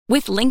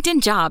With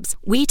LinkedIn Jobs,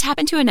 we tap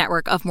into a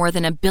network of more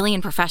than 1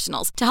 billion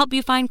professionals to help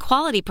you find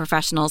quality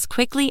professionals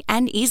quickly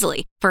and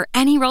easily for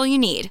any role you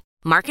need.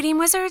 Marketing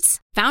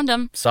wizards? Found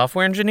them.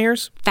 Software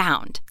engineers?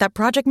 Found. That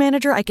project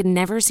manager I could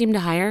never seem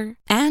to hire?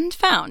 And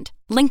found.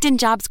 LinkedIn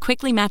Jobs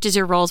quickly matches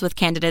your roles with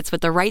candidates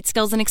with the right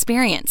skills and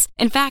experience.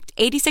 In fact,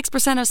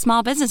 86% of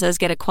small businesses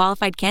get a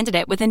qualified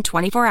candidate within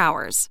 24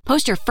 hours.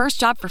 Post your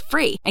first job for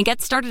free and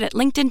get started at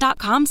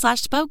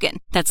linkedin.com/spoken.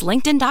 That's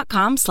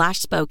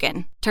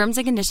linkedin.com/spoken. Terms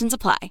and conditions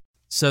apply.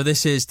 So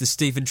this is the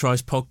Stephen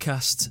Tries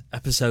podcast,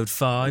 episode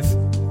 5.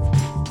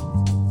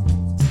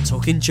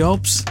 Talking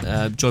jobs.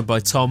 Joined by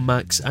Tom,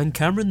 Max and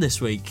Cameron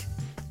this week.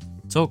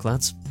 Talk,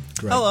 lads.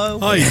 Great. Hello.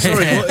 Hi,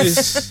 sorry, what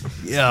is...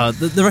 Yeah,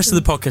 the rest of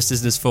the podcast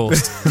isn't as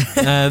forced.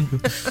 I've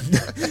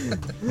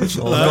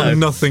got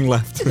nothing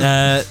left.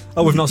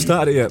 We've not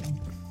started it yet.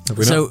 Have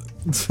we So,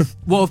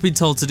 what I've been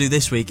told to do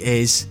this week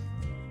is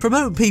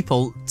promote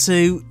people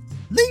to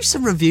leave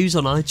some reviews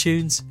on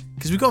iTunes,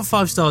 because we've got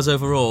 5 stars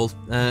overall.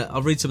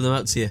 I'll read some of them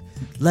out to you.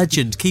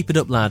 Legend, keep it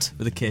up, lad,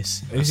 with a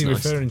kiss. Who's he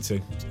That's nice. referring to?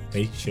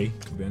 He, she,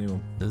 could be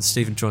anyone. The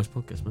Stephen Tries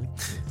podcast, mate.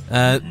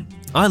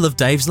 I love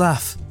Dave's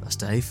laugh. That's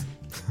Dave.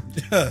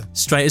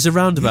 Straight as a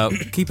roundabout.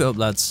 Keep it up,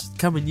 lads.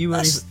 Cameron, you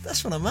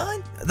That's one of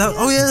mine.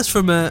 Oh yeah, that's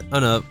from oh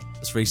no,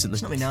 that's recently.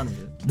 It's not me now,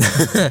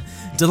 is it?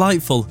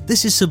 Delightful.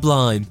 This is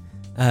sublime.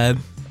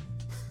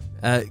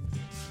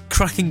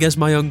 Cracking as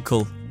my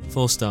uncle.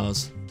 4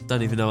 stars.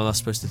 Don't even know what that's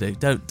supposed to do.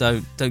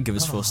 Don't give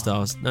us 4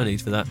 stars. No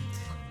need for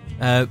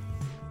that.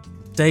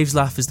 Dave's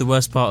laugh is the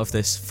worst part of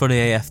this.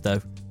 Funny AF though.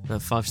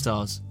 5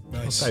 stars.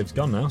 Nice. Well, Dave's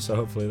gone now, so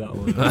hopefully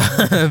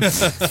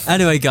that'll...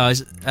 Anyway,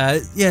 guys,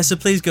 so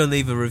please go and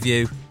leave a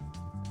review.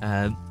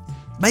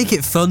 Make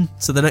it fun,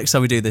 so the next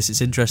time we do this,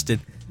 it's interesting.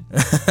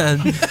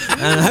 And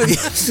I hope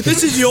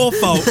This is your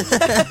fault,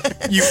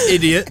 you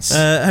idiots.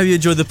 hope you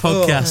enjoyed the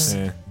podcast.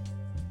 Yeah.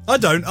 I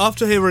don't.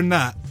 After hearing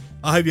that,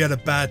 I hope you had a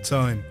bad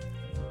time.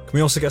 Can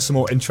we also get some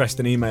more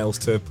interesting emails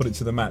to put it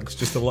to the max?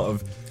 Just a lot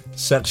of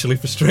sexually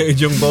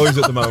frustrated young boys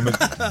at the moment.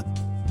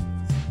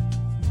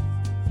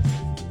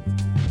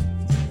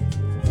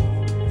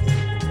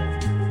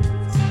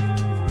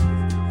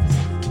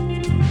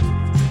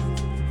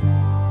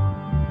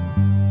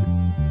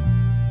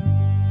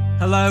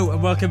 Hello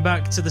and welcome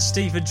back to the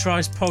Stephen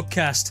Tries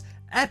podcast,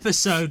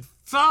 episode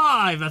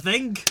 5, I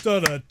think.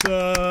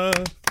 Da-da-da.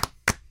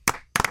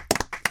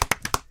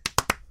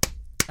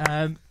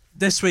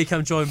 This week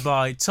I'm joined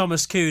by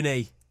Thomas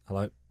Cooney,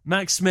 Hello.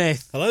 Max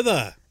Smith, Hello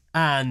there.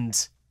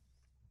 and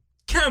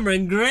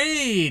Cameron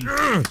Green.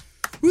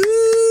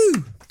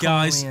 Woo!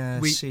 Guys,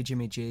 See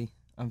Jimmy G.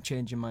 I'm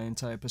changing my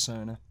entire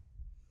persona.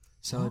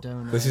 So I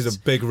don't know. This is a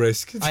big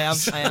risk. I am.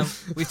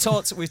 We've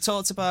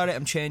talked about it.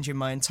 I'm changing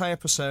my entire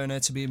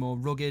persona to be more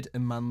rugged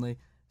and manly.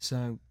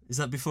 So is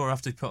that before or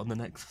after you put on the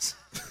necklace?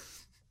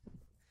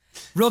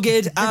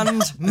 rugged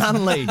and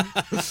manly.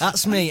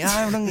 That's me.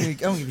 I don't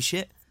give a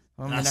shit.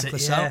 I'm the That's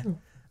necklace it, yeah.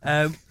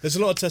 out. There's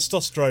a lot of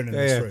testosterone in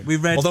this room. We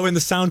read. Although in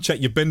the sound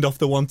check you binned off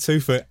the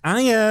 1-2 for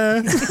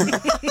Aya.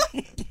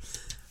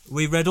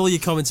 We read all your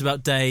comments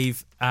about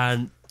Dave,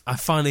 and I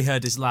finally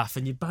heard his laugh,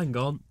 and you bang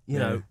on. You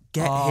know,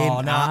 get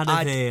him out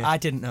of here. I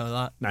didn't know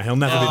that. No, he'll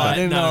never be back.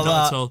 didn't no, know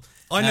not that. at all.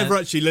 I never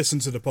actually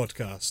listened to the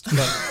podcast,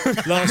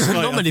 but last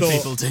night Not many I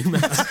people thought do,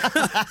 mate.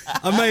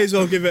 I may as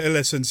well give it a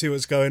listen, see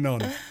what's going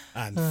on.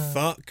 And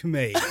fuck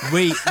me.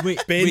 We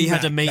Bin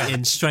had a that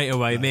meeting straight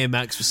away. Me and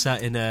Max were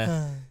sat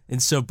in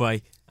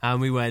Subway,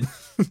 and we went,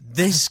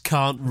 "This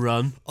can't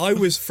run." I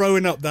was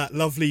throwing up that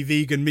lovely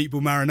vegan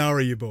meatball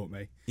marinara you bought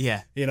me.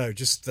 Yeah, You know,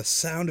 just the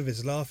sound of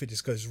his laugh, it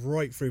just goes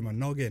right through my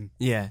noggin.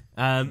 yeah.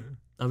 And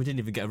we didn't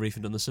even get a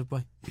refund on the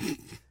Subway.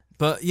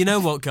 But you know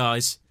what,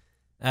 guys?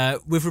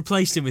 We've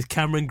replaced him with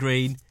Cameron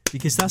Green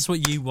because that's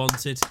what you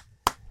wanted.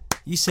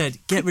 You said,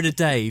 get rid of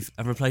Dave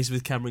and replace him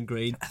with Cameron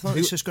Green. I thought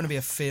this was going to be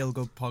a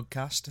feel-good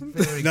podcast.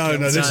 No,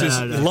 this is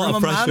A lot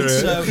of pressure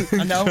here. So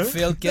I don't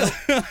feel guilt.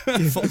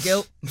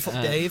 Fuck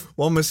Dave.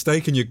 One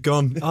mistake and you're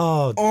gone.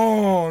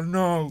 Oh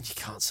no! You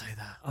can't say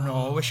that.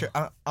 No, I wish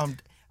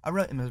I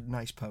wrote him a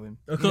nice poem.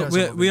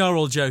 We are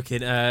all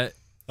joking.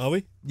 Are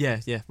we? Yeah.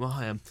 Well,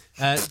 I am.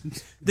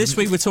 This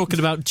week we're talking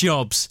about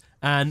jobs,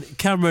 and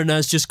Cameron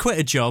has just quit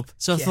a job.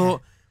 So I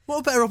thought, what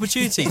a better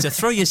opportunity to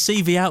throw your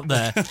CV out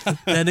there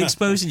than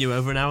exposing you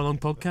over an hour-long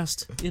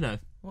podcast. You know.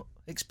 What,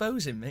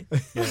 exposing me?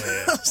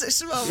 Yeah. What's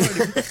this about?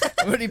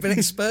 I've already been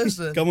exposed.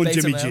 To Come on,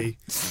 beta Jimmy mail. G.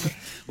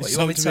 What, you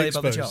want me to tell you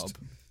about the job?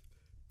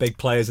 Big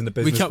players in the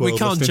business We world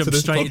can't listening jump to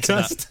this straight into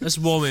podcast. that. Let's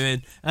warm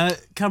him in.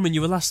 Cameron,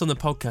 you were last on the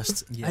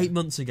podcast 8 8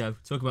 months ago.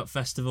 Talk about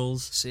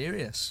festivals.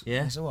 Serious?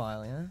 Yeah. It's a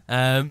while,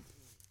 yeah.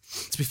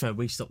 To be fair,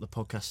 we stopped the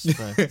podcast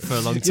for a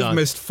long You've time.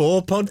 missed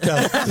 4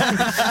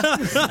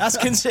 podcasts. That's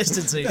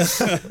consistency.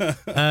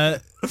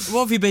 What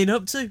have you been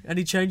up to?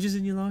 Any changes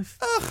in your life?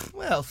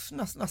 Well,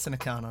 nothing I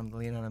can't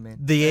handle, you know what I mean?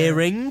 The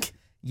earring?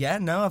 Yeah,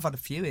 no, I've had a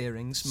few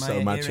earrings. My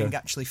So macho. earring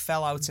actually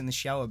fell out in the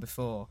shower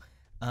before,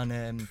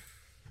 and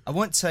I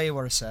won't tell you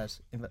what I said.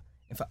 In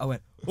fact, I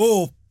went,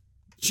 "Oh,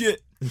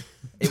 shit!"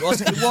 It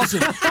wasn't.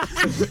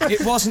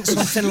 It wasn't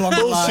something along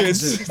the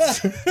lines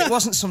of. It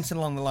wasn't something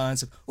along the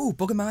lines of, "Oh,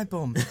 bugger my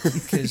bum,"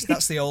 because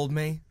that's the old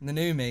me. And the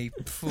new me,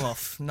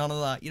 poof, none of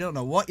that. You don't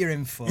know what you're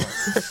in for.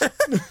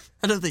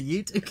 I don't think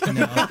you do.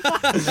 No.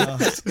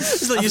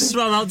 It's like you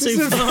swam out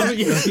too far.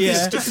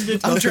 Yeah,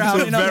 I'm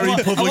drowning. very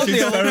I public want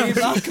the old me experiment.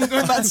 back. I'm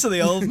going back to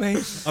the old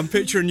me. I'm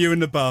picturing you in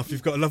the bath.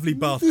 You've got a lovely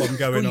bath bomb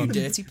going You on.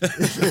 dirty.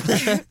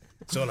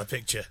 It's all a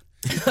picture.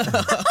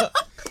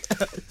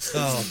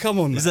 Oh, come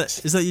on. Is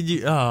that your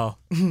new? Oh,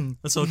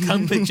 that's all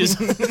cam pictures.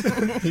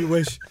 You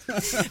wish.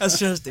 That's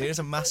just it. It's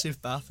a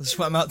massive bath. I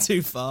swam out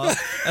too far. I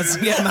had to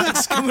get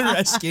Max come and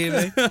rescue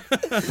me.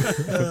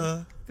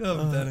 Go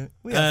on, Bennett.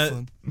 We had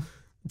fun.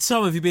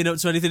 Tom, have you been up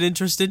to anything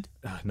interesting?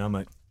 No,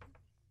 mate.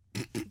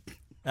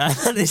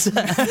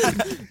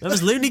 That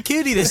was Looney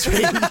Cooney this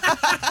week.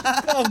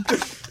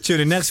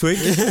 Tune in next week.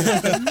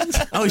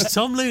 Oh, it's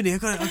Tom Looney. I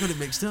got it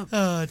mixed up.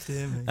 Oh,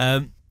 dear me.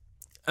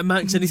 And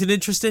Max, anything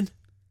interesting?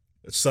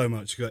 So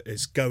much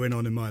is going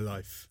on in my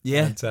life.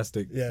 Yeah.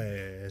 Fantastic.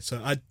 Yeah. So,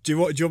 do you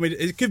want me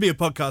to, it could be a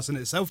podcast in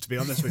itself, to be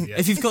honest with you.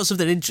 If you've got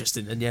something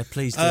interesting, then yeah,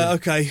 please do.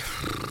 Okay.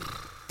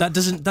 That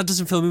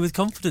doesn't fill me with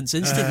confidence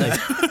instantly.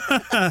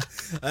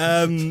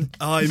 I'm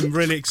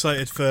really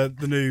excited for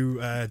the new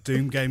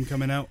Doom game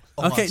coming out.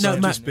 Okay, So no,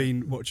 I've Max, just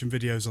been watching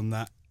videos on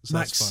that. So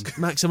that's fun.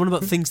 Max, I'm on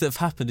about things that have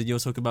happened, and you're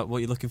talking about what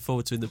you're looking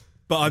forward to in the.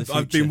 But the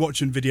I've future. been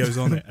watching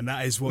videos on it, and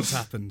that is what's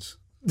happened.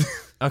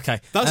 Okay,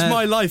 That's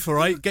my life, all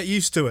right? Get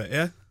used to it,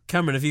 yeah?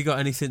 Cameron, have you got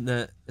anything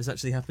that has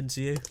actually happened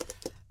to you?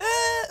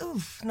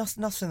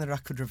 Nothing that I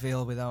could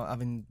reveal without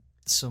having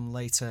some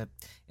later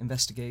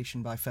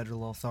investigation by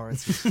federal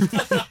authorities.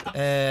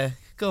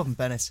 Gordon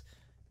Bennett.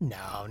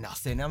 No,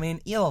 nothing. I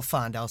mean, you'll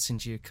find out in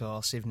due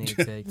course if need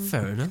be.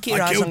 Fair enough. Keep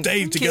your eyes killed on,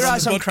 Dave to keep get your on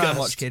eyes the on Crime podcast.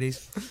 Watch,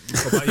 kiddies.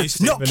 What about you,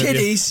 Stephen? Not Have you-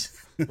 kiddies.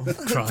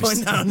 Christ.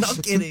 Point down,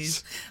 not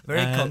kiddies.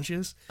 Very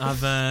conscious.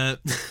 I've.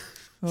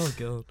 Oh,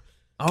 God.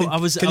 I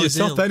was. Can I you was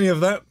top ill. any of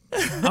that?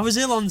 I was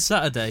ill on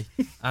Saturday,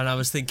 and I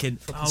was thinking,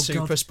 oh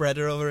Super God,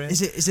 spreader over here.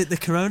 is it the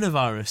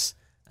coronavirus?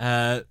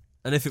 And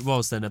if it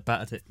was, then I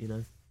battered it. You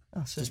know,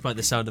 Oh, so- despite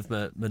the sound of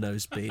my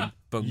nose being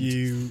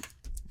bunged.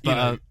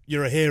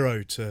 You're a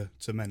hero to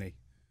many.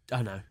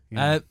 I know.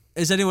 Yeah.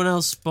 Is anyone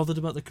else bothered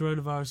about the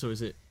coronavirus, or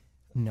is it?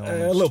 No.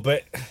 A little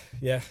bit,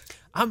 yeah.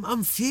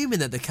 I'm fuming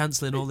that they're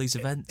cancelling all these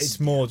events. It's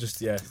more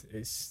just,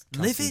 it's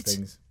Live cancelling it.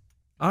 things.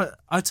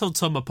 I told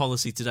Tom my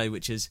policy today,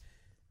 which is,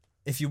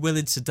 if you're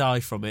willing to die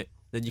from it,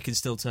 then you can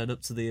still turn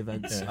up to the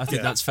events. Yeah. I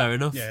think that's fair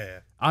enough. Yeah.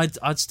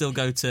 I'd still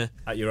go to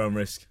At your own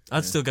risk.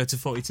 I'd still go to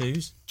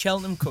 42s.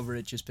 Cheltenham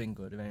coverage has been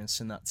good. If anyone's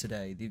seen that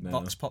today, the No.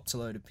 box popped a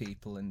load of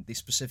people, and they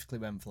specifically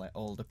went for like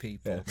older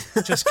people,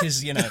 Yeah. just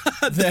because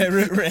they're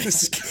at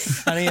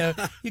risk. And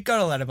you've got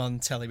to let them on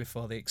telly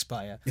before they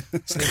expire.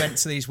 So they went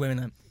to these women.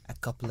 And, a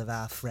couple of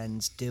our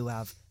friends do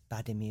have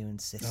bad immune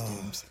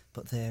systems,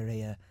 but they're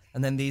here.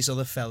 And then these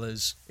other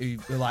fellas who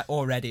were like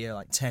already at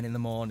like 10 in the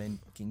morning,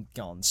 getting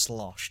gone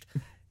sloshed.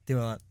 They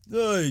were like,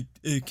 "Hey,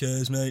 who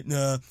cares, mate?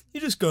 Nah,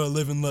 you just gotta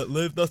live and let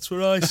live. That's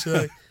what I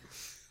say."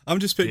 I'm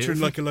just picturing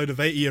Beautiful. like a load of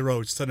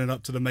 80-year-olds turning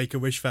up to the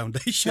Make-A-Wish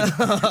Foundation,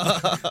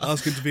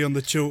 asking to be on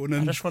the I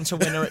Cheltenham. just want a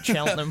winner at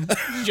Cheltenham.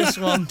 Just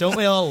one, don't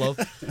we all, love?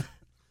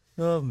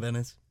 Oh,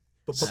 Bennett.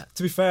 But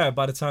to be fair,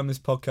 by the time this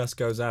podcast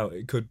goes out,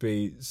 it could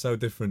be so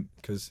different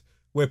because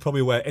we're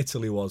probably where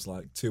Italy was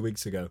like 2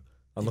 weeks ago.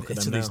 And look at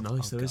them Italy's now.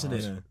 nice, though, isn't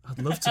it? Yeah. I'd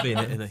love to be in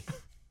Italy.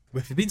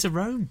 Have you been to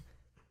Rome?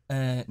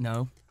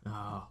 No.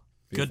 Oh,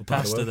 Beautiful good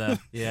part of the pasta world. there.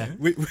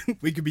 Yeah.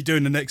 We could be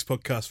doing the next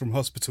podcast from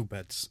hospital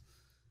beds.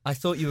 I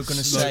thought you were going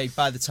to say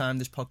by the time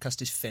this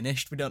podcast is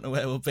finished, we don't know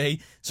where we'll be.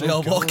 So we Oh,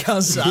 all God. walk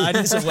outside.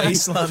 It's a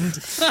wasteland.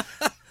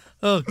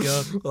 Oh,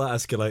 God. Well, that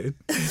escalated.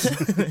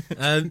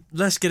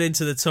 Let's get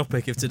into the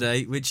topic of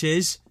today, which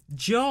is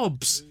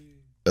jobs.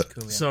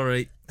 Cool, yeah.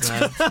 Sorry.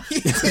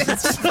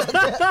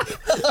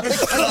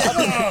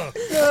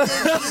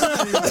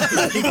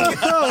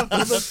 What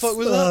the fuck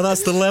was that? Oh,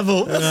 that's the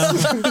level.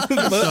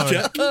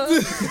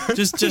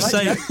 Just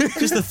say,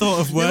 just the thought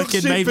of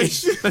working made me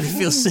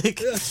feel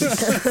sick.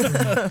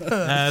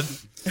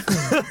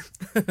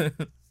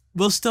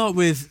 We'll start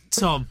with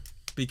Tom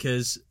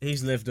because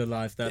he's lived a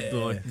life, that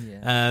boy.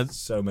 Yeah.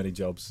 So many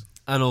jobs.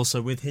 And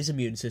also with his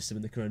immune system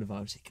and the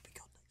coronavirus, he could be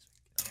gone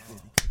next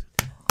week.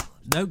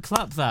 No,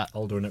 clap that.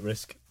 Older and at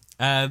risk.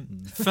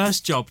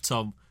 First job,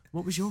 Tom.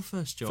 What was your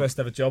first job? First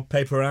ever job,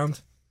 paper round.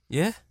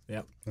 Yeah?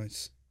 Yep.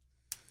 Nice.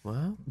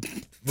 Wow.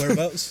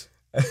 Whereabouts?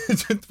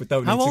 We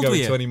don't How need old to go were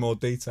into you? any more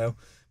detail.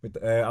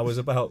 I was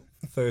about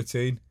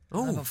 13.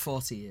 About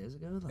 40 years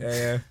ago. Then.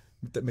 Yeah.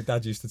 My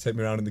dad used to take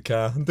me around in the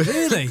car.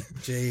 Really?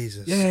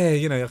 Jesus. Yeah,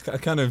 you know,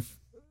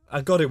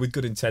 I got it with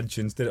good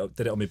intentions. Did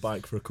it on my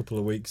bike for a couple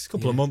of weeks,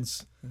 couple of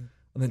months, and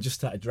then just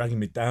started dragging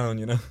me down.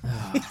 You know,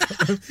 I've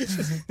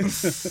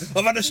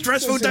had a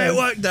stressful day at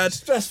work, Dad.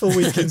 stressful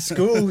week in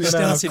school. You know,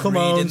 Started come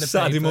reading home the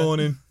Saturday paper.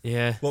 morning,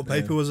 Yeah. What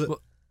paper was it?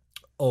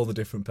 all the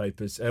different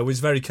papers. It was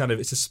very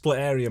it's a split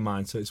area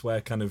mine, so it's where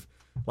kind of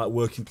like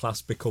working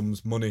class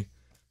becomes money.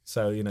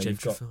 So you know,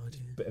 you've got Gentrified,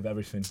 yeah. a bit of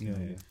everything. You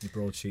know, your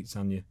broadsheets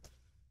and your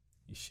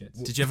You shit.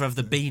 Did you ever have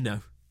the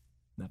Beano?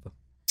 Never.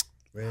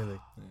 Really?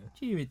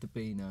 Do you read the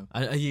Beano?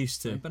 I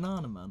used to.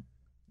 Banana Man.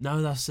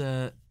 No, that's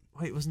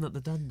wait, wasn't that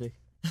the Dandy?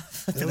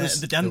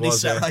 The dandy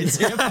was, set yeah. right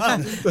here,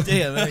 man.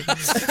 Dear me.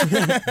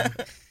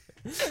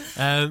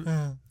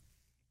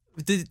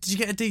 Did you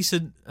get a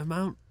decent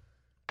amount?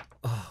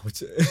 Oh, I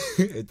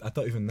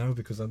don't even know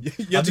because I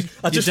your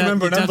just dad-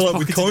 remember your an dad's envelope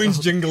with pocketed coins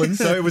it. jingling,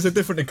 so it was a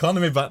different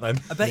economy back then.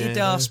 I bet your Yeah.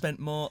 dad spent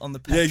more on the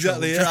petrol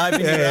exactly, yeah.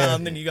 driving you Yeah.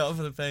 around than you got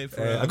for the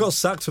paper. I got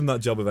sacked from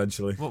that job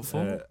eventually. What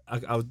for?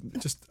 I was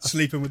just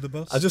Sleeping with the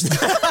boss? I just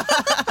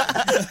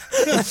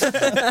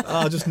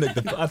nicked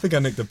the. I think I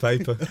nicked the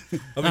paper.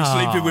 I've been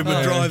sleeping with my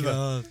Oh,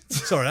 driver.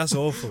 Sorry, that's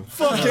awful.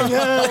 Fucking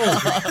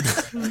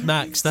hell,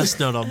 Max, that's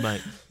not on,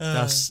 mate.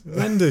 That's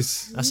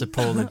Mendes.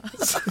 appalling.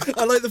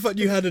 I like the fact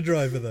you had a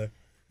driver, though.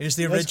 It was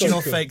the That's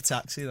original quite cool. fake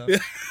taxi, though.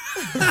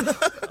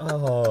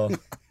 Oh,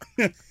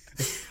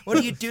 What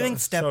are you doing,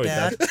 sorry,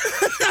 stepdad?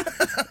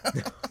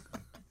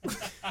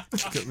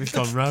 We've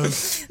gone rogue.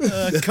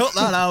 Cut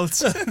that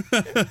out.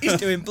 He's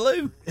doing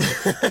blue.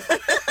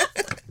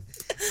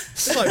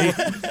 It's like,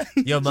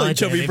 You're my like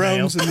Chubby Daily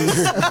Mail. Browns.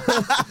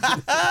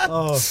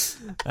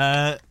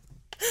 And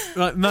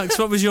Right, Max,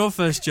 what was your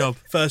first job?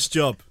 first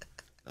job.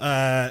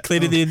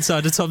 Cleaning the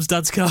inside of Tom's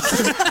dad's car.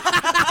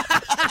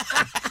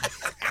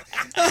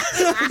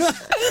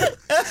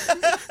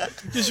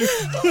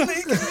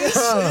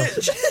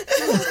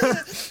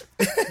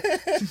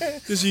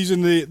 Just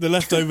using the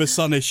leftover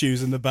Sun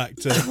issues in the back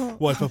to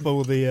wipe up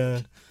all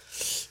the.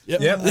 Yep.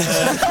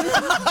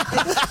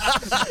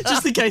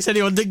 Just in case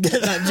anyone didn't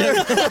get that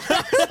joke.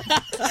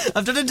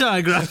 I've done a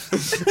diagram.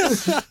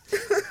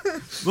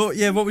 Well,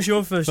 what was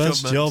your first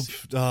First job, job.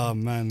 Max? Oh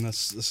man,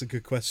 that's a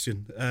good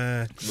question.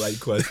 great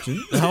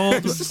question. How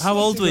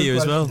old were you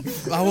as well?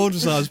 How old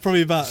was I? I was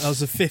probably I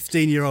was a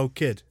 15-year-old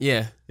kid.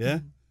 Yeah. Yeah.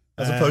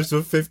 As opposed to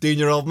a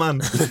 15-year-old man.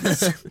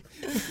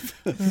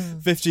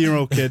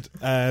 15-year-old kid,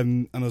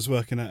 and I was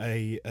working at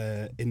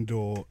a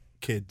indoor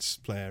kids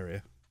play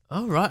area.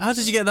 Oh, right. How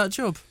did you get that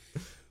job?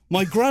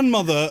 My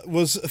grandmother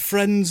was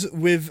friends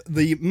with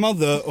the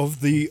mother of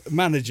the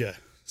manager,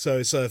 so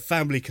it's a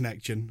family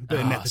connection, a bit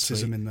of Ah,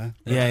 nepotism sweet. in there.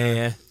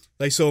 Yeah.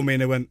 They saw me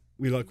and they went,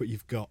 "We like what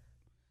you've got.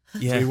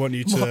 Yeah. We want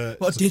you to."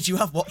 What did you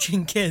have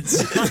watching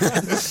kids?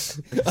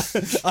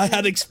 I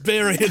had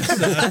experience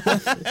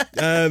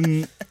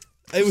there.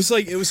 It was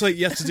like you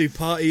had to do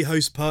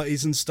host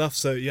parties and stuff,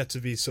 so you had to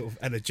be sort of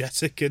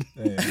energetic and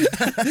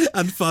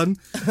and fun,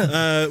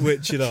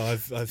 which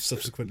I've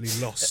subsequently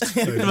lost.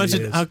 Over the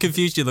Imagine years. how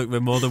confused you look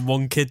when more than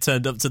one kid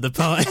turned up to the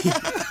party.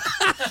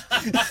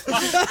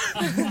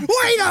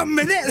 Wait a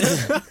minute!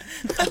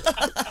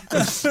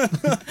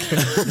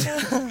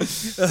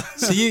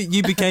 So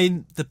you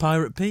became the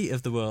Pirate Pete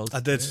of the world. I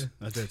did.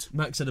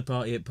 Max had a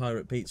party at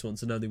Pirate Pete's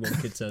once and only one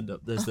kid turned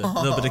up. There's a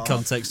little bit of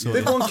context for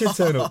Did you. one kid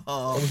turn up?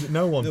 Or was it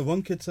no one? The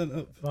one kid sent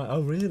up. Right,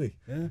 oh, really?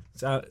 Yeah.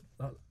 It's out.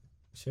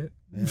 Shit.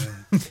 Yeah.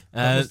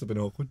 That must have been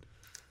awkward.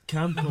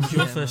 Cam, what was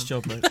your first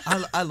job, mate?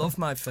 I love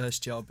my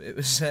first job. It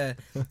was a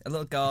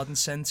little garden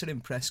centre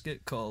in Prescott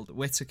called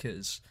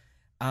Whittaker's,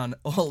 and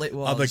all it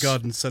was. Other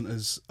garden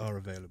centres are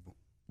available.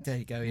 There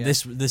you go. Yeah.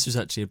 This was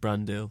actually a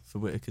brand deal for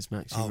Whittaker's,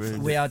 Max. You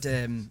ruined We it. had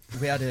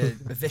a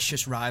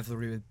vicious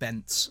rivalry with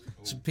Bent's.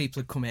 So people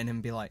would come in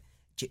and be like,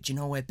 "Do you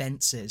know where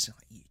Bent's is?" I'm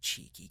like, "You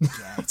cheeky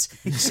git!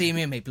 You see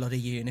me in my bloody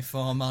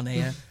uniform on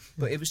here."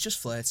 But it was just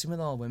flirting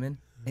with all women.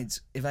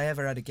 If I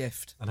ever had a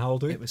gift, And how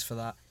old are you? it was for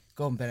that.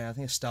 Go on, Benny. I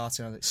think I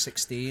started when I was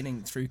 16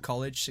 and through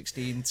college,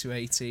 16 to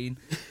 18.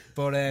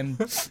 But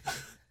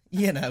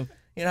you know,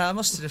 I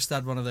must have just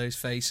had one of those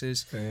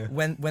faces. Yeah.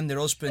 When their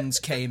husbands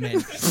came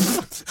in,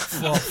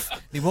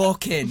 they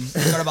walk in,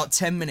 they've got about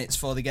 10 minutes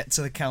before they get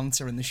to the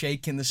counter and they're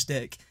shaking the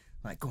stick.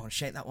 Like, go on,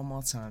 shake that one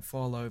more time,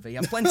 fall over. You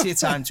have plenty of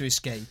time to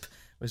escape,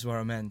 was what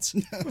I meant.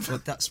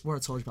 But that's what I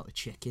told you about the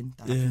chicken.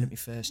 That happened at my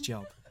first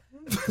job.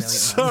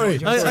 Sorry.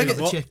 Do you want to I tell you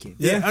about get- the chicken?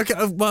 Yeah, I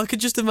could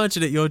just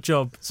imagine at your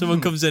job, someone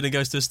comes in and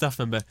goes to a staff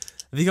member,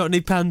 "Have you got any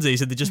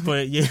pansies?" and they just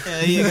point at you.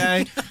 There you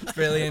go.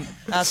 Brilliant.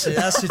 That's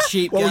a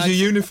cheap What was gag. your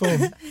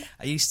uniform?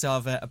 I used to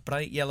have a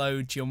bright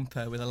yellow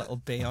jumper with a little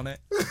bee on it.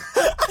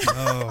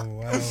 Oh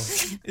wow!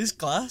 It's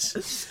class.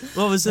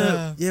 What was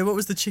what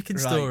was the chicken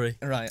story?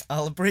 Right.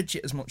 I'll abridge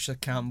it as much as I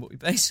can, but we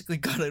basically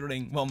got a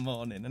ring one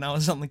morning and I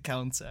was on the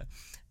counter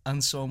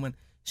and someone went,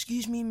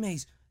 "Excuse me,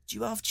 mate, do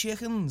you have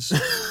chickens?"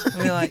 And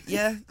we were like,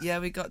 yeah,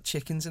 we got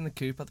chickens in the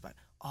coop at the back.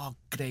 "Oh,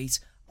 great.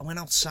 I went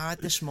outside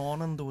this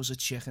morning, there was a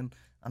chicken,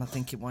 and I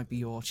think it might be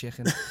your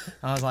chicken."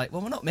 I was like,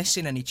 "Well, we're not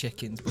missing any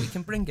chickens, but we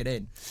can bring it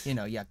in."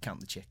 Yeah, count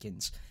the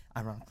chickens.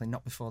 Ironically,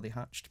 not before they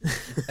hatched.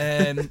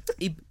 And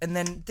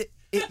then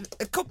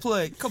a couple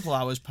of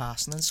hours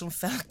pass, and then some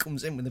fella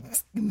comes in with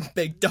a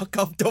big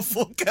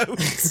duffel coat.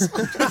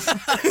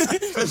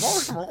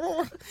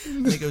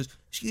 And he goes,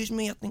 "Excuse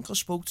me, I think I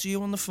spoke to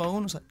you on the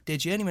phone." I was like,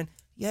 "Did you?" And he went,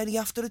 "Yeah, he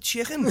after a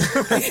chicken."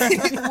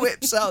 He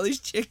whips out this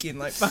chicken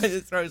like by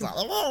the throat. Like,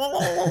 I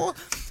was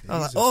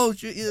like, "Oh,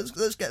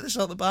 let's get this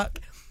out the back."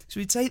 So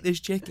we take this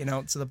chicken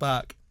out to the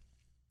back,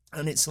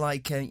 and it's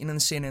like the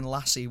scene in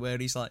Lassie where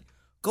he's like,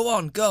 go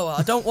on, go,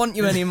 I don't want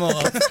you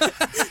anymore.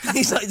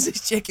 He's like,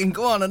 this chicken,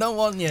 go on, I don't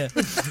want you.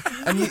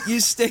 And you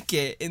stick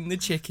it in the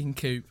chicken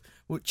coop.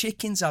 Well,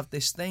 chickens have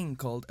this thing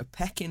called a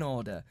pecking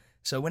order.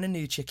 So when a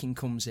new chicken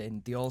comes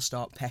in, they all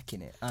start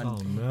pecking it,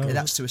 and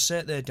that's to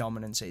assert their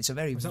dominance. It's a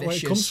very Is that vicious. where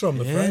it comes from?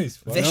 The phrase.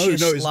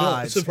 Vicious No, it's not.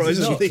 lives of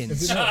Surprisingly.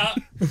 chickens.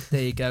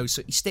 There you go.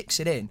 So he sticks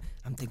it in.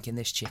 I'm thinking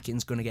this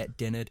chicken's going to get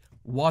dinnered.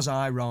 Was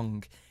I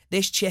wrong?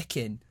 This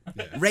chicken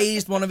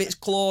raised one of its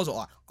claws,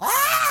 like,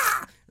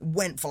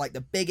 went for like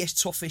the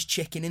biggest, toughest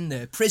chicken in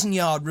there. Prison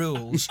yard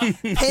rules.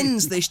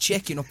 Pins this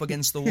chicken up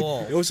against the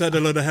wall. He also had a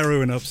lot of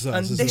heroin upstairs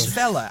And as this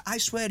well. fella, I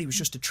swear he was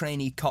just a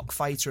trainee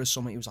cockfighter or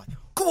something. He was like,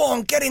 go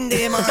on, get in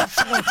there, man.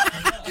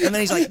 And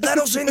then he's like, let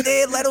us in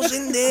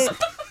there.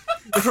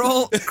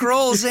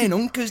 Crawls in,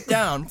 hunkers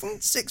down,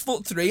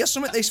 6'3" or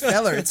something, this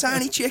fella, a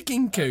tiny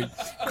chicken coop,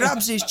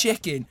 grabs his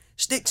chicken,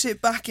 sticks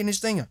it back in his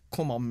thing.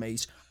 Come on,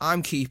 mate,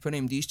 I'm keeping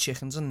him, these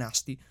chickens are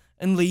nasty.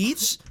 And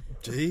leaves.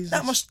 Jesus.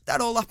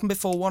 That all happened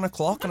before 1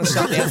 o'clock on a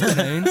Saturday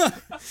afternoon.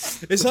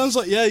 It sounds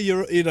like,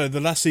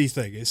 the lassie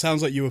thing. It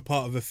sounds like you were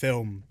part of a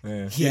film,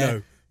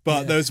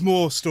 but there's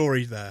more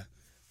story there.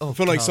 I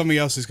feel like something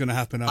else is going to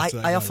happen after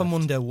that. I often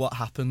wonder what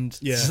happened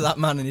to that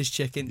man and his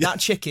chicken. That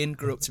chicken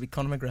grew up to be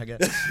Conor McGregor.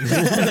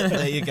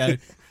 There you go.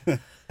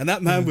 And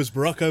that man was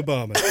Barack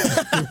Obama.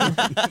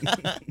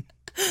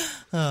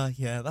 Oh,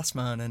 yeah, that's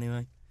mine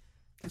anyway.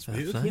 That's weird.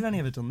 You've only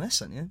ever done this,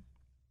 haven't you?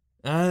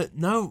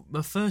 No,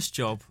 my first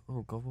job.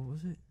 Oh God, what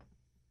was it?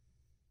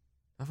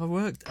 Have I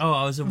worked? Oh,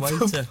 I was a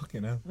waiter.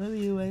 Fucking hell. Where were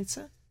you,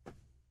 waiter?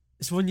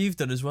 It's one you've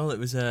done as well. It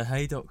was a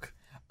Haydock.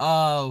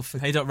 Oh, for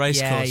Haydock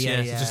Racecourse.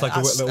 Yeah. Just like a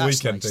little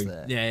weekend thing.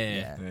 there.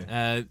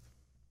 Yeah.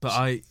 But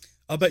I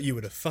bet you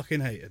would have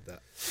fucking hated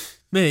that.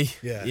 me.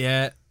 Yeah.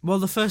 Yeah. Well,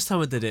 the first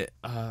time I did it,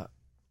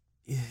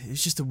 it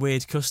was just the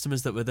weird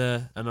customers that were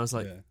there, and I was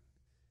like,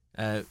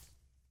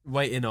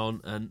 waiting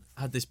on, and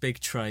had this big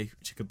tray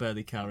which I could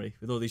barely carry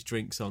with all these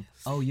drinks on.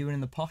 Oh, you were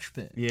in the posh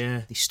bit?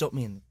 Yeah. They stuck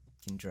me in the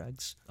fucking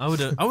dregs. I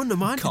wouldn't have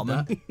minded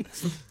Common. that.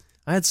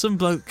 I had some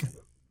bloke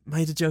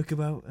made a joke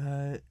about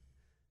it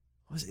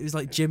was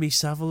like Jimmy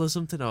Savile or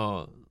something,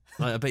 or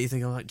like, I bet you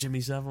think I'm like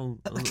Jimmy Savile.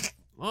 I was like,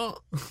 what?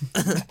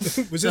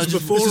 Was this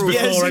before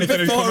or anything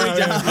had come out,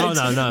 yeah. Oh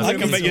no. I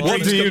can make a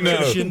What drinks do you know?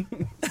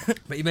 conversion.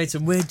 But he made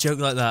some weird joke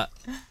like that.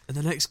 And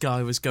the next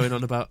guy was going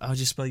on about, how do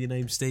you spell your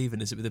name, Stephen?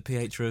 Is it with a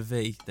PH or a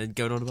V? Then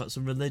going on about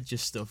some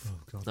religious stuff. Oh,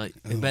 God. Like,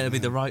 it better be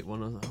the right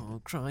one. I was like,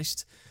 oh,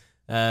 Christ.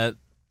 And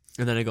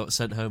then I got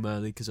sent home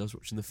early because I was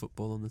watching the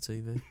football on the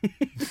TV.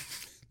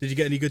 Did you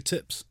get any good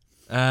tips?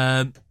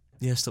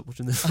 Yeah, stop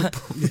watching the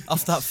football.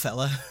 Off that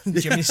fella,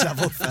 Jimmy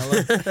Savile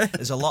fella.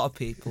 There's a lot of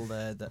people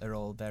there that are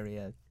all very...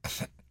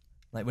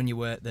 like when you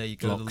work there, you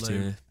go to the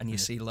loo and you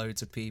see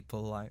loads of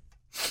people like,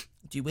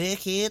 do you work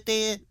here,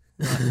 dear?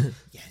 Like,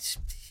 yes,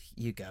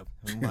 you go.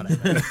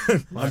 Whatever.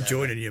 I'm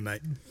joining you,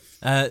 mate.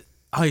 I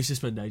used to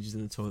spend ages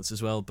in the toilets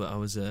as well, but I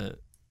was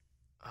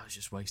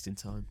just wasting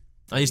time.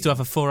 I used to have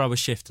a 4-hour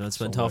shift and I'd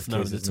spend half an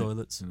hour in the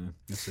toilets.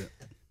 That's it.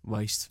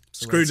 Waste.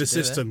 Screw the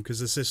system, because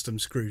the system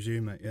screws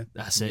you, mate, yeah?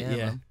 That's it,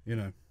 yeah. You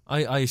know.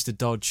 I used to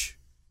dodge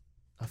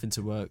having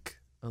to work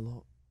a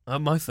lot.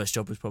 My first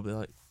job was probably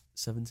like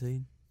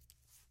 17.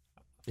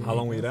 How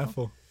long were you there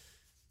for?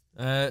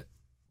 I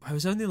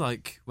was only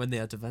like when they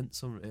had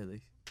events on,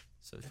 really.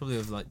 So it's probably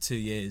over like 2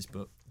 years,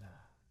 but...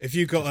 If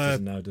you got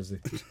Doesn't know, does he?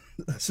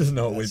 This is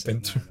not what we've been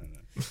through.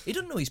 No. He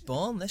doesn't know he's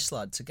born, this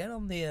lad, to get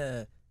on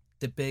the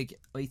big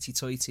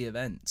hoity-toity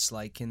events,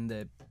 like in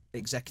the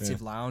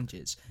executive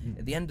lounges.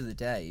 At the end of the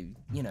day,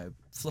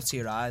 flutter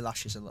your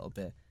eyelashes a little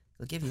bit.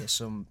 They'll give you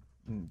some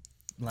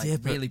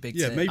really big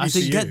tips. maybe I for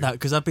didn't you. get that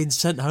because I've been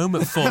sent home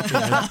at 4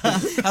 p.m.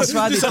 That's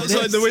why Just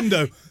outside the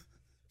window.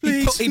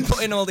 he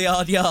put in all the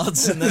hard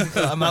yards and then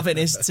I'm having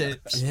his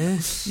tips. Yeah.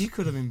 You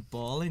could have been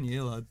balling,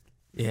 you lad.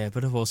 Yeah,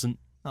 but I wasn't.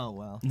 Oh,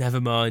 well.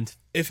 Never mind.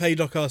 If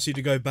Haydock asked you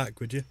to go back,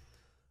 would you?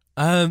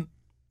 No.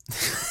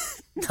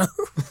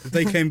 If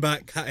they came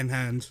back, hat in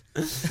hand,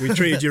 we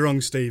treated you wrong,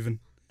 Stephen.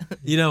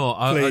 You know what?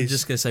 I'm Please.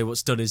 just going to say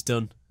what's done is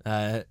done.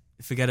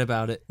 Forget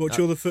about it. What's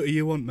all the footy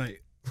you want,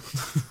 mate?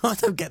 I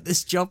don't get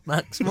this job,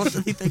 Max. What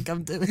do you think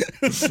I'm doing?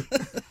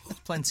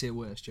 Plenty of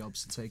worse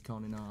jobs to take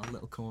on in our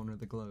little corner of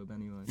the globe,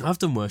 anyway. I've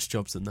done worse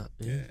jobs than that.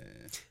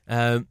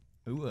 Yeah.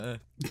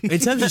 In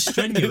terms of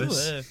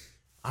strenuous,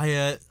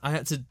 I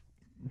had to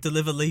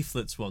deliver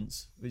leaflets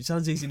once, which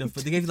sounds easy enough,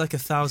 but they gave you like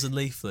 1,000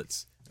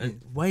 leaflets and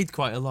it weighed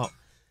quite a lot,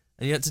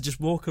 and you had to just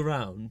walk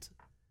around.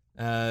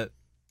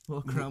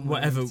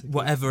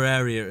 Whatever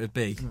area it would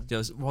be.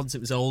 Once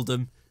it was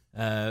Oldham.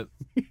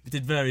 We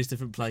did various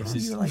different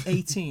places. You were like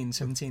 18,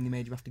 17, they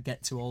made you have to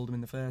get to Oldham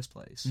in the first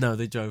place. No,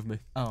 they drove me.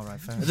 Oh, right,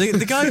 fair.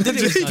 The guy who did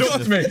it was nice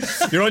Trust me,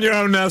 you're on your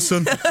own now,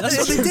 son. That's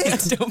what they did.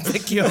 Don't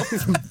pick you up.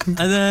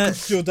 And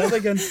You're dead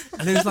again.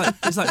 and it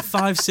was like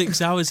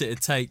 5-6 hours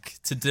it'd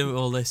take to do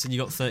all this, and you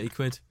got 30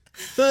 quid.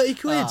 30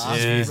 quid?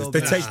 Yeah.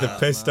 They take the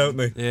piss, don't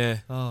they? Yeah,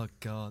 Oh,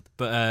 God.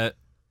 but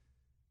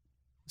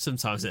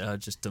sometimes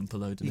I'd just dump a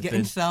load in You're the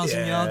getting bin.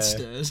 1,000-yard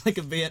stirs like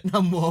a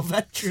Vietnam War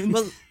veteran.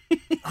 Well,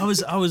 I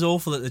was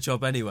awful at the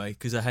job anyway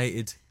because I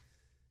hated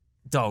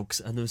dogs,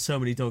 and there were so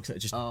many dogs that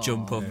just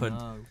jump up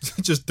and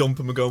Just dump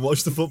them and go and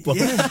watch the football.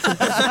 and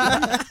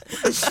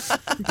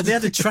they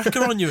had a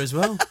tracker on you as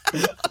well.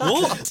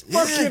 What?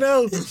 Fucking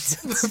hell.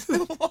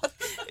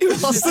 Who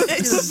was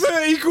this?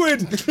 30 quid.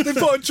 They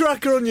put a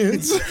tracker on you.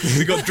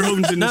 We got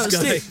drones in the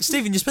sky.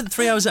 Stephen, you spent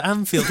 3 hours at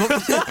Anfield.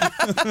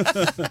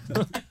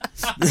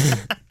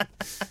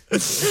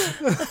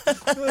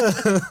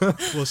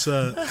 What's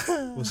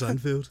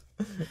Anfield?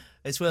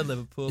 It's where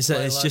Liverpool It's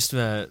play, it's just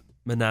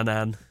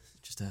Mananan.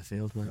 Just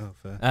Airfield, mate. Oh,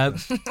 fair.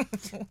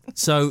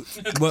 So,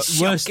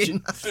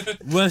 Shocking.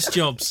 worst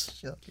jobs.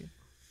 Shocking.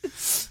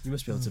 You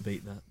must be able to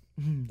beat that.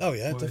 Oh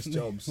yeah, Worst definitely.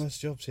 jobs.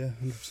 Worst jobs, yeah,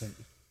 100%.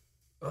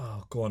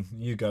 Oh, go on.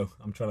 You go.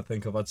 I'm trying to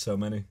think. I've had so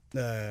many.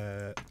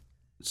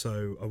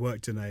 So I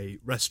worked in a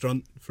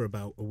restaurant for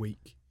about a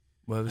week,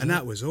 Where was and it?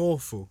 that was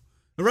awful.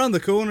 Around the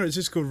corner, it's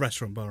just called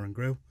Restaurant Bar and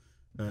Grill.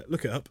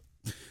 Look it up.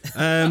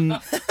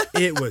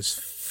 It was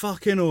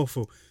fucking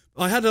awful.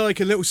 I had like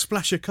a little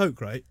splash of Coke,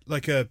 right?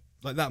 Like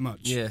that much.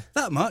 Yeah.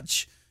 That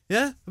much.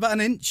 Yeah, about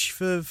an inch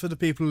for the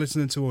people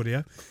listening to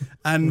audio.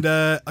 And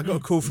I got a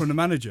call from the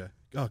manager.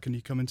 Oh, can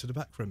you come into the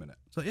back for a minute?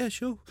 I was like, yeah,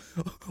 sure.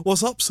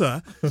 What's up,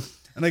 sir?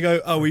 And they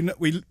go, oh, we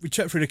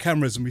checked through the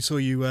cameras and we saw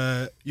you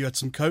had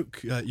some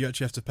Coke. You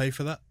actually have to pay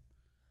for that.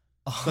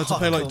 So I had to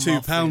pay like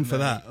 £2 for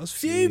that. I was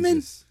fuming.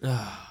 Jesus.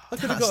 I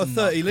could have got a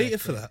 30 litre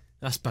for that.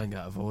 That's bang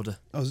out of order.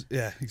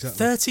 Yeah, exactly.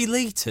 30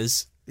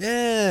 litres?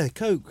 Yeah,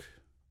 Coke.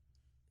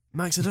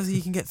 Max, I don't think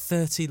you can get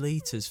 30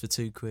 litres for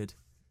 £2.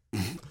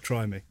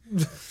 Try me.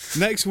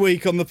 Next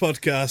week on the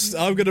podcast,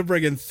 I'm going to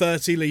bring in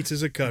 30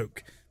 litres of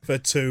Coke for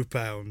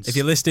 £2. If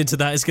you're listening to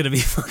that, it's going to be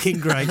fucking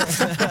great.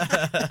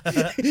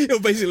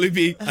 It'll basically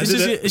be...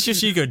 It's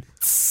just you going,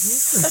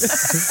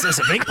 there's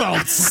a big ball.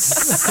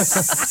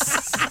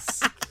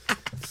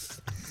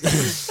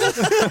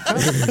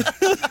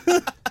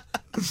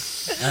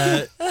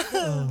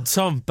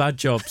 Tom, bad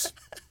jobs.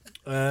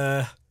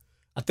 I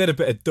did a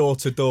bit of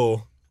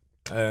door-to-door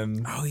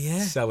Oh,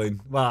 yeah.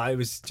 selling. Well, it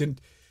was... Did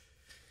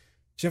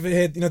you ever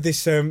hear,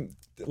 this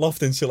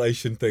loft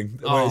insulation thing?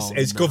 Where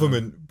it's no.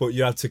 government, but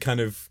you had to kind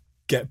of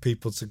get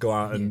people to go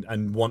out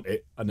and want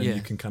it, and then Yeah.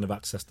 you can kind of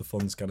access the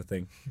funds kind of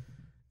thing.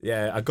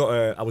 Yeah,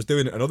 I was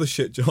doing another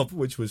shit job,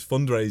 which was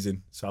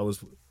fundraising. So I was...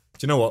 Do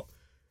you know what?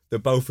 They're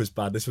both as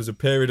bad. This was a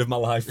period of my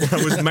life where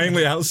I was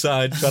mainly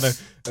outside trying to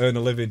earn a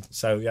living.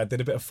 So, yeah, I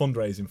did a bit of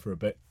fundraising for a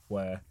bit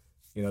where...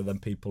 then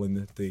people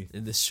in the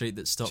In the street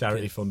that stopped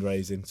charity you.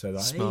 fundraising. So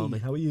like, Smile hey, me.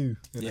 how are you?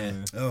 Yeah.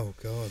 Oh,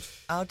 God.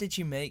 How did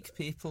you make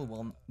people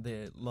want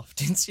the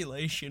loft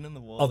insulation and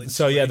the wall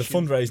So yeah, the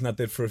insulation? fundraising I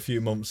did for a few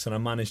months, and I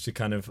managed to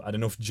kind of had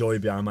enough joy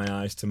behind my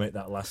eyes to make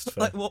that last. For,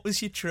 Like, what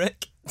was your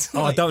trick?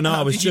 Oh, I don't know,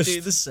 How I was did you just-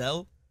 do the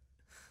sell?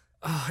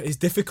 it's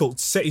difficult.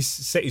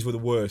 Cities were the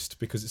worst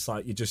because it's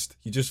like you just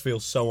feel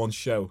so on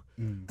show.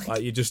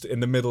 Like you're just in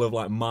the middle of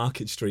like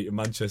Market Street in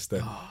Manchester,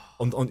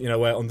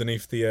 where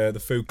underneath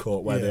the food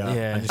court where they are,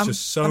 Yeah. and it's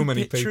just so I'm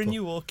many picturing people.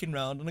 you walking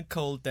around on a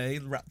cold day,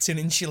 wrapped in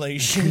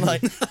insulation,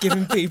 like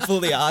giving people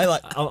the eye.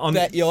 Like,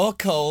 bet you're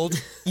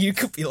cold. You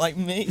could be like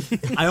me.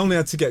 I only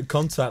had to get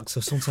contacts,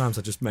 so sometimes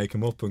I just make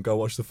them up and go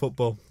watch the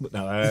football. But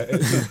no,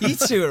 You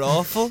two are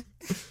awful.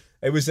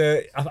 it was.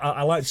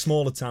 I like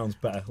smaller towns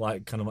better,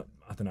 like kind of like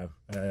I don't know,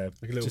 Like a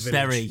little Just village.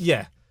 Bury.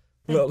 yeah,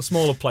 little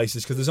smaller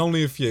places because there's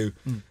only a few.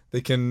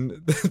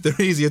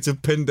 They're easier to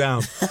pin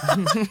down,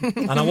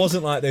 and I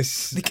wasn't like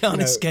this. They can't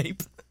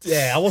escape.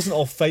 Yeah, I wasn't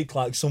all fake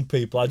like some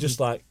people. I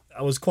just I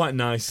was quite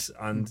nice,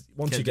 and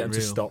once Kept you get it them to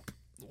real. stop,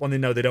 when they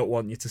know they don't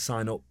want you to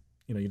sign up,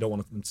 you don't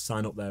want them to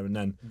sign up there, and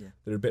then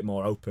they're a bit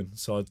more open.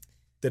 So I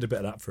did a bit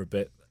of that for a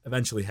bit.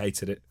 Eventually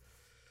hated it,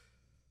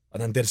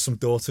 and then did some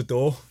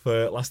door-to-door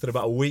for lasted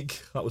about a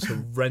week. That was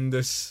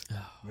horrendous.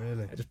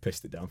 Really? I just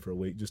pissed it down for a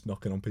week, just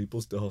knocking on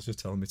people's doors, just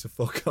telling me to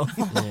fuck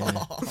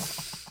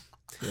off.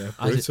 Yeah,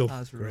 I did- brutal.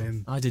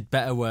 Grim. I did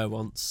Betterware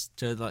once.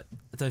 Do you know, like, I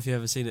don't know if you've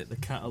ever seen it, the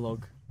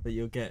catalogue that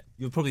you'll get.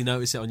 You'll probably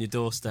notice it on your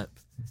doorstep.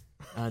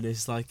 And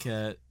it's like, do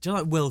you know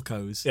like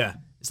Wilco's? Yeah.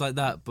 It's like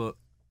that, but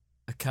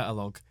a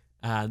catalogue.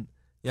 And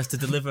you have to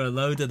deliver a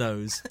load of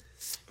those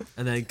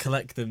and then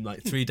collect them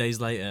like 3 days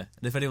later.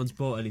 And if anyone's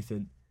bought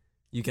anything,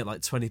 you get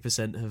like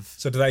 20% of...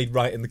 So do they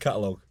write in the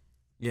catalogue?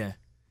 Yeah.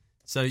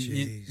 So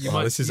you Jeez.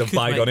 might... This is you a could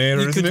bygone make-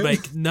 era, you isn't could it?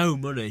 make no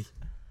money,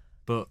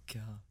 but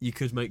you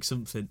could make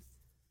something.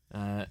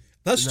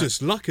 That's No.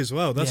 just luck as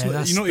well. That's Yeah,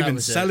 not, you're not that even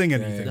was it. selling Yeah,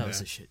 anything. that was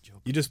there. a shit job.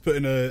 You're just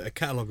putting a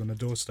catalogue on the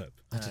doorstep.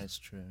 That's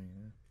true.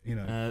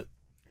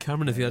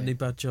 Cameron, have you had any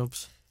bad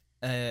jobs?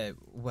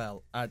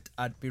 Well,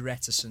 I'd be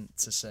reticent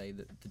to say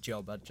that the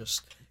job I'd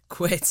just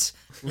quit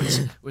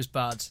was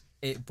bad.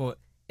 But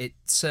it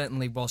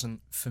certainly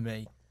wasn't for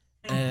me.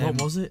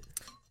 What was it?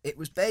 It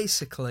was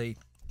basically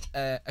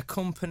a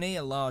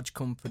large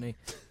company,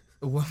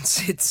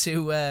 wanted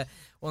to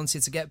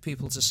get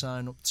people to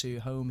sign up to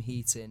home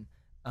heating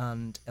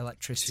and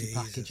electricity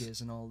Jesus.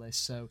 packages and all this.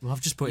 So Well,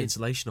 I've just put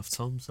insulation off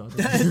Tom, so I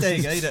don't there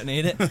you go. You don't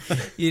need it.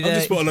 You'd, I've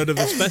just put a load of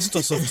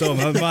asbestos off Tom.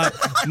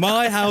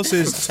 My house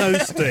is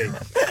toasty.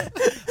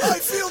 I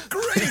feel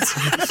great.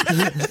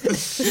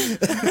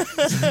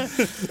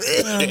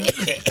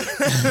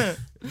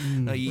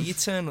 No, you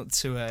turn up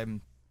to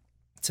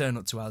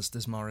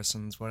Asda's,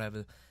 Morrison's,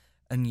 whatever,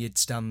 and you'd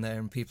stand there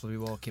and people would be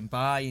walking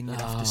by and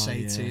you'd have to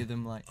say to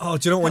them like, Oh,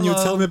 do you know what? When you were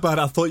telling me about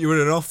it, I thought you were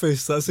in an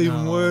office. That's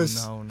even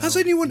worse. No. Has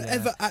anyone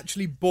ever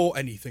actually bought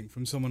anything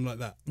from someone like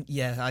that?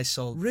 Yeah, I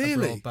sold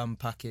Really? a broadband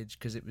package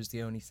because it was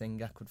the only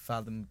thing I could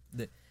fathom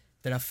that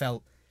I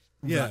felt.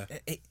 Yeah.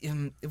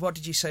 What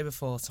did you say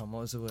before, Tom?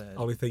 What was the word?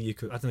 Only thing you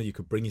could, I don't know, you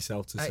could bring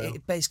yourself to sell.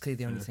 Basically,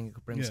 the only thing you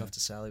could bring yourself to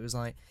sell. It was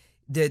like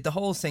the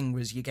whole thing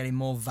was you're getting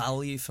more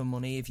value for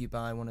money if you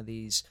buy one of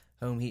these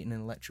home heating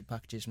and electric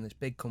packages from this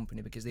big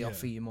company because they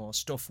offer you more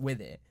stuff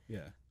with it.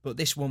 Yeah. But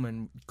this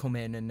woman come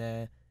in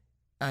and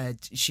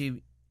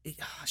she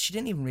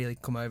didn't even really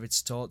come over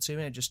to talk to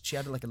me. She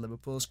had like a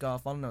Liverpool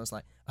scarf on, and I was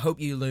like, I hope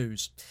you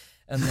lose.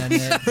 And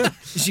then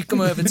she'd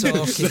come over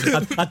talking.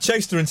 I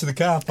chased her into the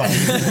car park.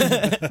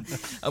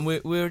 And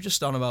we were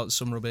just on about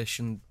some rubbish,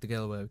 and the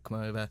girl would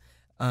come over,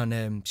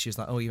 and she was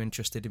like, "Oh, you're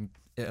interested in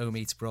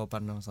Ometa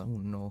broadband?" And I was like,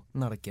 "Oh no,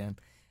 not again."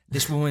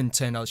 This woman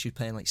turned out she was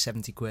paying like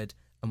 £70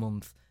 a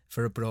month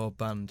for a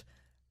broadband,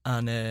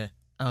 and I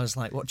was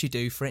like, "What do you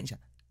do for it?" And she said,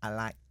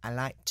 I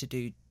like to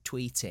do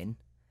tweeting,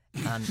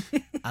 and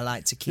I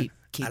like to keep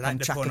on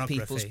track of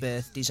people's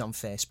birthdays on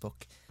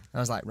Facebook. And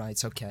I was like,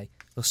 right, okay,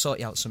 we'll sort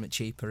you out something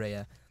cheaper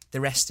here.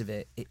 The rest of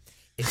it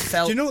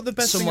felt Do you know what the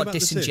best thing somewhat about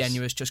this is?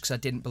 disingenuous just because I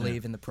didn't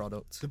believe in the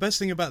product. The best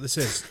thing about this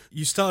is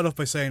you started off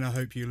by saying, I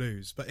hope you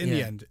lose, but in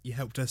the end, you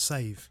helped her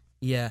save.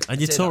 Yeah.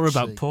 And you I did, taught her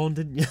actually. about porn,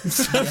 didn't you?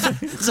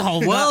 There's a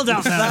whole world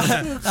out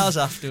there. That was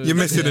afterwards. You're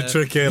missing a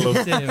trick here,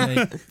 love. Dear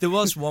me. There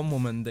was one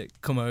woman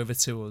that come over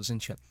to us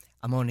and she went,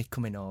 I'm only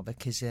coming over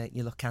because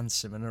you look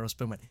handsome. And her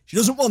husband went, she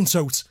doesn't want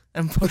out,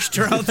 and pushed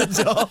her out the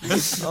door. I'm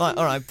like,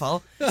 all right,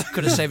 pal.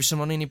 Could have saved some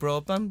money in your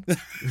broadband.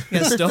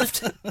 Get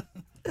stuffed.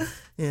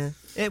 Yeah.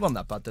 It wasn't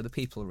that bad, though. The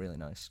people are really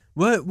nice.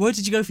 Where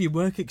did you go for your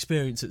work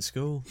experience at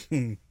school?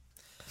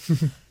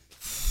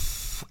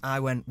 I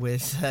went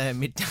with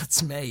my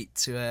dad's mate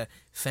to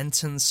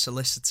Fenton's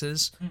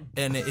Solicitors,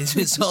 and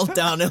it's all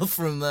downhill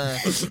from there.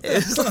 It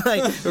was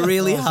like a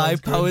really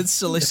high-powered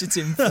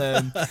soliciting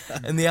firm,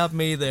 and they had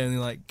me there, and they're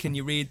like, "Can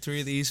you read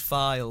through these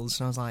files?"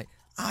 And I was like,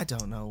 "I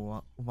don't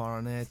know what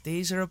on earth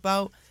these are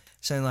about."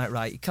 So they're like,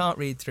 "Right, you can't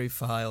read through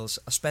files."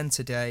 I spent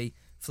a day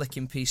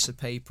flicking piece of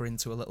paper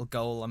into a little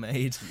goal I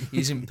made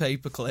using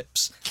paper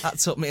clips. That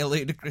took me a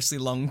ludicrously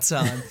long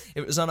time. If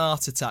it was on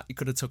Art Attack, you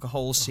could have took a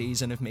whole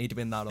season of me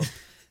doing that up.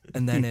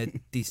 And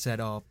then they said,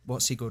 "Oh,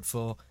 what's he good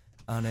for?"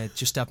 And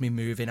just had me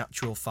moving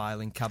actual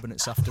filing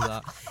cabinets after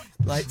that.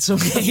 Like,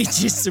 took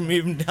ages to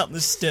move them down the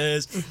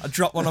stairs. I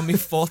dropped one on my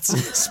foot,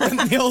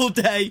 spent the whole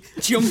day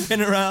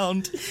jumping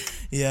around.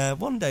 Yeah,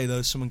 one day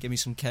though, someone gave me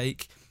some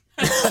cake.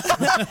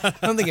 I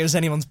don't think it was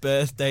anyone's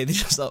birthday. They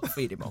just thought,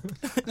 feed him up.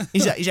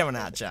 He's having a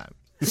hard time.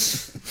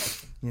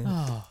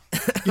 Yeah.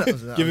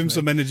 Give him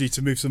some energy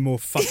to move some more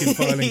fucking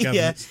filing cabinets.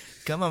 Yeah.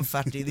 Come on,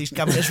 fatty, these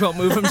cabinets won't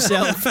move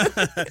themselves.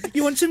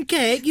 You want some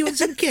cake? You want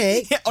some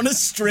cake? Yeah, on a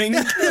string.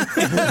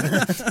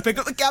 Pick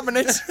up the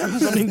cabinet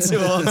and run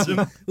towards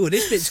them. Oh,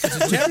 this bit's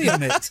got a cherry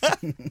on it.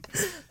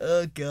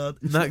 Oh, God.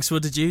 Max,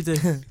 what did you do?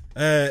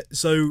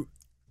 So,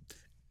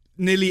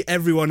 nearly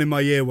everyone in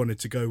my year wanted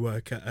to go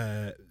work at...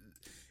 it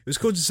was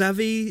called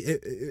Zavvi.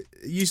 It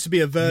used to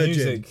be a Virgin.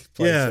 Music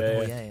place,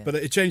 Oh, yeah. But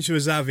it changed to a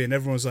Zavvi, and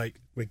everyone was like,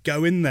 we're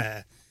going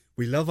there.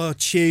 We love our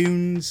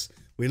tunes.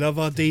 We love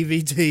our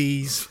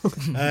DVDs.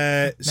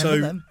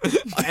 So them?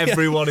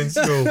 Everyone in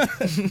school.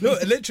 no,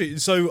 literally.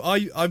 So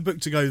I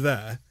booked to go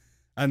there,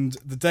 and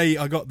the day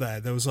I got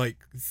there was like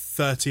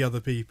 30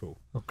 other people.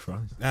 Oh,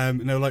 Christ.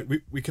 And they were like,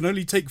 we can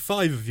only take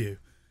 5 of you.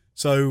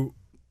 So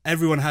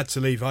everyone had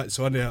to leave. Right?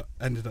 So I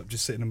ended up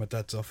just sitting in my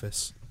dad's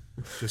office.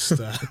 Just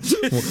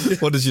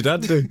What does your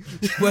dad do?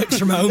 Works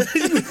from home.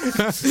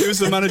 he was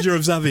the manager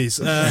of Zavvi's.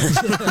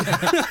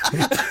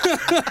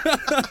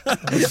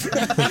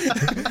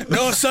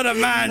 No son of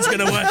man's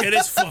gonna work at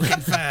this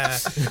fucking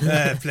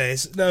fair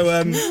place.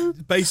 No,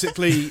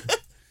 basically,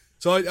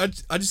 so I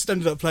just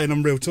ended up playing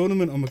Unreal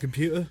Tournament on my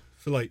computer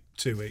for like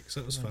 2 weeks.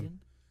 That was fun.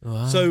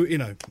 Wow. So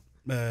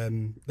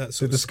that's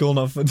Did the school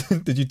not?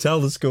 Did you tell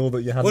the school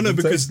that you had? well, no,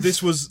 because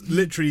this was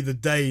literally the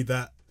day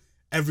that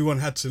everyone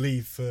had to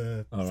leave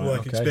for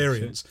work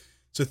experience. Shit.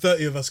 So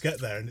 30 of us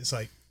get there, and it's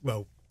like,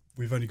 well,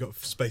 we've only got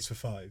space for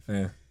 5.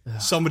 Yeah.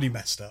 Somebody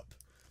messed up.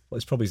 Well,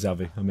 it's probably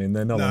Zavvi. I mean,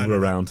 they're no longer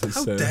around. It's,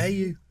 How dare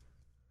you?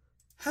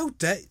 How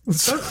dare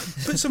Don't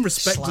put some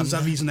respect on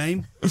Zavvi's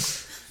name.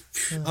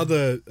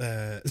 Other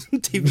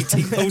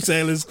DVD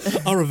wholesalers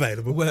are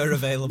available. Were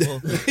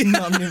available.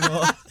 Not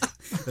anymore.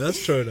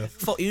 That's true enough.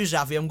 Fuck you,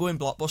 Zavvi. I'm going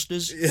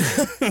Blockbusters.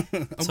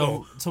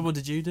 Tom, what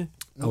did you do?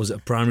 I was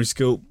at primary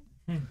school.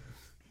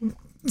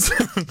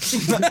 Just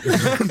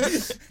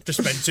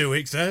spent 2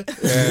 weeks there.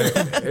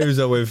 It was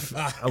with.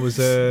 I was.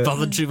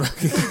 Voluntary work.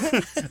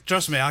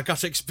 Trust me, I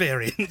got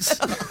experience.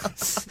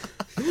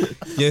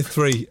 Year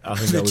 3. I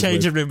think that was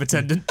Change with. of room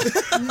attendant.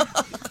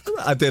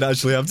 I did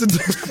actually have to do.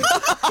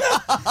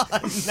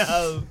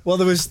 No. Well,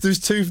 there was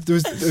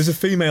a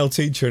female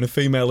teacher and a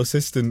female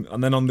assistant,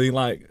 and then on the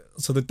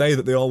the day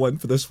that they all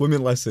went for the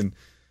swimming lesson,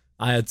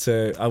 I had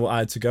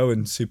to go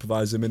and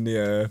supervise them in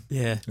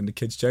the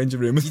kids' changing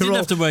room. You didn't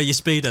have to wear your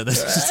speedo.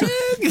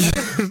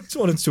 Just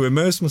wanted to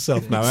immerse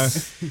myself now.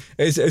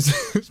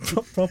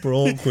 It's proper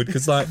awkward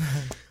because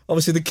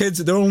obviously the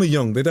kids, they're only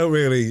young. They don't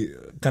really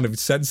kind of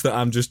sense that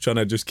I'm just trying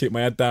to just keep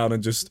my head down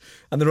and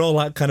they're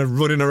all kind of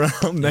running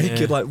around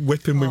naked,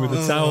 whipping me with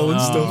a towel and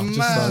stuff.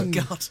 Man.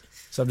 God.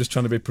 So I'm just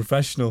trying to be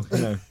professional,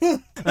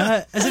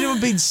 Has anyone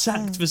been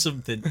sacked for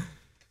something?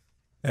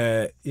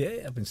 Yeah,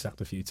 I've been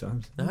sacked a few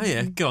times. Oh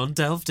yeah, go on,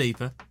 delve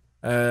deeper.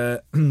 I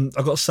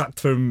got sacked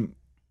from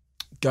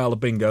Gala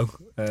Bingo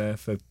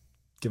for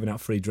giving out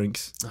free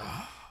drinks,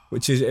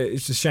 which is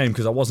it's a shame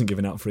because I wasn't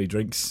giving out free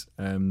drinks.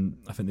 I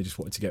think they just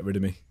wanted to get rid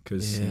of me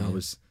because I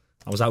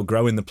was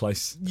outgrowing the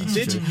place. You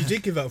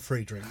did give out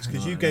free drinks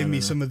because you gave me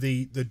some of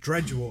the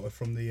dredge water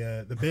from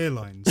the beer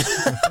lines.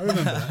 I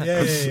remember that.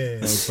 Yeah.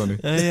 That was funny.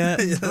 Yeah.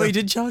 Well, you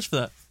didn't charge for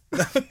that.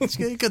 It's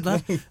good,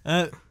 lad.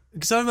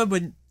 Because I remember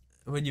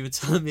when you were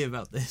telling me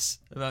about this,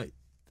 about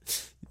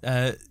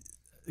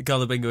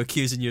Gala Bingo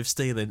accusing you of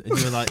stealing, and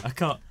you were like, I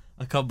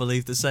can't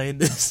believe they're saying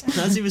this. And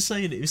as he was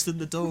saying it, he was stood in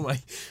the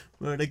doorway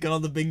wearing a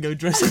Gala Bingo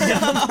dressing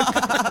gown.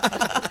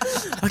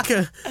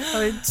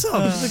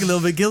 Tom, you look a little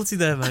bit guilty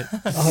there, mate.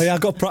 Oh yeah, I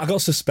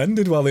got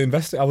suspended while they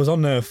investigated. I was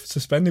on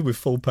suspended with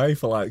full pay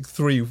for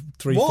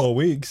 4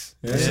 weeks.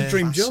 Yeah. It's a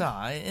dream job. That's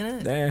right,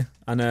 isn't it? Yeah,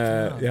 and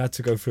you had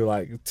to go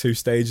through 2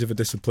 stages of a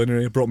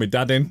disciplinary. I brought my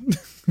dad in.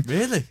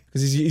 Really?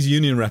 Because he's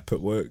union rep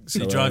at work. So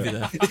Did he drive you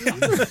there?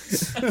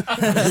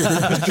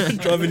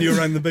 Driving you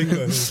around the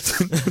bingo.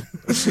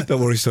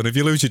 Don't worry, son. If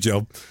you lose your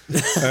job.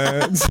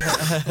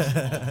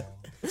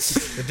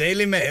 The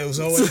Daily Mail's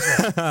always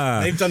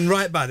right. They've done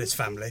right by this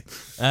family.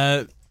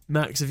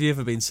 Max, have you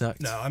ever been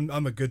sacked? No,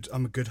 I'm a good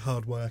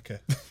hard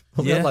worker.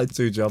 Well, you had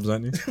 2 jobs,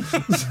 haven't you?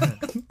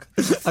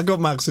 I got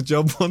Max a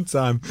job one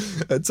time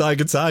at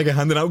Tiger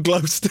handing out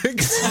glow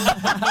sticks.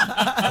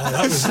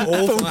 That was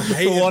awful. I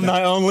hated for one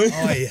night only.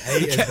 I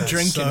hated that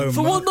drinking. so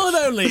For much. one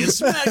night only,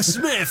 it's Max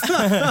Smith.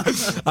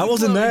 I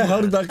wasn't there.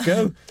 How did that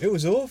go? It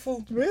was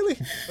awful. Really?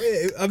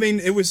 I mean,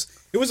 it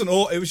wasn't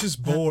all. It was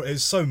just bored. It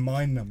was so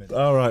mind numbing.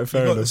 All right,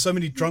 fair enough. So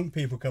many drunk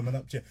people coming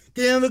up to you.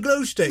 Can you have a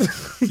glow stick?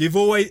 You've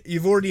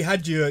already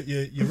had your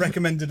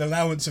recommended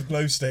allowance of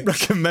glow sticks.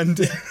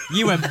 Recommended.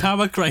 You went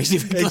power crazy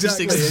with glow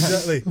sticks.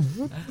 Exactly.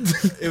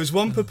 It was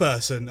one per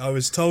person. I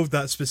was told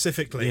that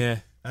specifically. Yeah.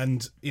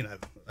 And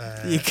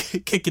You're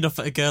kicking off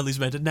at a girl who's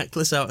made a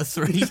necklace out of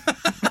 3.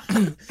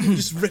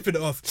 just ripping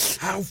it off.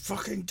 How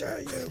fucking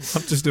dare you?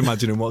 I'm just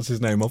imagining what's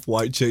his name off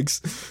White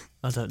Chicks.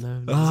 I don't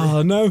know.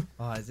 Oh no.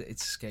 Oh, it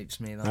escapes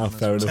me. That Oh, one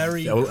fair as enough.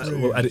 Terry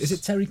Crews. Is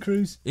it Terry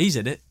Crews? He's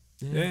in it.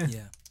 Yeah.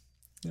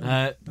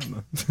 Yeah.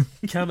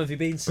 Cam, have you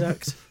been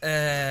sacked?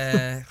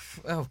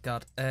 Oh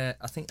God. I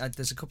think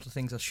there's a couple of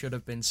things I should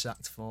have been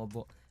sacked for,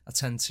 but I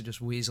tend to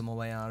just weasel my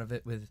way out of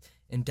it with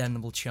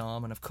indelible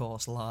charm and, of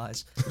course,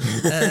 lies.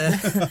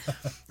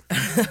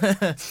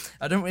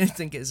 I don't really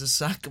think it's a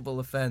sackable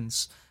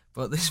offence,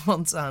 but this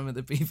one time at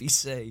the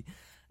BBC,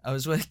 I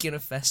was working a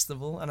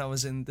festival and I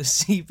was in the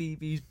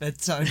CBBS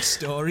bedtime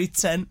story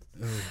tent.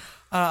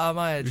 I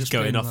might have just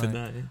going been off in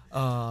that. Yeah.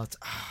 Oh,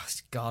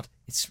 God,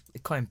 it's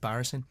quite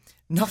embarrassing.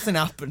 Nothing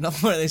happened.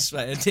 Not where this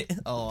way.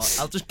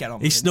 I'll just get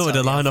on. He snorted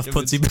a line off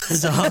Pudsey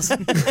Bear's arse.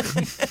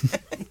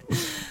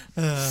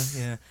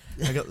 Yeah,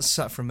 I got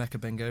sacked from Mecca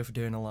Bingo for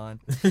doing a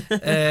line.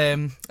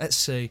 Let's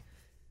see.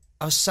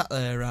 I was sat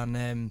there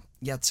and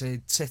you had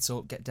to sit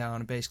up, get down,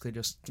 and basically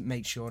just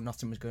make sure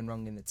nothing was going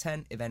wrong in the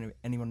tent. If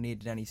anyone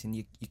needed anything,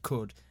 you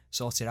could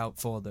sort it out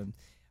for them.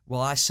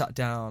 Well, I sat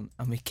down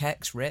and my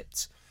kecks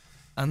ripped.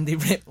 And they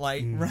ripped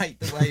right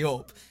the way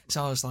up.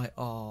 So I was like,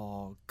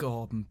 oh,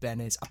 Gordon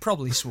Bennett. I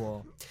probably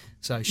swore.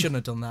 So I shouldn't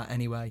have done that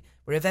anyway.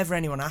 But if ever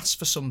anyone asked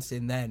for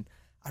something then,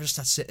 I just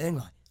had to sit there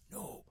and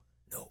no,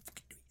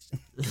 fucking do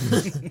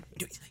it.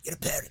 Do it. You're a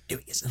parent, do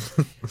it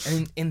yourself.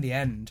 And in the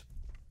end,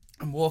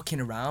 I'm walking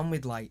around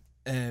with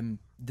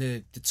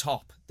the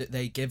top that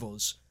they give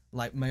us,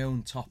 my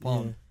own top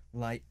on,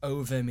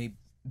 over me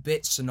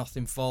bits so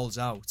nothing falls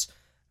out.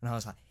 And I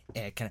was like,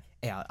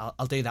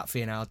 I'll do that for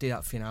you now,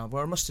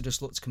 Well, I must have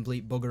just looked a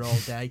complete bugger all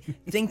day.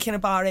 Thinking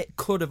about it,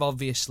 could have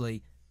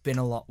obviously been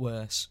a lot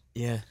worse.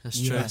 Yeah, that's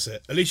true. That's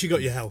it. At least you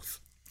got your health.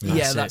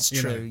 That's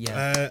true,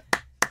 yeah.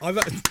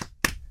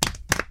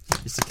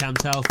 Mr.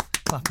 Cam's health.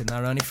 Clapping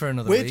there only for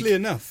another Weirdly week.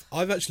 enough,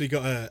 I've actually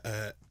got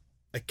a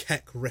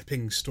keck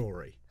ripping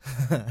story.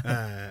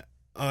 When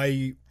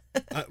I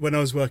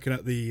was working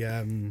at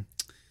the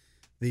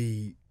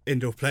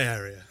indoor play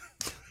area,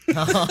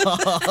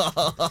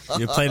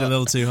 You're playing a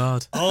little too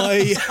hard.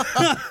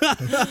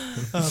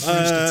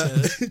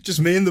 just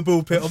me in the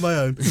ball pit on my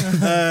own.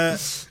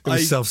 It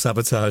was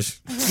self-sabotage.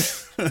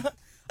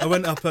 I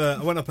went up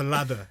a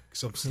ladder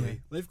because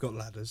obviously they've got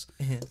ladders,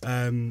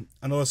 and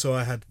also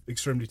I had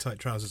extremely tight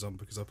trousers on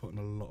because I put on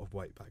a lot of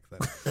weight back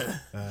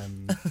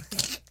then,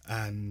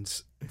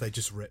 and they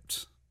just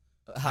ripped.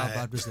 How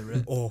bad was the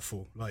rip?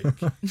 Awful.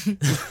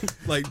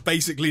 Like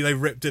basically they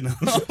ripped in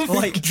half.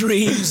 Like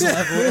dreams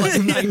level,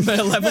 like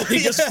nightmare level. You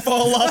just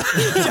fall off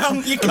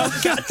down. You can't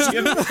catch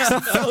him.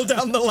 Fell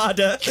down the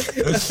ladder.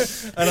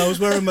 And I was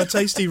wearing my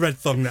tasty red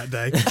thong that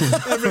day.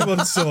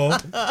 Everyone saw.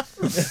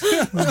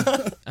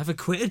 Ever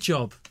quit a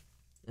job?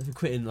 Ever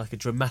quit in like a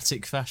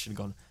dramatic fashion?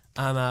 Gone,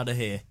 I'm out of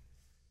here.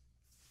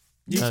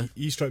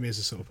 You strike me as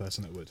the sort of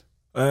person that would.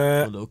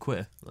 A little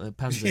quitter, like a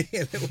pansy.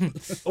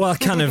 Well, I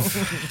kind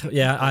of,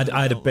 yeah.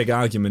 I had a big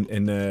argument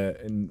in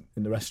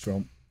the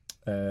restaurant,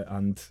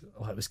 and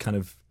it was kind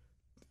of,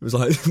 it was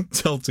like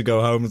told to go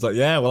home. It was like,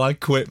 yeah, well, I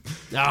quit,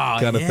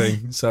 kind of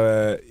thing.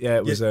 So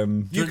it was.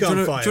 You can't fire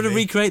Do you want to me.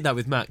 recreate that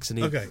with Max?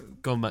 Okay.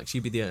 Go on, Max.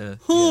 You be the.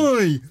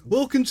 Hi,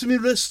 welcome to my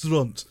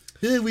restaurant.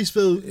 Here we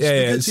spell.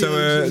 Yeah.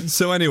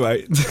 So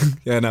anyway,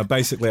 yeah. No,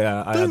 basically,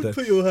 I Don't had.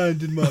 put your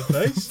hand in my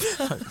face.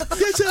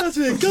 Get out of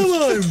here.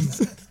 Go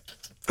home.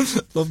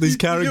 Love these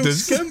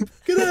characters. You little scamp.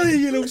 Get out of here,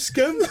 you little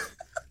scamp.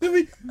 Let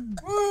me.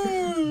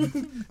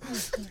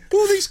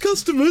 All these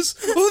customers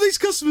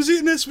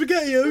eating their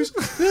SpaghettiOs.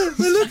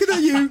 They're looking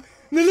at you. And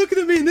they're looking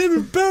at me and they're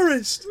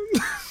embarrassed.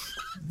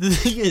 The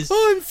thing is,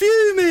 I'm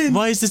fuming.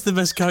 why is this the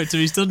best character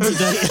he's done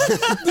today?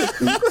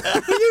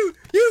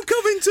 You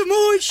come into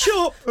my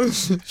shop.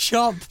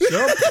 Shop.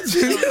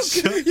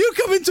 You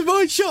come into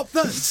my shop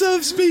that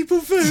serves people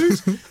food.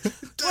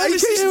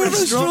 is this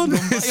restaurant?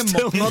 It's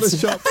still not a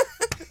shop.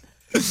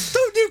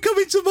 Don't you come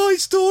into my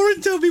store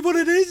and tell me what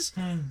it is.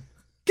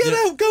 Get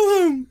out, go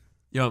home.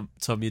 Yo,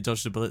 Tom, you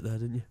dodged a bullet there,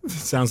 didn't you?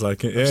 Sounds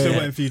like it. Yeah. Still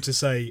waiting for you to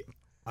say,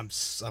 I'm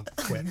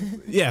quit.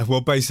 Yeah.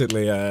 Well,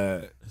 basically,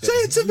 Say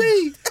it to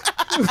me,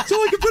 so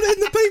I can put it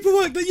in the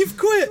paperwork that you've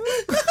quit.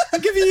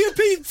 I'm giving you a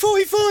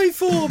P45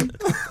 form.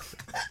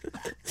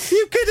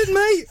 You kidding,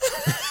 mate?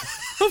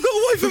 I've got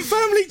a wife and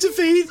family to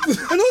feed,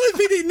 and all they've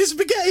been eating is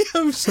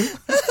SpaghettiOs.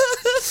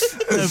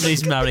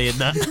 Nobody's marrying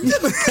that.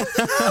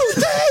 How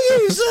dare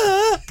you,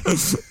 sir?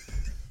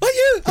 Are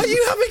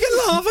you having a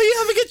laugh? Are you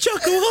having a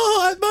chuckle?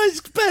 Oh, at my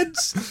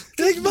expense.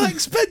 My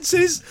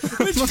expenses,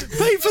 which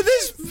pay for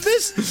this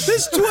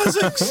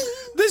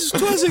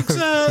Twazzik's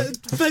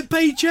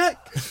paycheck.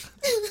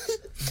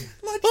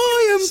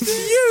 I am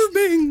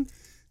fuming.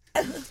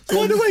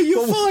 By the way,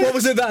 you're fired. what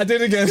was it that I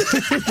did again?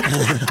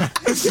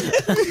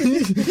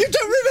 You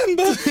don't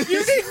remember? You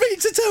need me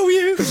to tell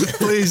you.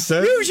 Please,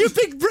 sir. Use your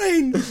big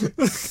brain.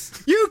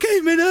 You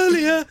came in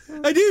earlier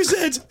and you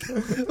said,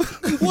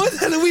 why the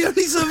hell are we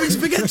only serving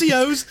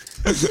SpaghettiOs?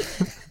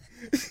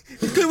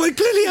 When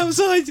clearly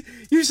outside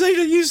you say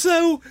that you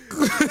sell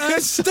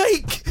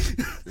steak.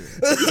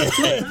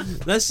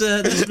 Let's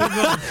move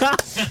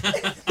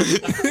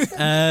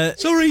on.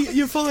 Sorry,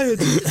 you're fired.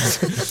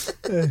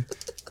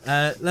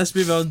 Let's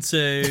move on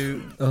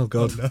to Oh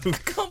God. I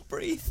can't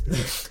breathe.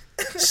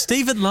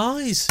 Stephen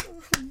Lies.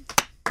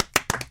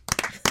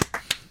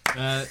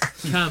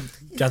 Cam,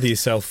 Gather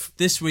yourself.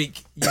 this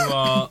week you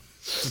are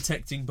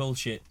detecting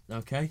bullshit,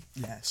 okay?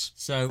 Yes.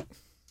 So,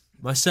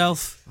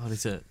 myself, I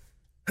could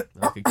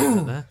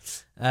get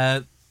that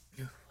there.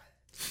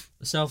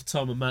 Myself,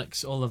 Tom, and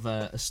Max all have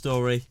a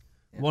story.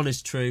 Yeah. One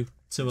is true,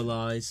 two are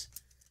lies.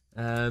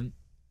 Do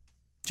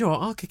you know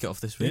what? I'll kick it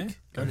off this week. Yeah,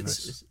 go And for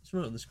it's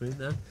right on the screen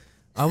there.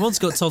 I once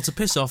got told to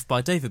piss off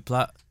by David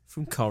Platt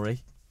from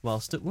Corrie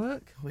whilst at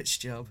work. Which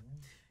job?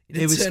 You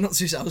didn't turn up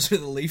to his house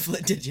with a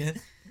leaflet, did you?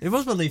 It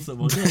was my leaflet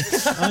one, yeah.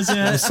 I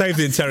was, Save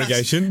the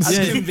interrogations. That's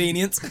Yeah.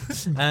 convenient.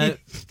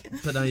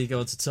 but now you go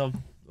on to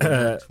Tom.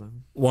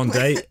 One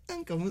day,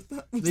 Hang on with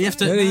that. You have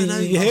to.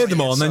 you hear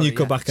them all, and then you Sorry,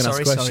 go yeah. back and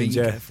ask Sorry, questions.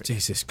 you Yeah, go for it.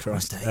 Jesus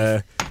Christ.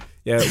 Dave.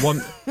 Yeah,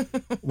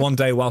 one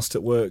day whilst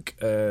at work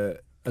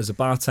as a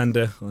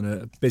bartender on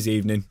a busy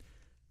evening,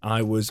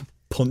 I was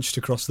punched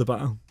across the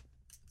bar.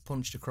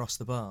 Punched across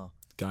the bar.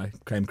 Guy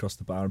came across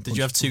the bar. And Did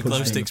you have two punched glow me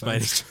in the sticks by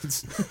any face.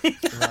 chance?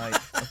 Right,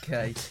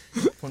 okay.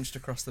 Punched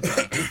across the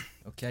bar.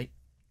 Okay.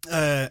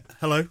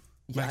 Hello,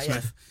 Yeah, Max yeah.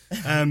 Smith.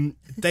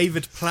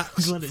 David Platt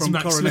Glad it's from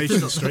Max Smith, Coronation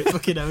not the Street.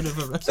 fucking owner of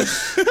a restaurant.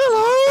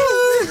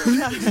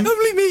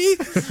 Only me.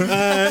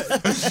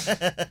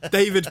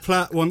 David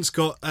Platt once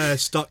got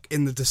stuck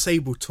in the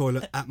disabled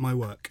toilet at my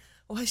work.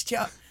 Why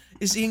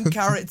is he in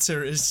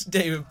character as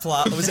David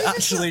Platt, or was it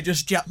actually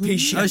just Jack P. I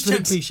Shepherd? was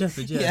Jack P.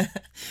 Shepherd, yeah. Yeah.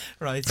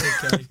 Right,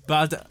 okay.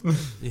 But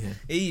yeah.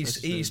 He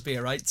used to be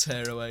a right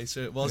tearaway,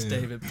 so it was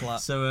David Platt.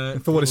 So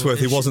For what it's worth,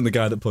 he wasn't the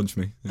guy that punched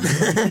me.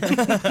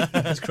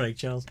 It was Craig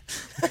Charles.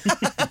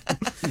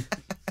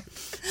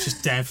 It's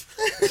just Dev.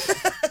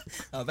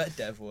 I bet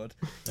Dev would.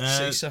 Uh,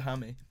 Caesar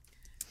Hammy.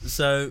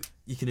 So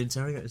you can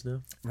interrogate us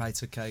now.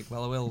 Right, okay.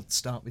 Well, I will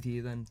start with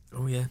you then,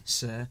 Oh yeah.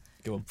 sir.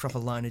 Go on. Proper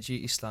line of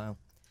duty style.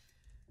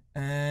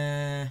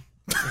 Right.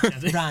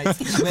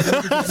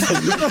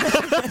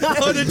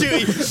 Line of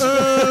duty.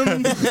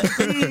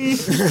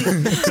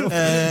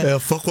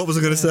 Fuck, what was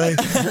I going to say?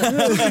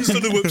 He's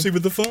done a whoopsie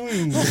with the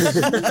phone.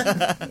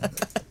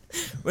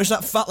 Where's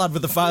that fat lad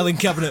with the filing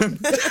cabinet?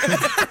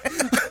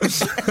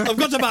 I've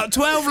got about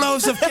 12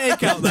 loaves of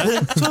cake out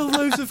there. 12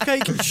 loaves of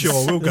cake.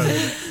 Sure, we'll go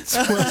with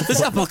it.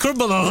 There's apple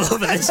crumble all over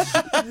this.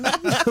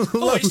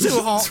 Oh, it's too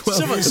hot.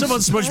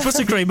 Someone smudged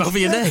buttercream over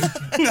your neck.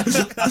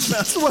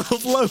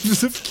 12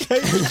 loaves of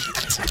cake.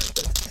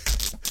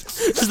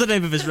 That's the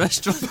name of his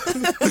restaurant.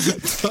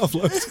 12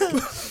 loaves.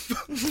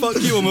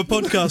 Fuck you, I'm a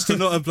podcaster,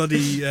 not a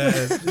bloody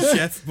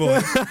chef boy.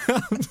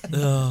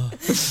 Oh,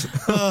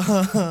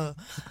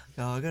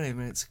 I got a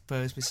minute to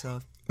compose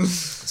myself.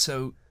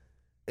 So,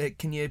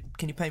 can you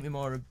paint me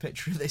more of a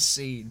picture of this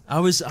scene? I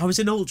was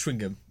in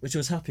Altrincham, which I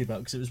was happy about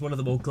because it was one of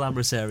the more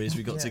glamorous areas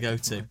we got to go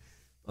to.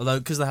 Although,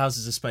 because the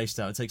houses are spaced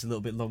out, it takes a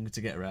little bit longer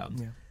to get around.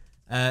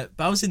 Yeah.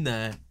 But I was in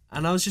there,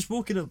 and I was just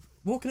walking up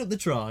the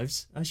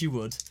drives, as you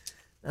would.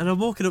 And I'm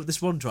walking up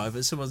this one drive,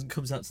 and someone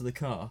comes out to the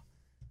car,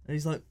 and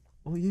he's like,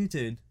 "What are you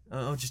doing?"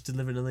 "I'm just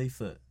delivering a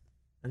leaflet."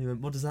 And he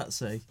went, "What does that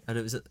say?" And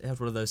it had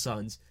one of those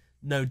signs,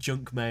 "No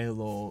junk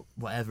mail or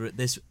whatever at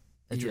this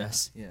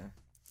address." Yeah.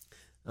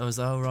 I was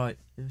like, "Oh right."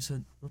 He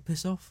said, "Well,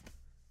 piss off."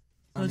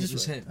 And it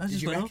was him. I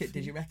just went off.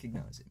 Did you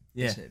recognise him?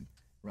 Yeah. It's him.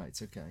 Right.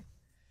 Okay.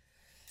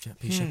 Jack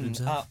P. Shepherd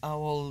himself. How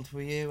old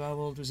were you? How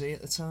old was he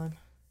at the time?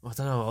 I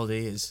don't know how old he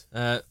is.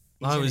 He's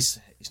I was.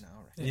 He's now.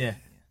 I reckon. Yeah.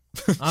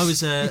 I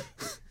was.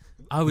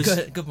 I was.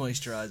 Good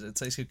moisturiser.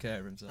 Takes good care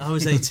of himself. I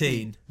was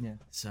 18. Yeah.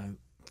 So. What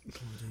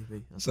would he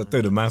be? I So don't know.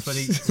 do the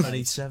maths.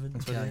 27,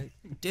 28. Okay.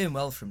 Doing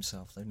well for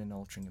himself, living in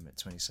Altrincham at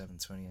 27,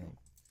 28.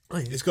 Oh,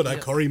 yeah. He's got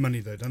that Corrie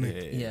money, though, doesn't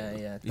he?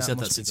 Yeah. He said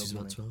that must be since he was good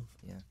about money.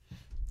 12.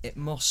 Yeah. It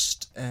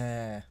must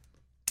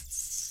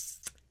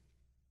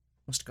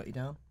have got you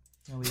down.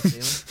 How are you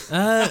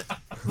feeling?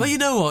 Well, you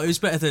know what? It was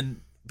better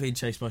than being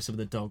chased by some of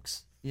the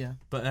dogs. Yeah.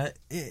 But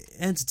it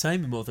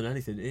entertained me more than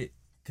anything.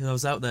 Because I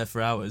was out there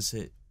for hours.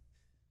 It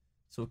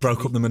sort of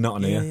Broke up the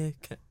monotony, yeah.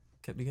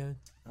 Kept me going.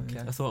 Okay.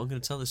 I thought I'm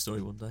going to tell this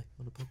story one day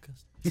on a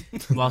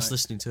podcast. Whilst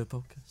listening to a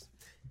podcast.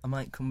 I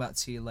might come back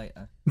to you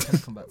later. Can I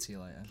come back to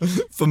you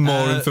later? For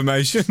more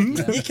information.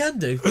 Yeah. You can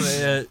do. But,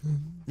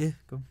 yeah,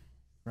 go on.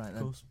 Right Of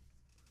then. course.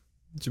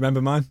 Do you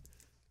remember mine?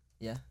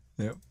 Yeah.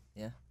 Yep.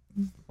 Yeah.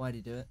 Why did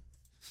he do it?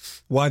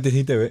 Why did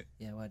he do it?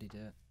 Yeah, why did he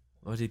do it?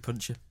 Why did he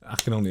punch you? I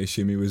can only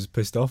assume he was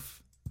pissed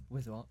off.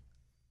 With what?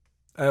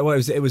 Well,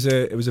 it was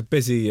a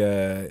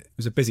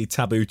busy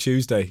Taboo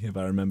Tuesday, if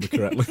I remember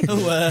correctly.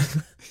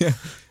 Yeah,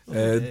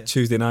 dear.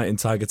 Tuesday night in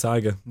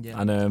Tiger,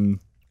 Yeah. and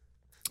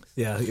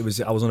I was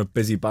on a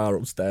busy bar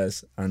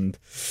upstairs, and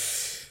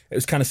it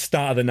was kind of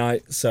start of the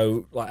night,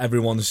 so like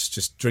everyone's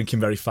just drinking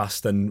very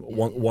fast and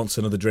wants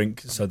another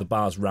drink, so the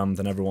bar's rammed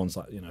and everyone's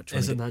like, trying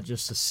Isn't to that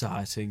just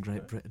society in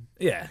Great Britain?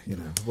 yeah,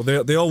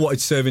 well they all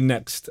wanted serving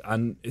next,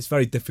 and it's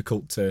very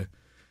difficult to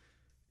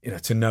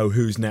know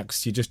who's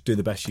next. You just do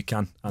the best you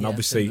can, and Yeah,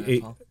 obviously been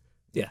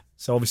there, pal.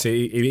 so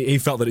obviously he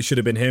felt that it should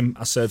have been him.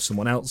 I served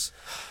someone else,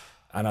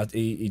 and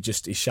he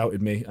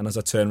shouted me, and as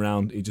I turned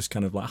around, he just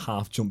kind of like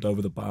half jumped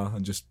over the bar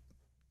and just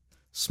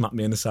smacked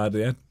me in the side of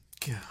the head.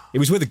 God. He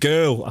was with a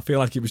girl. I feel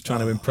like he was trying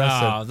to impress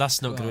her. Oh,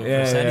 that's not going to Yeah,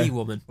 impress yeah. any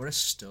woman. We're a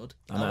stud.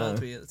 I How know. old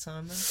were you at the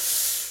time then?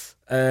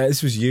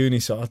 This was uni,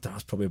 so I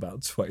was probably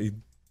about 20,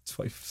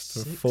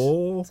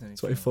 24,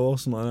 24,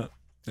 something like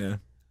that. Yeah.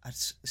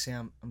 See,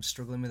 I'm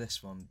struggling with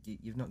this one.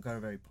 You've not got a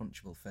very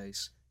punchable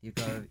face. You've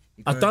got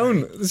I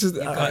don't. This is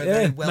You've got a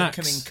very yeah.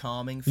 welcoming, Max.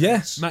 calming Yeah.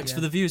 face. Max,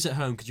 for the viewers at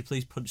home, could you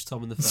please punch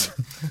Tom in the face?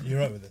 You're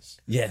right with this?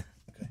 Yeah.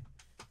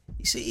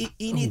 You see,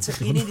 he needed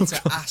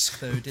to ask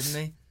though,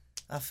 didn't he?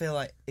 I feel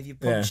like if you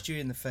punched you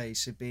in the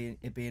face, it'd be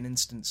an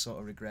instant sort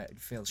of regret.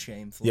 It'd feel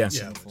shameful. Yeah. and Yeah,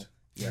 sinful.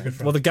 Yeah. Good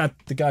for Well, him.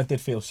 the guy did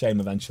feel shame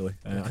eventually.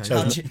 I chose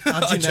How'd not- you I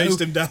know?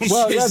 chased him down.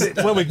 Well,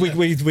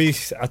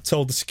 I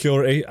told the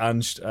security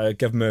and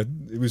gave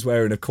him he was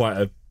wearing a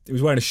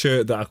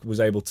shirt that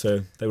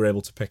they were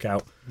able to pick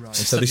out. Right. And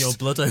so Suck your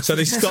blood over. so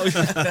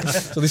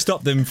they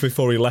stopped him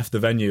before he left the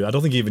venue. I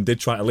don't think he even did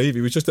try to leave.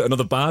 He was just at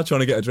another bar trying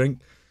to get a drink.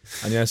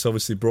 And yes,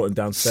 obviously brought him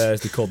downstairs.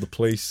 They called the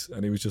police,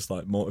 and he was just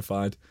like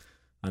mortified.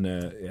 And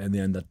in the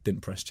end, I didn't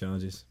press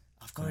charges.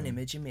 I've got an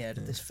image in my head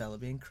of this fella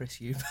being Chris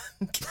He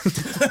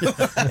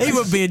Eubank.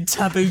 wouldn't be in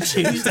Taboo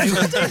Tuesday,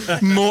 would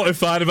he?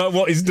 Mortified about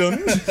what he's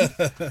done.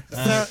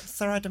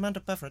 Sir, I demand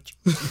a beverage.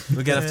 We're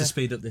going to have to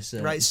speed up this.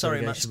 Right,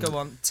 sorry, Max. interrogation. Go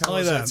on. Tell Hi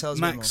us. there, Tell us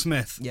a bit Max more.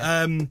 Smith.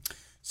 Yeah.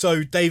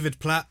 So David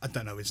Platt, I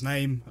don't know his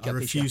name. I Guppy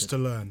refuse to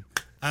Shepherd.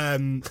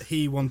 learn.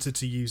 He wanted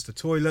to use the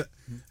toilet.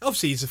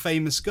 Obviously, he's a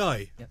famous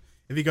guy. Yep.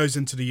 If he goes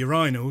into the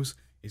urinals,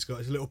 he's got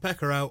his little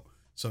pecker out.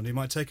 Somebody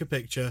might take a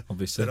picture,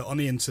 Obviously. put it on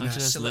the internet,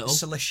 Imagine it's little.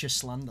 Salacious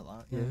slander,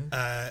 that.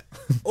 Yeah.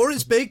 or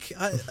it's big.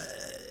 I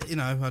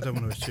don't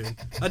want to assume.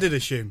 I did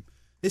assume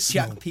it's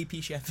small. Jack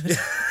P.P. Shepherd.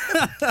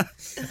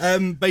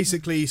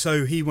 Basically,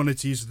 so he wanted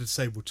to use the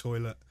disabled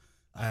toilet,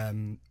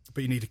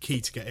 but you need a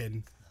key to get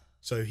in.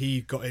 So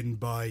he got in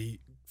by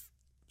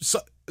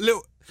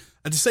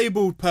a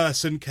disabled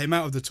person came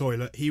out of the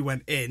toilet. He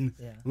went in,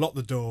 locked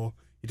the door.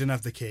 He didn't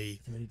have the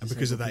key, and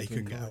because of that, he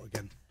couldn't get out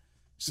again.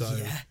 So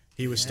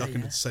he was stuck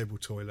in the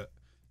disabled toilet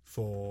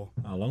for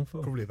How long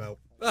for? probably about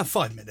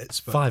 5 minutes.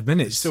 But 5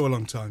 minutes? It's still a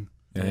long time.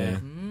 Yeah.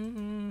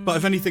 But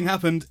if anything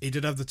happened, he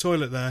did have the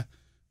toilet there,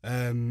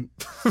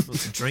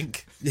 What's a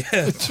drink?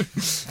 Yeah.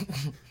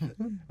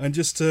 And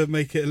just to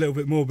make it a little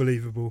bit more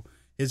believable,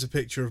 here's a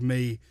picture of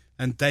me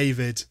and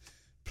David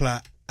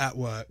Platt at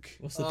work.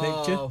 What's the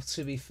picture? Oh,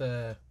 to be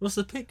fair. What's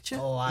the picture?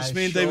 Oh, It's I'm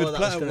me and sure David that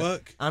Platt was at gonna...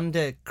 work.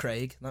 And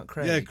Craig, not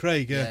Craig. Yeah,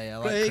 Craig, yeah. Yeah, I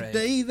like Craig.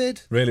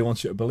 David. Really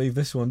wants you to believe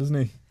this one, doesn't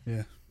he?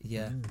 Yeah.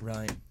 Yeah,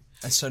 right.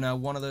 And so now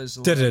one of those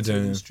Da-da-da.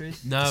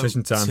 industries. No,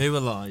 Decision time. 2 are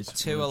lies.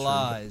 2 are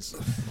lies.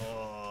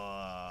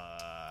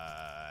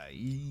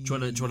 Do you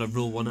want to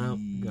rule one out?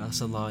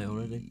 That's a lie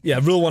already. Yeah,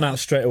 rule one out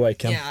straight away,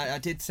 Cam. Yeah, I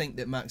did think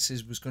that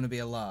Max's was going to be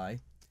a lie,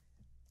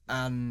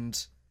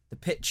 and the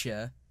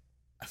picture,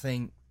 I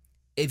think,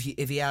 if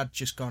he had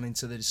just gone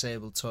into the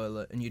disabled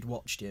toilet and you'd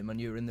watched him and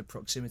you were in the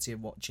proximity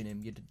of watching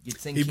him, you'd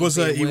think He was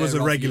he'd be a aware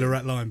of regular you.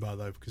 at Line Bar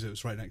though, because it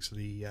was right next to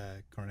the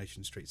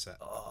Coronation Street set.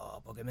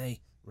 Oh, bugger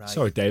me! Right.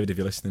 Sorry, David, if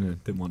you're listening, I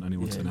didn't want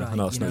anyone to know. right, I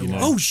know it's you not know your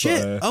what? name. Oh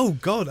shit! but, Oh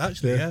god,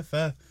 actually, yeah,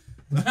 fair.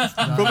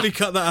 Probably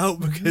cut that out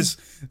because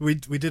we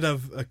did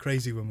have a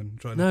crazy woman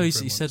trying to. No, he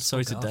confirm said once.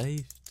 sorry to God.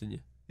 Dave, didn't you?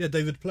 Yeah,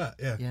 David Platt.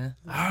 Yeah. Yeah.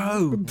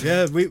 Oh,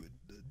 Yeah,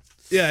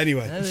 Yeah.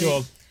 Anyway, There go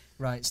on.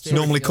 Right. It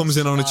normally comes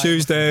in on a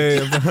Tuesday.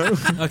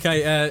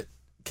 okay.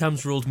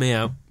 Cam's ruled me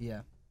out.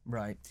 Yeah.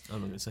 Right. I'm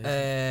not going to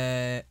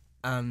say it.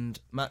 And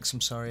Max,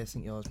 I'm sorry. I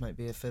think yours might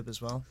be a fib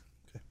as well.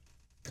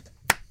 Okay.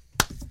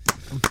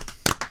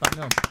 Bang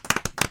on.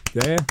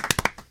 Yeah,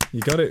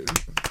 you got it.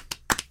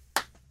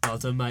 Well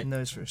done, mate.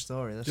 Nose for a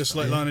story. That's Just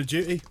fine. like Line of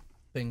Duty.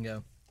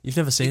 Bingo. You've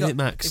never seen it,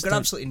 Max. You've got Don't-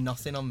 absolutely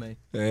nothing on me.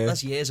 Yeah.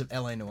 That's years of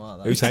LA Noir.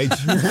 That. Who's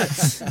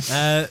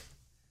age?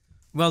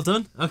 Well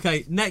done.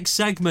 Okay, next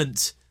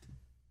segment.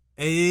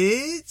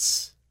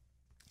 It's.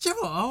 Do you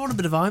know what? I want a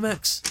bit of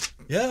IMAX.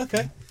 Yeah.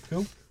 Okay.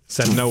 Cool.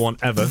 Said no one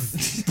ever.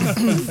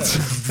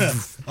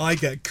 I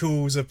get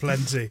calls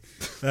aplenty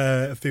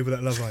of people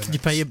that love IMAX. You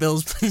pay your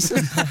bills, please.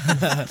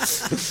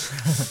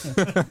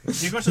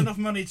 You got enough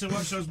money to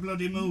watch those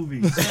bloody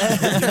movies.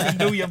 You can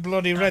do your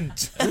bloody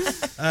rent.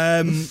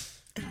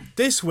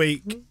 This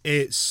week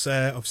it's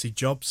obviously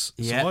Jobs.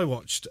 Yeah. So I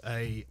watched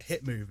a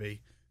hit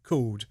movie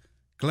called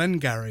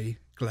Glengarry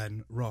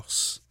Glen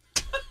Ross.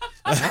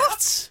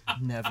 What?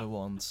 Never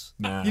once.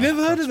 Nah. You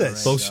never heard of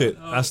this? Bullshit.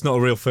 That's not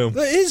a real film.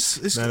 It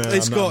is. No,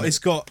 It's I'm got not. it's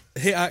got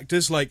hit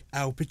actors like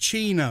Al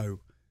Pacino,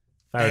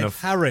 Fair Ed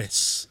enough.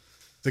 Harris,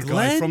 the guy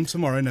Glenn? from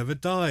Tomorrow Never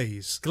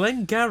Dies.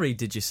 Glengarry,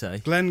 did you say?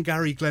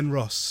 Glengarry Glen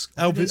Ross.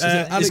 Is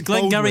Alec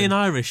Glengarry Baldwin. an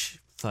Irish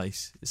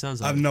place? It sounds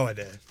I like. have no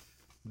idea.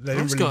 They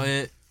didn't It's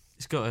really-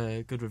 got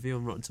a good review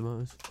on Rotten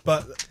Tomatoes.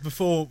 But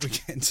before we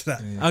get into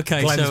that,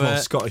 Okay, Glenn's so more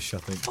Scottish, I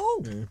think.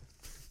 oh, Yeah.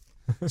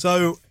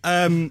 so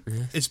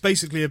it's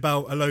basically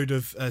about a load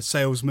of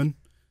salesmen,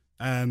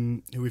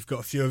 who we've got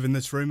a few of in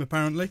this room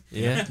apparently.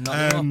 yeah.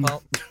 Not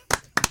anymore,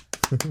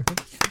 pal.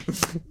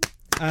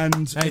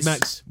 And Hey it's-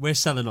 Max, we're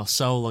selling our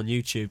soul on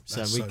YouTube, so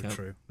that's we so can.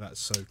 true. That's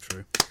so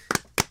true.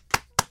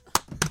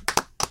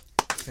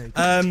 Okay.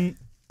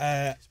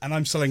 And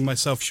I'm selling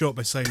myself short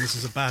by saying this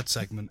is a bad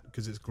segment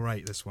because it's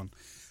great. This one.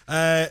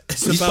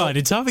 It's He's about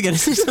finding time again.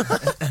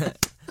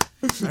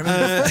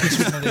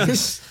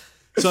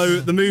 so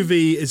the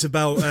movie is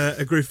about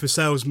a group of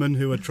salesmen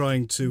who are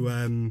trying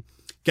to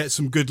get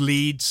some good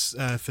leads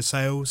for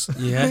sales.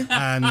 yeah.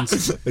 And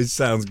It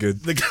sounds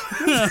good.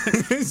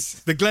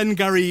 the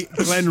Glengarry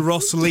Glen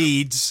Ross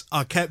leads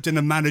are kept in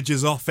a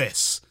manager's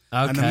office.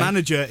 And the Okay.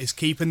 manager is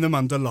keeping them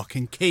under lock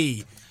and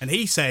key. And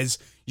he says,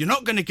 "You're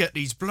not going to get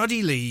these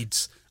bloody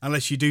leads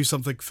unless you do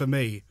something for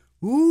me."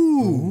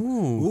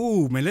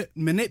 Ooh,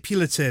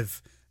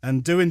 manipulative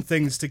and doing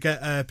things to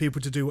get people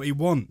to do what he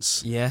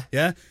wants. Yeah.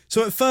 Yeah.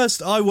 So at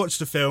first I watched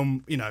the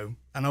film,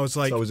 and I was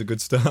like, That was a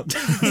good start.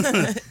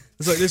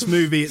 it's like this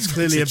movie. It's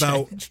clearly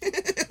about.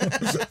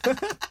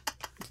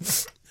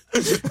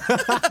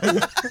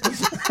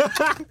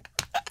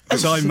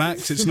 It's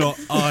IMAX. It's not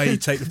I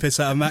take the piss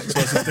out of Max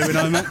whilst he's doing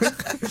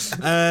IMAX.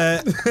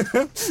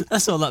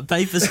 That's all that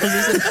paper says,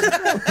 isn't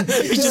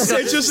it? He's just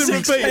It's just a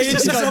repeat.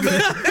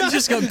 He's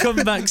just got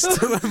comebacks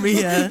to when we.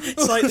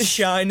 It's like The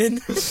Shining.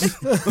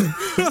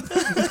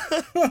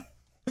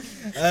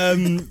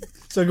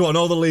 So go on,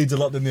 all the leads are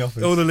locked in the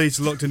office. All the leads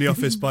are locked in the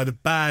office by the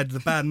bad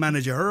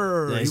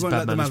manager. Yeah, He he's won't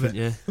bad let them have it.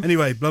 management, yeah.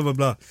 Anyway, blah blah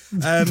blah.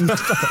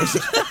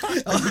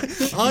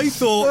 I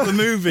thought the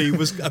movie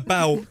was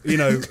about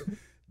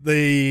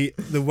the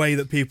way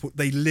that people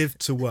they live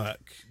to work.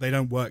 They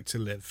don't work to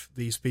live.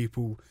 These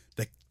people,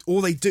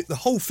 they do the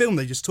whole film.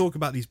 They just talk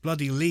about these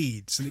bloody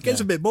leads, and it gets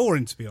a bit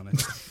boring, to be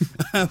honest.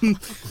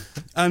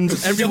 And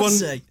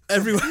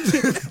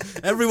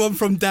everyone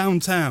from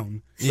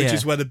downtown, which Yeah.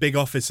 is where the big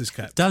office is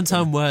kept.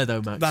 Downtown where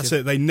though, Max? That's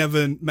it. They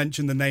never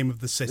mention the name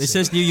of the city. It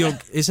says New York.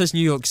 It says New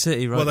York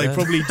City, right? Well, they there.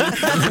 probably do.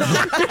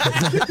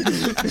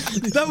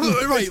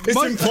 Right.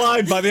 It's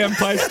implied by the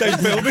Empire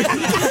State Building.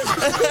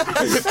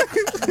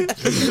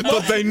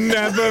 But they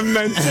never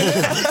mention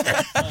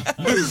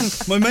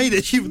it. My main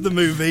issue with the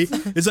movie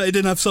is that it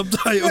didn't have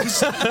subtitles,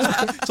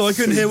 so I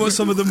couldn't hear what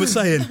some of them were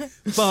saying.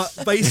 But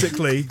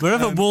basically,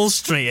 Wherever Wall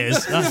Street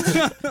is.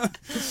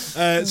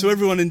 so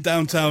everyone in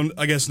downtown,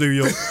 I guess New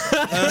York,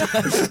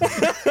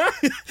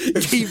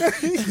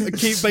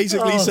 keep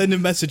basically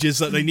sending messages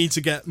that they need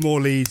to get more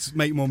leads,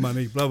 make more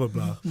money, blah blah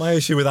blah. My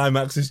issue with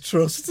IMAX is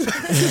trust.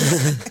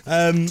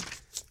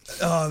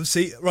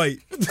 See, right.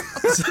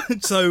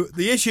 So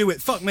the issue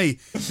with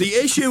the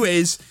issue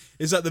is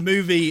that the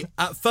movie,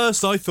 at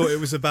first I thought it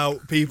was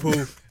about people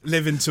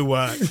living to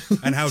work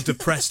and how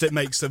depressed it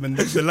makes them and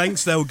the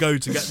lengths they'll go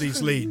to get these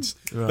leads.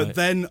 Right. But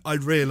then I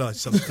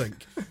realised something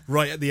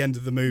right at the end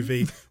of the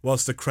movie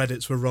whilst the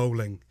credits were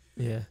rolling.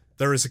 Yeah.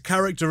 There is a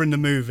character in the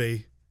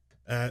movie,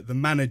 the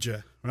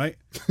manager, right?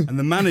 And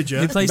the manager...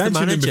 Who plays the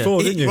Mentioned him manager?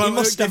 before, didn't you? Right,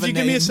 must have if a you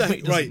give me a name, but he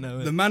second, doesn't right? know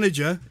it. The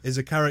manager is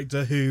a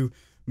character who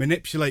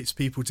manipulates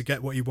people to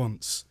get what he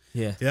wants.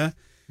 Yeah. Yeah.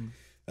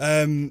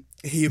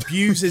 He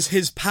abuses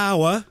his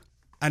power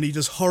and he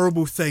does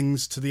horrible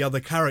things to the other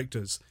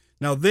characters.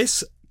 Now,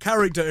 this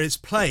character is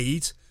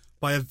played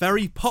by a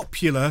very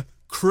popular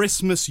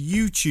Christmas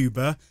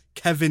YouTuber,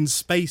 Kevin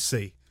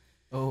Spacey.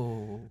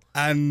 Oh.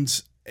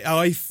 And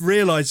I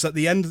realised at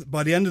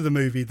by the end of the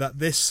movie that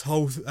this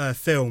whole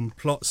film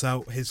plots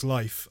out his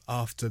life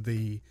after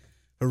the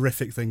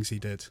horrific things he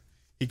did.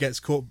 He gets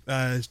caught,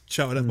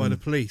 shouted at by the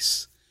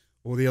police.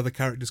 All the other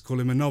characters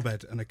call him a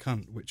knobhead and a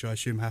cunt, which I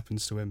assume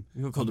happens to him.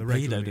 You got called on a the pedo,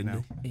 regularly didn't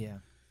now. he? Yeah.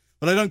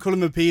 Well, I don't call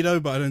him a pedo,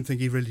 but I don't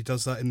think he really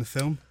does that in the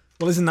film.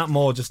 Well, isn't that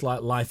more just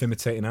like life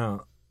imitating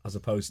art as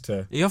opposed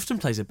to... He often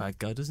plays a bad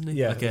guy, doesn't he?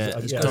 Yeah, Like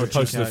as dodgy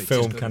opposed to the character.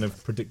 film kind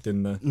of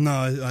predicting the...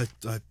 No,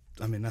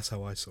 I mean, that's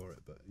how I saw it,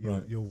 but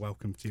Right. you're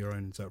welcome to your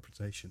own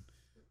interpretation.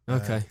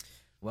 Okay.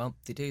 Well,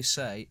 they do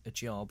say a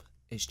job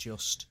is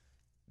just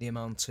the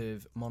amount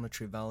of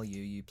monetary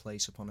value you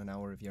place upon an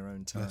hour of your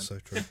own time. That's so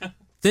true.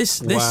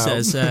 This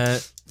Wow.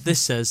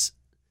 says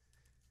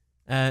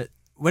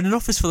when an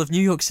office full of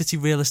New York City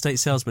real estate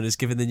salesmen is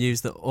given the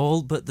news that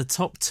all but the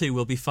top 2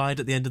 will be fired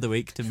at the end of the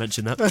week, didn't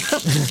mention that.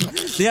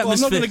 The Well, I'm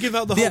not going to give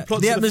out the whole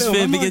plot the to the atmosphere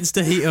film, am I? begins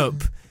to heat up.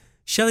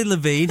 Shelley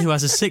Levine, who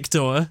has a sick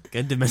daughter,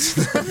 again didn't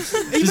mention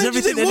that, does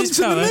everything in his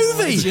power.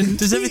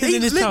 Does everything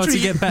in his power to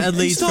get better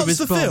leads from his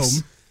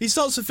boss. He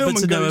starts the film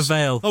But and to no goes,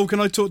 avail. "Oh, can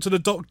I talk to the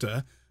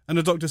doctor?" And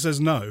the doctor says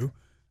no.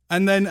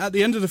 And then at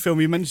the end of the film,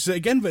 he mentions it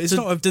again, but it's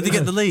not. Did they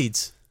get the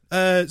leads?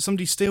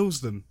 Somebody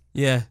steals them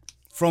Yeah.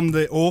 from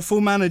the awful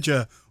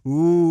manager.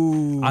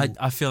 Ooh.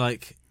 I feel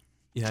like,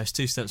 it's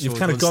 2 steps You've forward,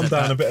 kind of 1 gone step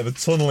down back. a bit of a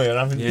tunnel here,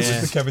 haven't you?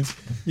 Yeah. With Kevin,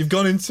 you've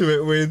gone into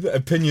it with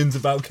opinions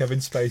about Kevin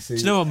Spacey. Do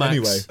you know what, Max?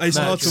 Anyway, It's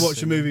hard Max. to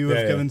watch a movie with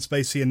Yeah, yeah. Kevin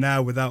Spacey and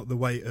now without the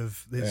weight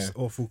of his Yeah.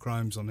 awful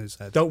crimes on his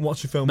head. don't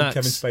watch a film Max.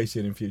 with Kevin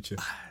Spacey in future.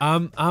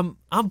 I'm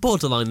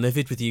borderline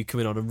livid with you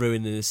coming on and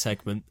ruining this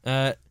segment.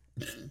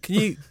 Can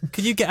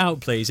you get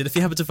out, please? And if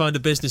you happen to find a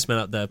businessman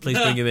out there, please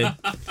bring him in.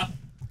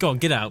 Go on,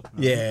 get out.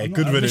 Yeah,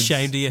 good I'm riddance.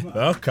 ashamed of you.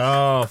 Fuck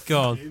off.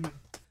 Go on.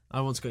 I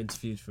once got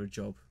interviewed for a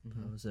job.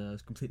 I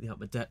was completely out of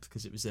my depth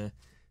because it was to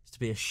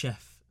be a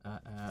chef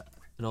at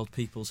an old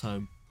people's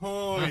home.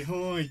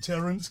 Hi,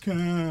 Terence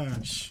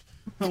Cash.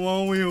 How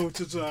are we all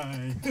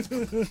today?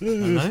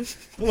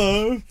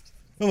 Hello?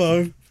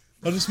 Hello.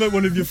 I just met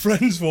one of your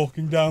friends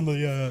walking down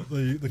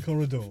the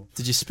corridor.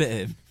 Did you spit at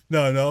him?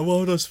 No, why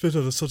would I spit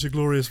on such a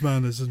glorious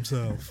man as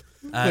himself?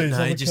 Please, No,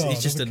 have he a just card,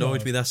 he just have a annoyed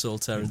card. me. That's all,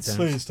 Terence.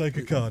 Please, take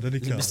a card, any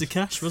Is it card. Mr.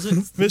 Cash, was it?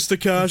 Mr.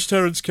 Cash,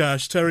 Terence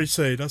Cash, Terry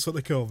C, that's what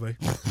they call me.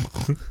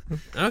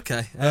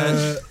 Okay.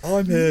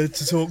 I'm here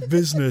to talk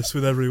business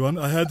with everyone.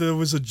 I heard there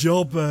was a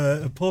job,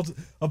 a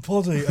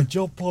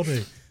job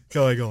poddy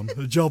going on, a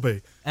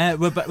jobby.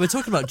 We're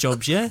talking about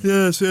jobs, yeah?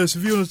 Yes,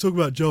 if you want to talk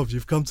about jobs,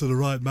 you've come to the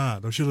right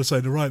man. Or should I say,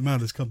 the right man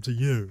has come to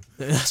you.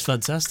 That's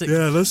fantastic.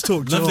 Yeah, let's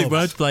talk jobs. Lovely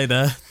wordplay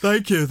there.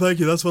 Thank you.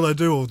 That's what I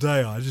do all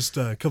day. I just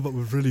come up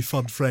with really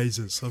fun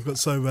phrases. I've got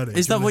so many.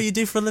 Is that what you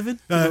do for a living?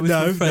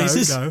 No,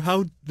 Phrases?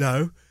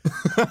 no.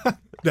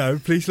 No,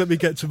 please let me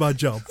get to my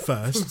job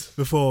first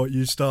before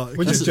you start.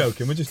 We're just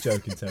joking,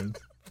 Terence.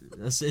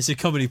 It's a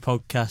comedy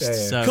podcast. Yeah.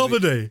 So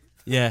Comedy.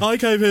 Yeah. I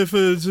came here for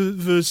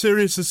a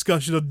serious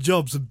discussion on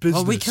jobs and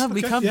business. Oh, we can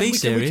be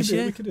serious,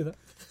 yeah. We can do that.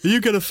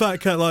 You get a fat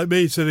cat like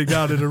me sitting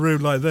down in a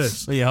room like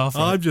this. Well, you're half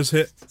right. I'm just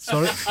hit.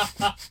 Sorry,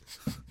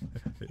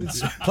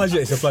 It's a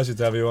pleasure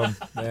to have you on.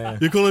 Yeah.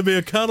 you're calling me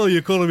a cat or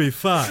you're calling me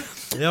fat?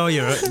 Oh,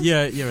 you're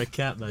a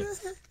cat, mate.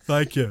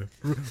 Thank you.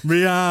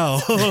 Meow.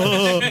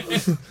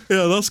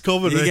 Yeah, that's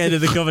comedy. You get into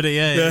the comedy,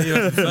 yeah.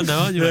 You're fun now,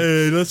 aren't you, mate?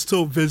 Hey, let's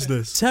talk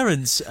business.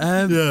 Terence,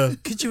 Yeah.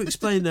 could you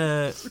explain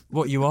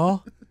what you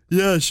are?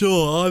 Yeah,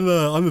 sure.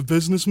 I'm a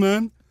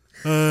businessman.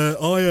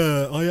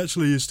 I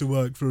actually used to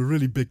work for a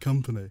really big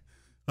company.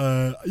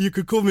 You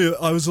could call me.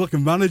 I was like a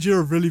manager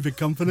of a really big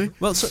company.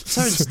 Well, so,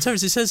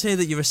 Terence, it says here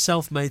that you're a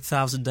self-made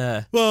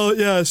thousandaire. Well,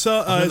 yeah.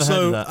 So, I've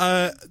never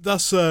heard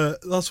of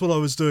that's what I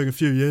was doing a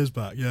few years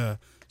back. Yeah.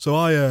 So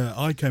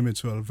I came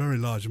into a very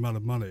large amount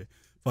of money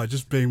by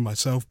just being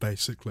myself,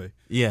 basically.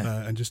 Yeah.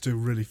 And just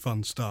doing really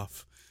fun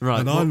stuff. Right.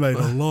 And I made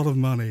a lot of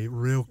money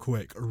real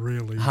quick,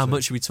 real easy. How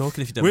much are we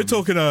talking? If you don't, We're mind me?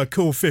 talking a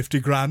cool 50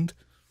 grand,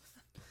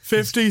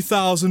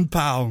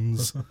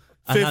 £50,000,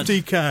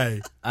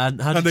 50k.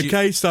 And how And did the you?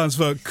 K stands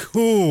for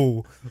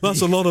cool.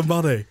 That's a lot of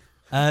money.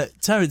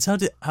 Terence, how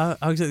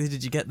exactly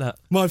did you get that?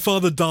 My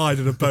father died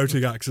in a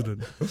boating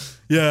accident.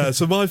 Yeah,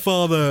 so my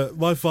father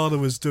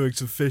was doing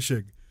some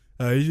fishing.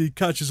 He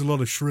catches a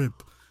lot of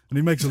shrimp, and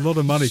he makes a lot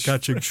of money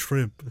catching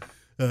shrimp.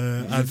 Your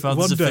And father's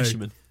one a day,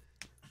 fisherman.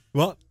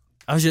 what?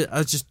 I was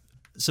just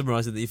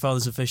summarising that your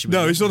father's a fisherman.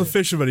 No, he's not a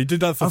fisherman. He did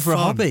that for for a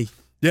fun. hobby.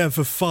 Yeah,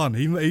 for fun.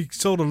 He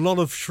sold a lot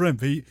of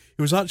shrimp. He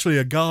was actually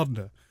a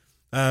gardener,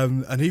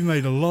 and he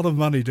made a lot of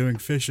money doing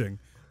fishing.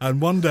 And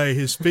one day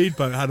his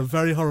speedboat had a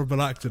very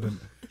horrible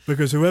accident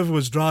because whoever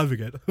was driving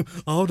it,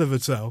 I'll never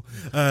tell,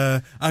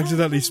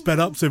 accidentally sped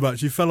up too much.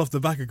 He fell off the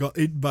back and got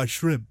eaten by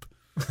shrimp.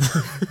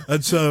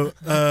 And so,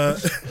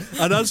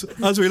 and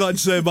as we like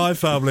to say in my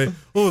family,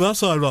 oh,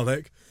 that's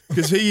ironic.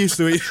 Because he used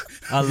to eat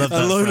I love a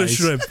that load phrase. of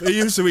shrimp. He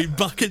used to eat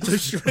buckets of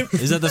shrimp.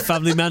 Is that the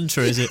family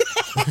mantra, is it?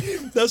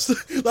 That's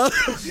been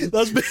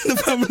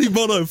the family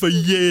motto for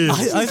years.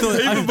 I thought-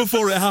 even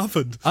before it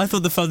happened. I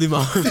thought the family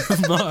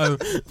motto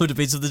would have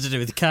been something to do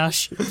with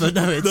cash, but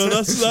no, it's... No,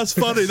 that's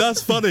funny.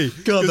 That's funny.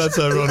 God, that's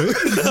ironic.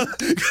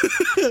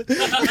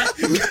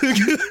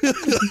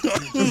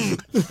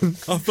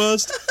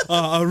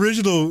 Our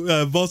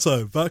original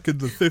motto back in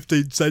the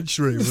 15th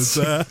century was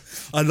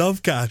I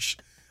love cash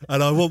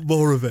and I want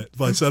more of it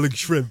by selling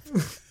shrimp.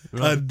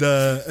 Right. And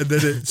then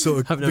it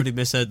sort I've of... only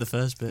misheard the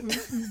first bit.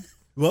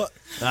 What?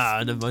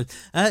 Never mind.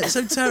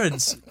 So,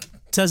 Terence,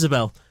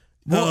 Tezabel,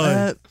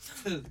 Hi.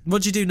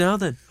 what do you do now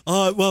then?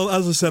 Well,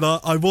 as I said,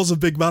 I was a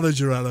big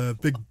manager at a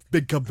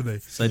big company.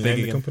 Say big Name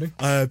the again.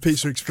 company.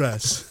 Pizza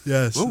Express,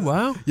 yes. Oh,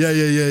 wow. Yeah.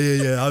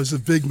 I was a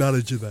big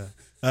manager there.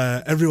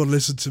 Everyone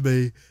listened to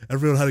me.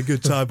 Everyone had a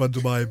good time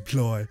under my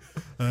employ.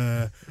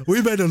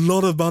 We made a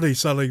lot of money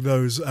selling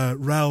those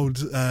round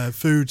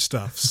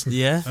foodstuffs.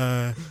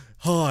 Yeah.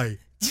 Hi.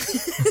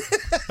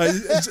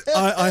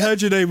 I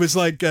heard your name was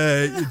like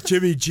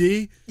Jimmy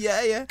G.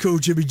 Yeah. Cool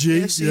Jimmy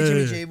G. Yeah, see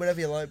Jimmy G, whatever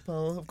you like,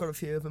 pal. I've got a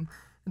few of them.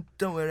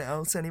 Don't wear it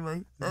out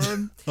anyway.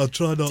 I'll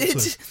try not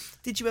to.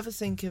 Did you ever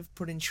think of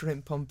putting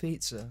shrimp on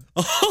pizza?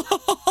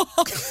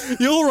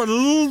 You're a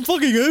little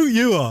fucking hoot,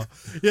 you are.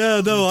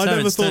 Yeah, no, I never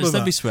Terence, thought of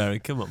don't be that. swearing,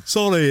 come on.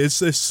 Sorry,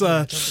 it's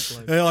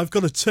I've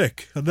got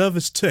a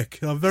nervous tick.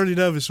 I'm very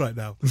nervous right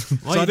now. Why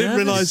So are I you didn't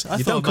nervous? realise. I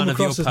You thought don't a man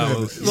come of your across as power.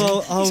 nervous.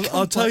 Well,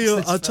 I'll tell you.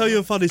 complex, I'll this tell you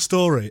a fella. funny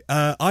story.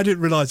 I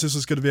didn't realise this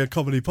was going to be a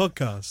comedy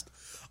podcast.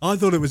 I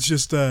thought it was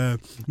just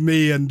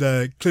me and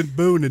Clint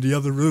Boone in the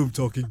other room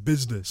talking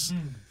business.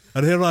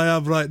 And here I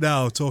am right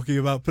now talking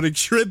about putting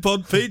shrimp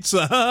on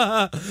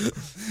pizza.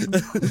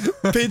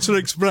 Pizza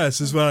Express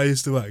is where I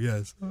used to work,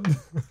 yes.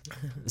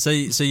 So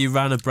you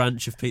ran a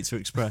branch of Pizza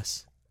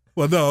Express?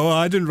 Well, no,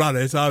 I didn't run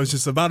it. I was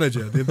just the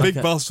manager. The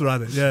big boss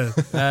ran it, yeah.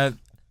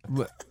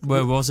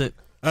 Where was it?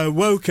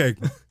 Woking.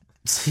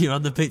 You're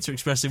on the Pizza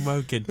Express in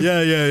Woking?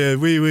 Yeah.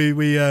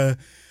 We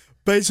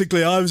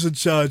basically, I was in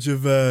charge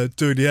of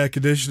doing the air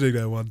conditioning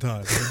there one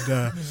time.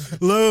 And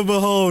lo and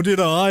behold,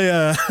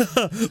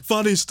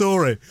 funny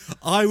story.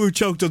 I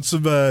choked on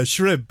some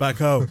shrimp back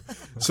home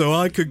so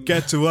I could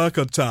get to work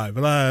on time.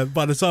 And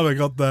by the time I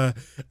got there,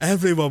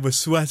 everyone was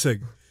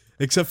sweating,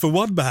 except for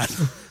one man.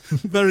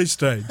 Very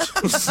strange.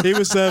 He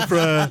was there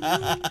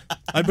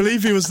I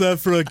believe he was there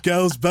for a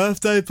girl's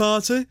birthday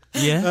party.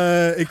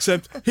 Yeah.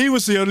 Except he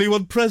was the only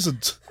one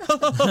present.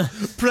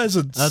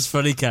 Present. That's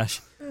funny, Cash.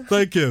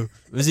 Thank you.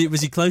 Was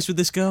he close with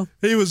this girl?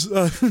 He was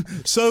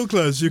so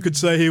close, you could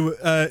say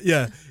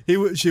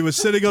she was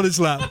sitting on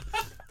his lap,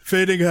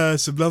 feeding her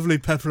some lovely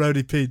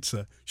pepperoni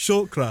pizza,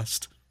 short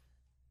crust.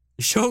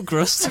 Short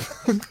crust?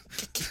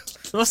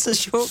 What's a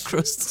short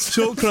crust?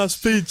 Short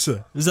crust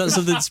pizza. Is that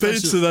something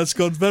special? Pizza that's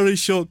got very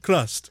short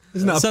crust.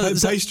 Isn't that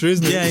a pastry,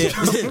 isn't it?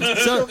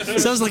 Yeah.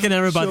 Sounds like an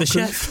error by the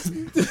chef.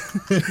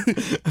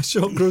 A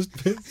short crust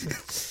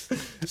pizza.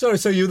 Sorry,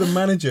 so you're the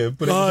manager,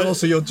 but it was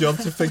also your job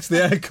to fix the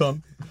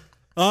aircon.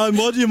 I'm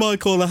what you might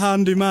call a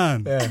handy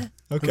man. Yeah.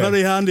 Okay. A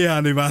very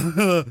handy man.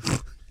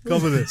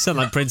 Covered it. Sound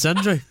like Prince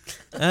Andrew.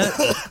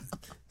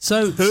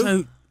 So,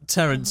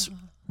 Terence,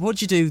 what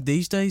do you do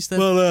these days then?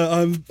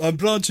 Well, I'm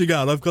branching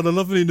out. I've got a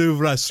lovely new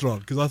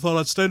restaurant because I thought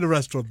I'd stay in the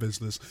restaurant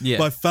business. Yeah.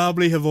 My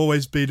family have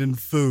always been in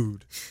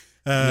food.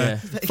 Yeah.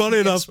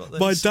 Funny Guess enough, what they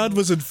my saw. dad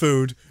was in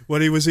food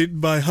when he was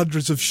eaten by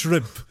hundreds of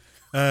shrimp.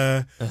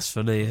 That's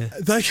funny, yeah.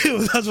 Thank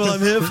you. That's what I'm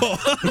here for.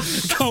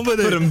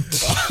 Comedy.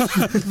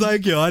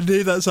 Thank you. I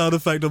need that sound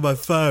effect on my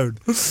phone.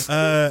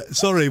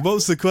 Sorry, what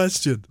was the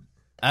question?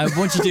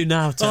 What do you do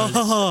now,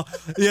 Terence?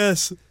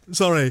 Yes.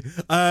 Sorry.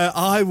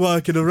 I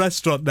work in a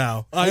restaurant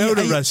now. I own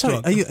a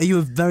restaurant. Sorry, are you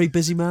a very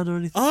busy man or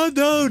anything? Oh,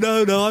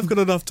 no. I've got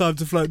enough time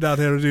to float down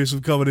here and do some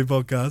comedy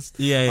podcasts.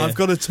 Yeah. I've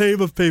got a team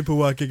of people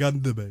working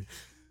under me.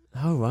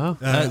 Oh,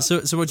 wow.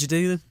 So what do you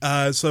do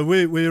then? So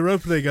we're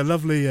opening a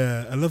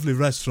lovely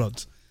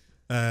restaurant.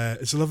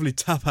 It's a lovely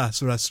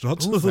tapas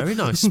restaurant. Oh, very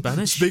nice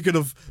Spanish. Speaking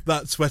of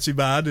that sweaty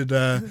man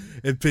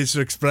in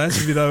Pizza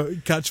Express, if you know,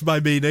 catch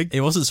my meaning.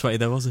 He wasn't sweaty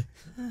though, was he?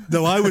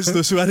 No, I was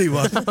the sweaty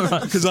one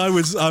because I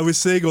was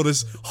seeing all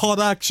this hot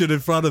action in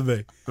front of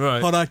me.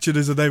 Right. Hot action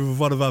is the name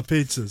of one of our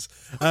pizzas.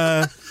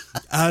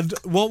 And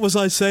what was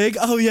I saying?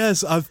 Oh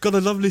yes, I've got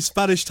a lovely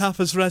Spanish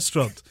tapas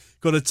restaurant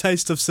called A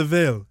Taste of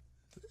Seville.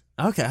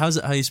 Okay, how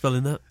are you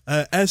spelling that?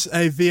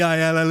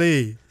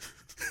 Saville.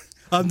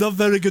 I'm not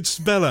very good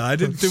speller. I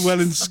didn't do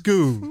well in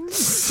school.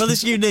 Well,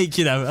 it's unique,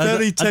 you know.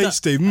 Very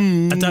tasty.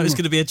 I doubt it's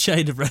going to be a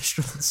chain of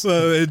restaurants.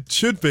 Well, it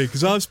should be,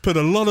 because I've put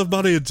a lot of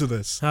money into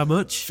this. How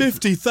much?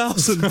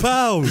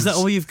 £50,000. Is that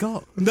all you've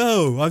got?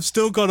 No, I've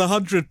still got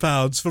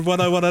 £100 from when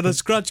I won on a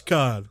scratch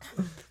card.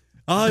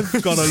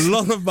 I've got a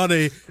lot of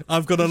money.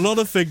 I've got a lot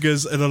of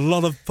fingers and a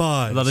lot of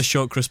pies. A lot of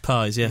short crust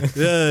pies, yeah.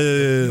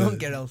 Yeah. You won't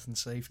get health and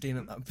safety in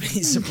at that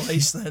pizza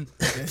place then.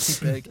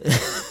 Dirty pig.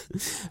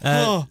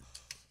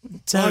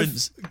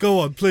 Terence, go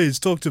on, please,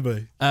 talk to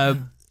me.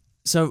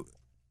 so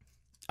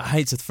I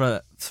hate to throw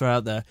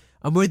out there.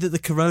 I'm worried that the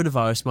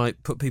coronavirus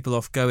might put people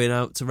off going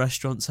out to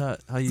restaurants. How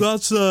you?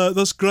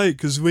 That's great,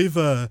 because we've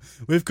got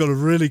a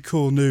really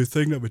cool new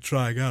thing that we're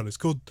trying out. It's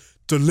called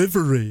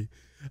delivery,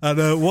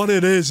 and what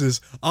it is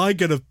I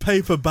get a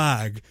paper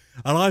bag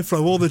and I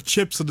throw all the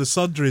chips and the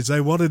sundries they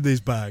want in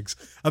these bags,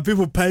 and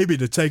people pay me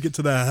to take it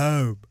to their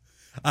home,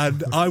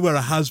 and I wear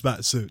a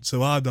hazmat suit,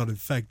 so I'm not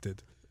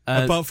infected.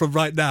 Apart from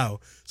right now.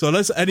 So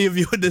unless any of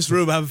you in this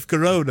room have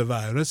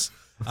coronavirus,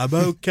 I'm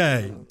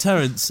okay.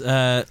 Terence,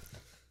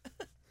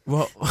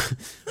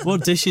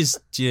 what dishes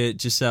do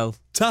you sell?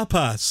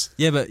 Tapas.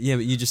 Yeah, but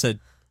you just said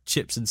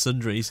chips and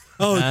sundries.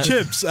 Oh,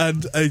 chips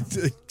and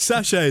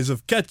sachets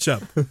of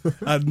ketchup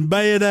and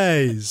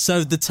mayonnaise.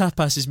 So the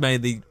tapas is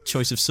mainly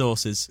choice of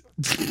sauces.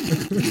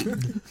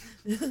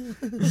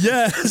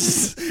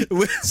 Yes.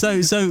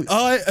 So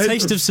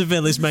Taste of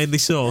Seville is mainly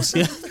sauce,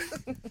 yeah?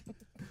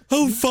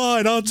 Oh,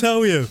 fine, I'll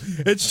tell you.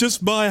 It's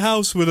just my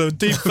house with a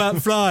deep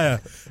fat fryer.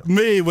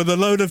 Me with a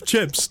load of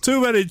chips. Too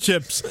many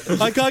chips.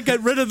 I can't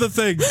get rid of the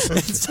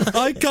things.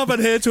 I come in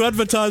here to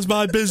advertise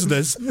my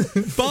business.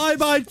 Buy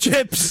my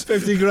chips.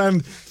 50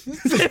 grand.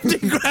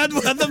 50 grand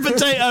worth of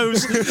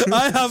potatoes.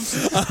 I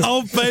have a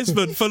whole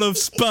basement full of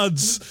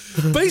spuds.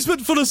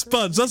 Basement full of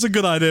spuds. That's a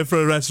good idea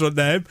for a restaurant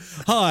name.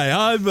 Hi,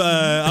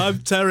 I'm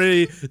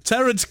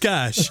Terence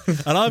Cash,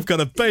 and I've got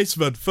a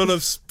basement full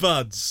of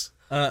spuds.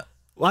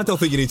 Well, I don't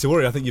think you need to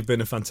worry. I think you've been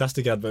a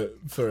fantastic advert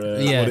for what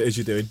it is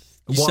you're doing.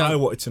 I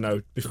wanted to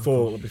know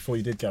before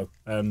you did go,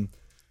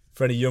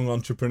 for any young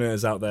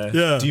entrepreneurs out there,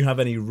 do you have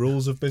any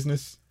rules of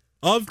business?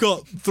 I've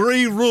got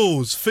 3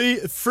 rules.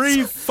 3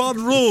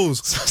 fun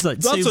rules. Sounds like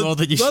two more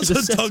than you should have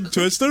That's a said. tongue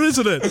twister,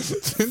 isn't it?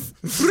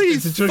 3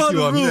 It's a tricky fun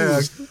one. Yeah,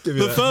 rules. I'll give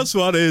you The that. first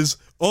one is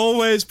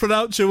always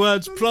pronounce your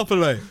words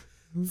properly.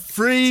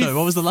 3. Sorry,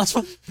 what was the last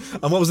one?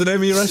 And what was the name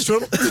of your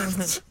restaurant?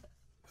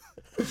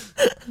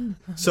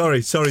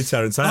 Sorry,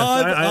 Terence.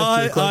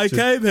 I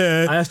came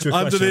here I asked you a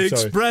under the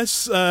question,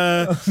 express,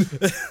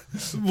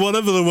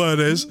 whatever the word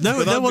is. No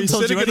that I'd one be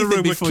told you sitting in a anything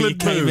room with before you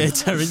Clint came Booth. here,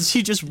 Terence.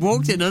 You just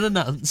walked in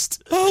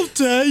unannounced. How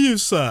dare you,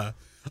 sir?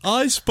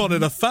 I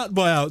spotted a fat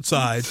boy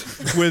outside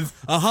with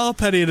a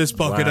halfpenny in his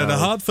pocket and a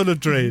heart full of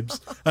dreams,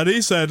 and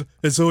he said,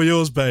 "It's all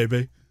yours,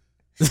 baby."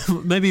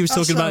 Maybe he was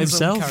talking about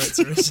himself.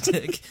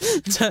 Uncharacteristic.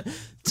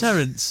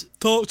 Terence,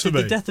 Talk to did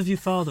me. the death of your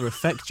father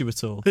affect you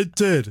at all? It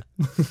did.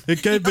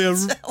 It gave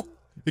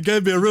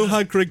me a real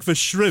hankering for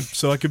shrimp,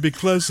 so I could be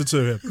closer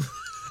to him.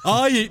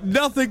 I eat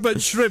nothing but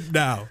shrimp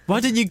now. Why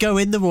didn't you go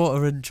in the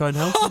water and try and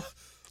help him?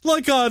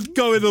 Like I'd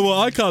go in the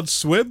water. I can't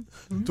swim.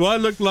 Do I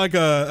look like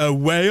a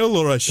whale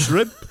or a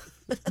shrimp?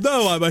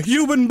 No, I'm a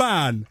human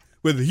man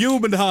with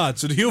human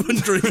hearts and human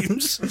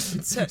dreams.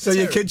 So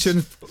your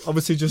kitchen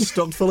obviously just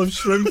stocked full of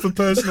shrimp for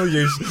personal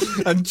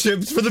use and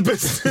chips for the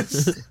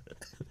business.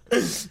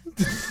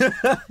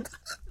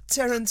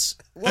 Terence,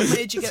 what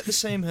made you get the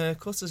same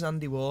haircut as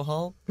Andy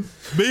Warhol?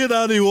 Me and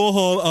Andy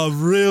Warhol are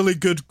really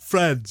good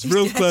friends,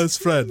 real dead. close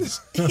friends.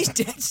 He's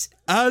dead.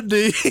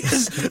 Andy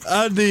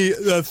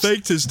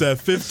faked his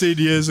death 15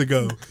 years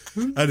ago,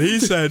 and he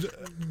said,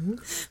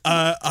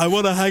 I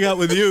want to hang out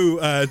with you,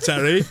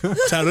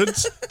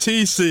 Terence,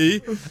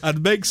 TC,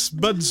 and make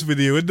spuds with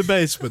you in the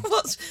basement.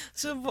 What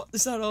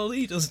is that all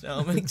he does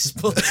now? Make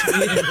spuds for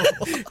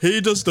you? He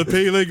does the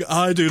peeling,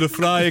 I do the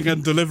frying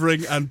and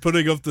delivering and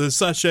putting up the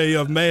sachet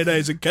of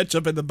mayonnaise and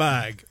ketchup in the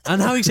bag.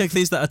 And how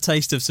exactly is that a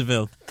taste of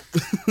Seville?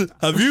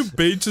 Have you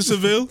been to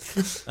Seville?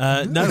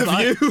 No, Have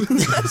but you?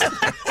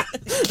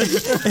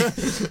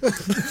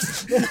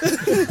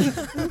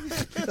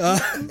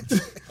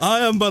 I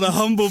am but a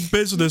humble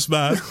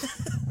businessman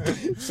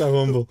So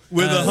humble.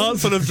 with a heart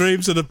full of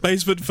dreams and a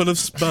basement full of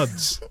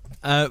spuds.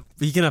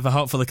 you can have a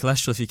heart full of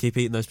cholesterol if you keep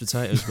eating those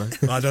potatoes,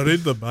 mate. I don't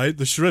eat them, mate.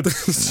 The shrimp.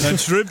 And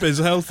shrimp is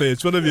healthy.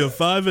 It's one of your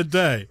 5 a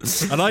day.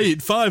 And I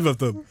eat 5 of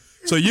them.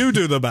 So you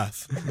do the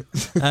math.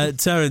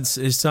 Terence,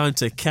 it's time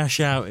to cash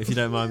out, if you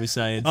don't mind me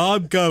saying.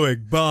 I'm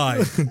going.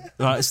 Bye.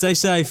 Right, stay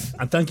safe.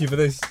 And thank you for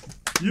this.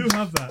 You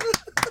have that.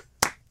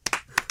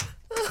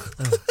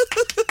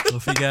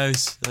 Off he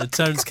goes.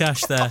 Terence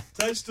Cash there.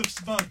 Taste of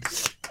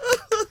spuds.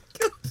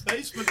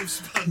 Basement of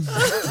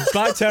spuds.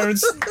 Bye,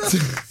 Terence.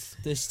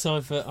 This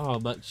time for... Oh,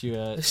 Max, you...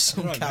 There's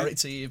some Right,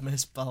 character you've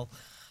missed, pal.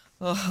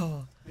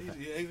 Oh.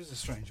 He was a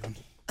strange one.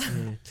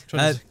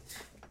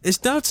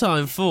 It's now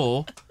time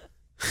for...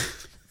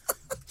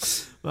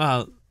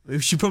 Well, We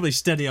should probably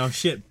steady our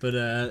ship, but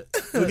we're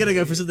going to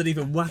go for something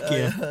even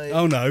wackier.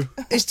 Oh no.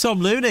 It's Tom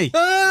Looney.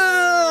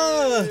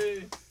 Ah!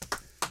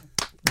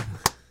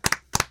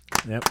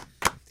 Yep.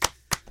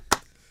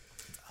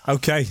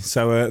 Okay,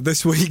 so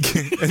this week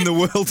in the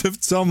world of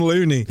Tom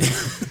Looney,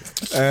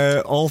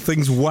 all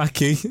things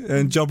wacky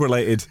and job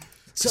related.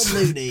 Tom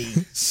Looney.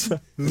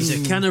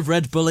 There's a can of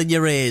Red Bull in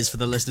your ears for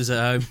the listeners at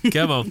home.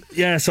 Come on.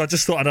 Yeah, so I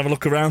just thought I'd have a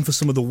look around for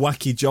some of the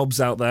wacky jobs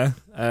out there.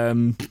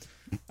 And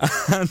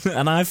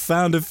I've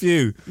found a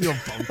few. You're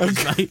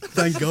bonkers, mate.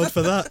 Thank God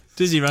for that.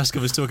 Dizzy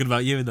Rascal was talking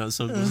about you in that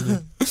song,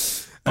 wasn't he?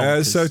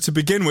 So to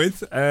begin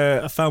with,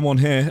 I found one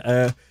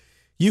here.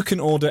 You can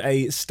order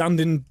a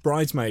stand-in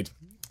bridesmaid.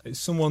 It's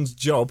someone's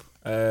job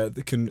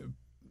that can,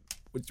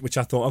 which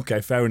I thought, okay,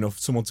 fair enough,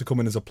 someone to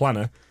come in as a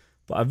planner.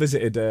 But I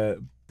visited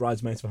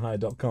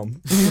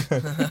bridesmaidsforhire.com.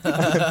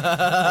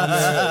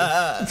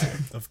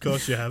 Of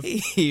course you have.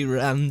 You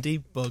randy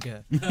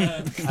bugger.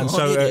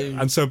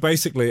 and so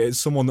basically, it's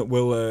someone that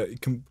will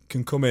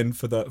can come in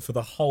for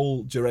the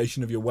whole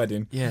duration of your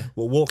wedding. Yeah.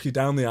 Will walk you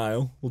down the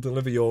aisle. Will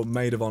deliver your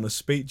maid of honour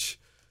speech,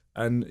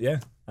 and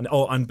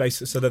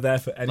basically, so they're there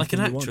for anything. Like an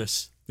you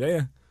actress. Want.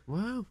 Yeah.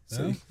 Wow.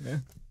 See, yeah.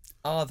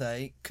 Are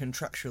they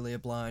contractually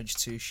obliged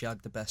to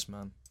shag the best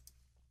man?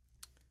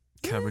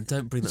 Cameron,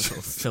 don't bring that sort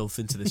of filth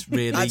into this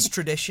really, That's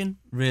tradition.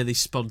 really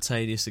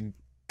spontaneous and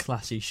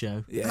classy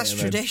show. Yeah, That's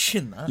man.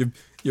 tradition, that.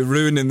 You're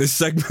ruining this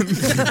segment.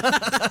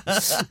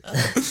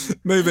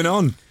 Moving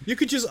on. You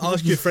could just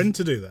ask your friend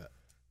to do that.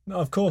 No,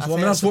 of course. I Well,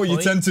 think that's that's what the you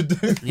point. tend to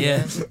do.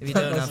 Yeah. If you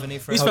don't have any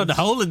He's friends. found a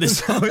hole in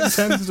this. How it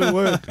tends to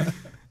work.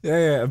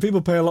 Yeah. And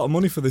people pay a lot of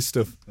money for this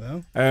stuff.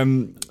 Well,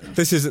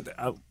 This is.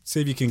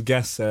 See if you can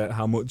guess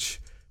how much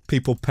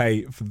people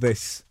pay for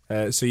this.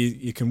 So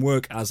you can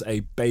work as a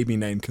baby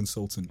name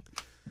consultant.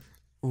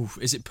 Ooh,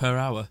 is it per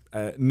hour?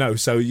 No,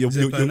 so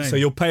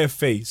you'll pay a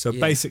fee. So Yeah.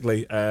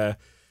 basically,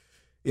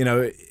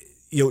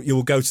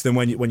 you'll go to them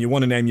when you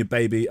want to name your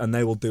baby, and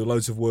they will do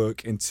loads of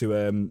work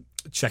into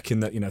checking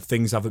that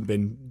things haven't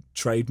been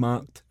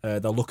trademarked.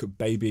 They'll look at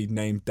baby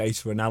name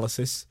data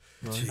analysis.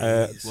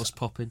 Right. What's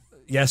popping?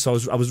 Yeah, so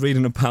I was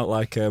reading about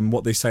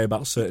what they say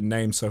about certain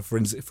names. So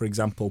for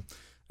example,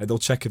 they'll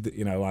check if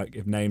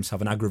if names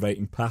have an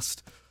aggravating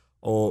past.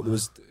 Or there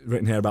was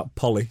written here about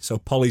Polly. So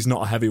Polly's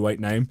not a heavyweight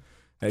name.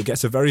 It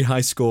gets a very high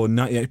score,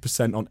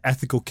 98% on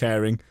ethical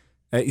caring,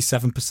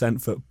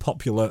 87% for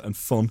popular and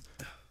fun,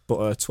 but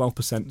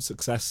 12%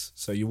 success.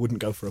 So you wouldn't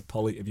go for a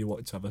Polly if you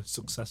wanted to have a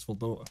successful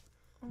daughter.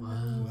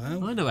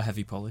 Wow. I know a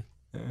heavy Polly.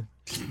 Yeah.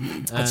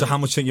 And so how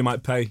much think you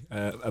might pay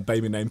a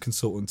baby name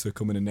consultant to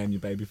come in and name your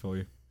baby for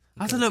you?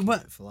 I don't know.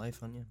 What For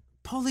life, aren't you?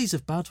 Polly's a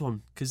bad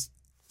one because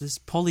there's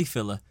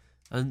polyfiller,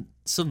 and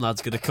some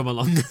lad's going to come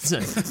along and say,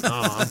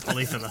 "Oh, I'm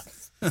polyfiller."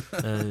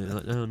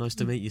 Like, oh, nice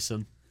to meet you,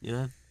 son. You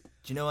know.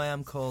 Do you know I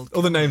am called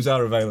Other names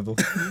are available.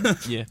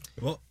 Yeah.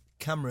 what?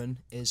 Cameron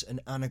is an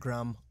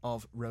anagram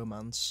of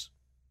romance.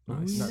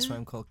 Nice. That's why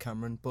I'm called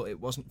Cameron, but it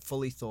wasn't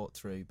fully thought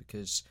through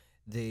because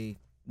the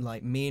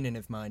meaning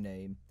of my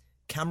name,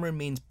 Cameron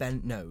means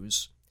bent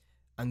nose,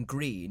 and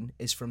green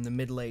is from the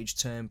middle-aged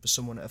term for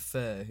someone at a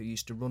fair who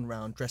used to run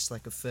around dressed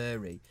like a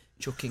furry,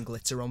 chucking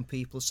glitter on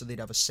people so they'd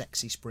have a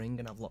sexy spring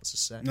and have lots of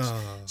sex.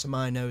 Oh. So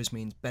my nose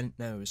means bent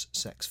nose,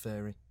 sex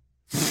furry.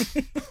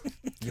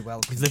 You're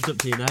welcome. You've lived up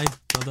to your name.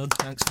 Well done.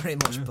 Thanks very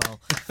much, Paul.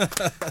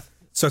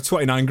 So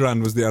 29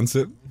 grand was the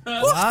answer.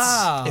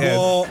 Wow.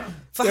 Yeah.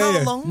 For Yeah, how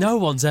yeah. long? No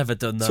one's ever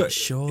done that. So-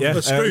 Sure. Yeah,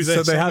 Well, screw so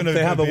this, they I'm have gonna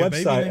a be a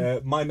baby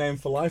website,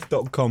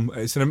 mynameforlife.com.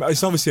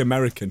 It's obviously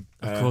American,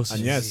 Of course.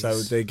 and yeah, so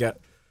they've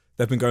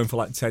been going for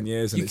like 10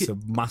 years, and You it's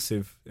can- a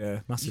massive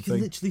You can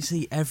thing. literally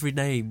see every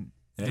name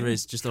Yeah. there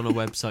is just on a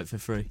website for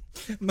free.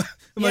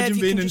 Imagine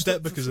you being can in just debt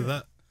look for because of free.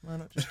 that. Why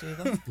not just do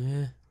that?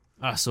 Yeah.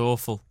 That's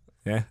awful.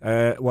 Yeah.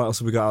 What else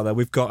have we got out there?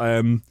 We've got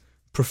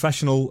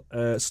professional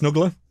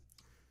snuggler.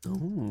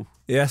 Ooh.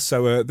 Yeah.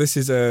 So this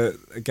is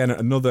again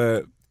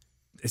another.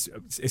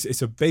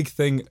 It's a big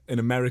thing in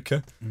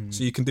America.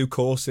 So you can do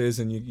courses,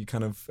 and you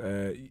kind of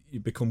you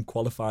become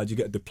qualified. You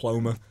get a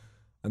diploma,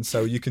 and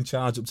so you can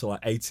charge up to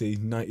like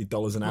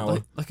 $80-$90 an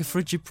hour. Like a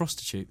frigid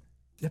prostitute.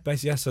 Yeah,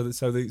 basically, yeah. So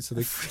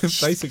they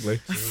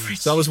basically.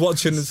 So I was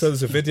watching, and so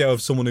there's a video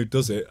of someone who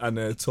does it,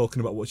 and talking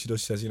about what she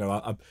does. She says,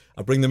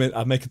 I bring them in,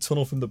 I make a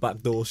tunnel from the back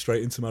door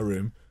straight into my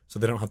room, so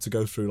they don't have to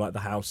go through like the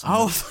house.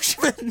 Oh, she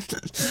meant.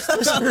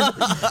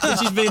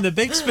 She's being the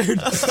big spoon.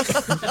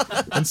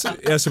 And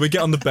so we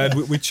get on the bed,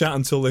 we chat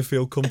until they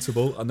feel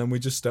comfortable, and then we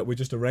just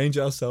arrange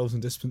ourselves in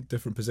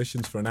different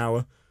positions for an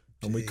hour,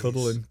 and we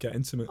cuddle and get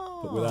intimate,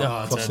 but without I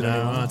don't crossing know.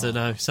 anyone. I don't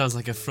know. Sounds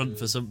like a front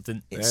for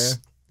something. It's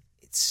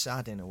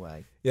sad in a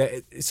way. Yeah.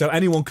 So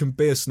anyone can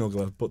be a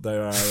snuggler, but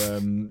there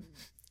are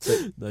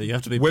No, you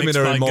have to be. women picked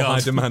are by in more God. high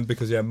demand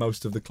because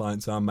most of the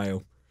clients are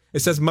male. It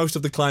says most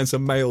of the clients are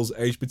males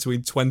aged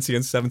between 20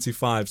 and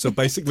 75, so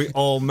basically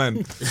all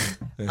men.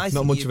 Yeah, I not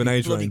think much you'd of an be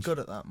age bloody range. good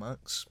at that,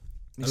 Max.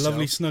 A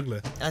lovely Yourself.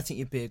 snuggler. I think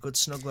you'd be a good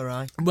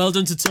snuggler, Well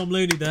done to Tom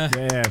Looney there.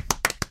 Yeah.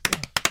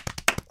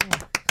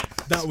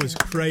 That was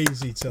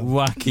crazy, Tom.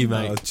 Wacky,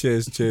 mate. Oh,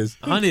 cheers.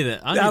 I need it.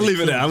 I'll leave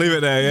it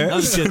there, yeah.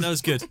 That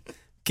was good.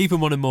 Keep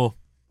him wanting more.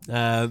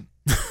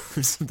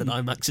 Something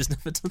IMAX has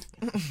never done.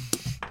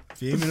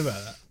 Fuming about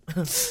that.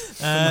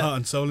 Put my heart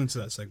and soul into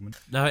that segment.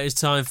 Now it is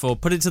time for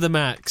Put It to the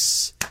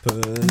Max. Put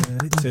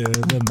it to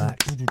the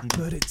max.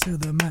 Put it to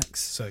the max.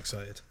 So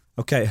excited.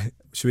 Okay,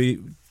 should we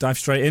dive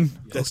straight in?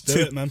 Let's do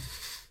it, man.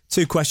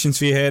 2 questions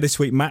for you here this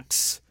week,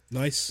 Max.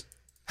 Nice.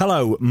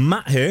 Hello,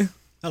 Matt here.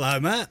 Hello,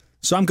 Matt.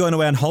 So I'm going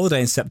away on holiday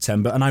in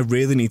September and I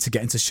really need to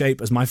get into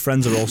shape as my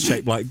friends are all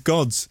shaped like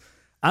gods.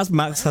 As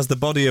Max has the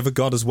body of a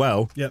god as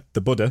well, Yep.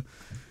 the Buddha,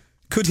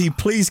 could he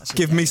please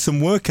give me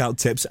some workout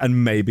tips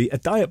and maybe a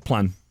diet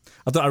plan?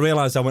 I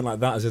realised I went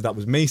like that as if that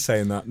was me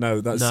saying that. No,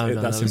 that's in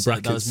brackets.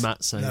 That was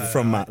Matt saying it.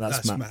 From Matt,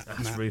 that's Matt.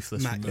 That's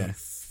ruthless. Matt, from you Matt.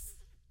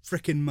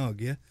 frickin' mug,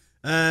 yeah?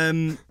 Do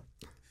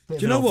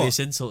you An know obvious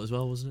what? insult as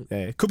well, wasn't it?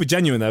 Yeah, it could be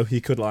genuine though. He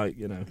could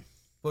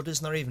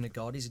Buddha's not even a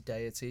god, he's a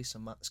deity, so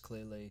Matt's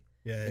clearly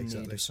Yeah, in need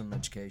exactly. of some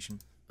education.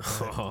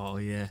 Oh,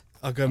 yeah.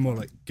 I'll go more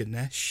like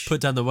Ganesh. Put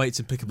down the weights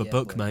and pick up a Yeah,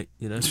 book, well. mate,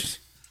 you know?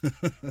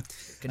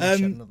 Ganesh had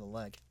another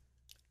leg.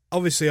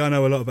 Obviously, I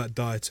know a lot about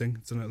dieting.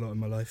 I've done it a lot in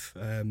my life.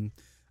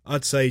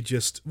 I'd say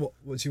just what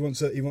he wants.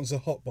 He wants a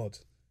hot bod.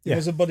 He Yeah.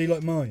 wants a body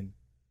like mine.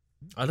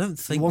 I don't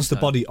think He wants so.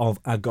 the body of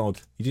a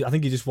god. I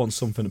think he just wants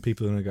something that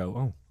people are going to go,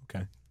 oh,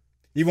 okay.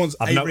 He wants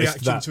I've a noticed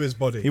reaction that. to his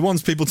body. He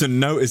wants people to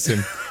notice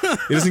him.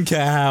 He doesn't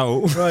care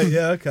how. Right?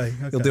 Yeah. Okay.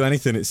 He'll do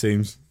anything, it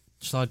seems.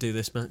 Shall I do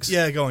this, Max?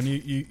 Yeah. Go on.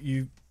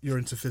 You're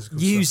into physical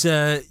Use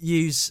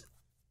stuff.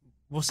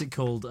 what's it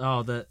called?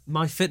 Oh, the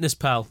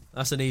MyFitnessPal.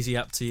 That's an easy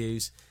app to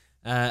use,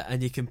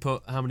 and you can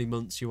put how many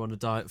months you want to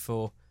diet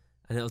for,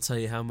 and it'll tell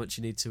you how much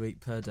you need to eat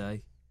per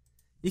day.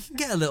 You can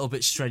get a little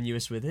bit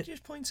strenuous with it.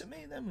 Just point at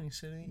me then when you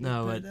say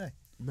No, per I- day.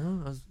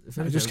 No,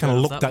 I just kind of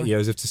looked at you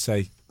as if to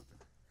say,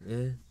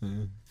 Yeah.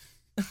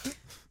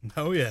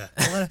 Oh yeah.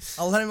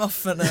 I'll let him off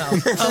for now.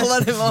 I'll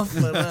let him off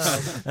for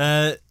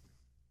now.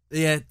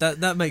 Yeah,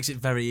 that makes it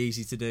very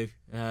easy to do.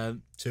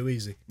 Too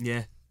easy.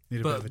 Yeah,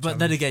 Need a bit of a but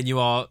then challenge.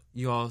 again,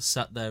 you are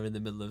sat there in the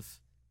middle of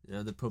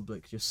the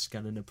public just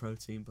scanning a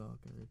protein bar.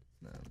 Going,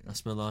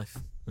 that's my life.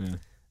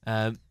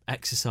 yeah.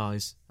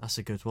 Exercise, that's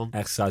a good one.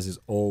 Exercise is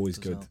always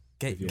Does good. help.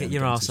 Get if you get want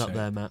your to get ass into up shape.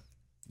 there, Matt.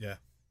 Yeah.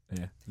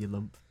 Yeah. You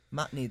lump.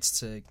 Matt needs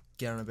to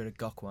get on a bit of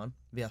Gokwan,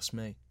 if you ask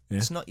me. Yeah.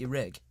 It's not your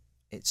rig.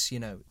 It's,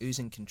 who's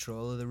in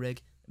control of the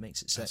rig that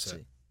makes it That's sexy.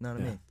 it. Know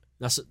what I mean?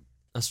 That's.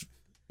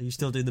 Are you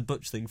still doing the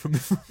butch thing from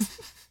before?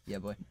 Yeah,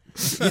 boy.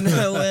 You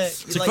know,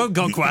 To quote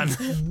Gokwan.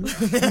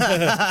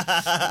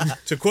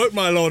 To quote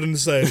my Lord and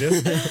Saviour.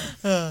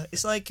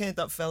 it's like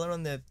that fella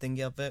on the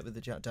thingy advert with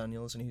the Jack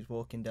Daniels, and he's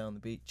walking down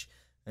the beach,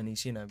 and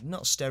he's,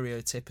 not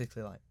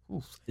stereotypically like,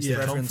 ooh, It's Yeah.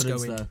 the reverend's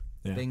confidence going though.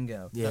 Yeah.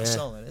 bingo. Yeah. That's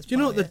solid. It's Do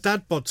you know what the yeah.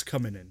 dad bod's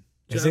coming in?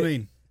 Do you Is know what I it?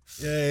 mean?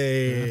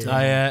 Yay.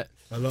 I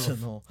A lot don't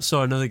of know.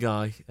 saw another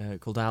guy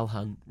called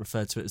Alhan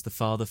referred to it as the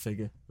father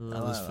figure. Oh,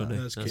 that was like funny.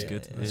 that. That's That's cute.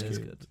 good. Yeah, Yeah, that's it's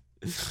cute. good.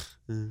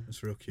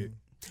 That's real cute.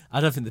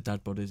 I don't think the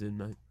dad bod is in,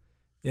 mate.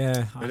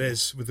 Yeah. It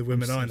is with the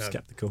women I know.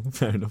 Skeptical.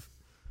 Fair enough.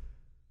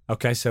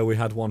 Okay, so we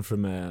had one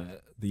from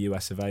the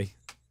US of A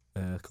a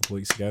couple of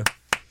weeks ago.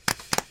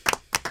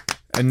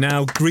 And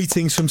now,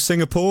 greetings from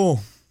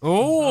Singapore.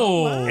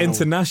 Oh,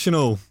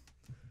 International.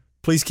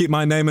 Please keep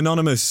my name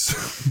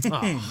anonymous.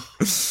 Oh.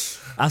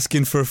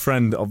 Asking for a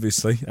friend,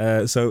 obviously.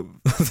 So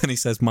then he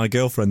says, my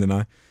girlfriend and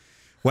I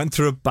went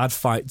through a bad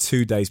fight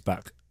 2 days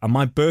back, and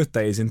my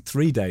birthday is in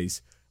 3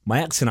 days. My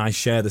ex and I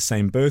share the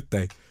same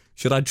birthday.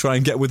 Should I try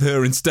and get with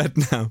her instead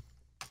now?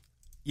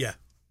 Yeah.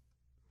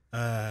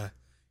 That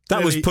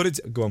Clearly- was put it.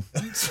 Go on.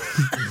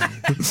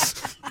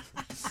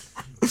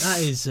 That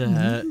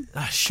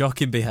is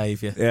shocking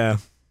behaviour. Yeah.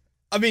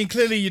 I mean,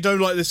 clearly you don't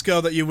like this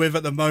girl that you're with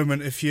at the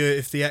moment. If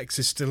the ex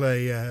is still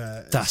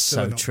a That's still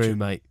so an true, option.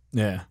 mate.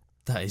 Yeah.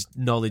 That is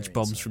knowledge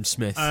bombs from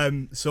Smith.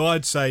 So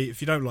I'd say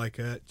if you don't like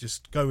her,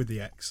 just go with the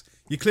ex.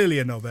 You're clearly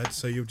a knobhead,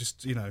 so you'll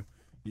just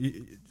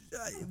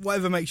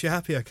whatever makes you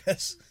happy, I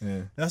guess.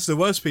 Yeah. That's the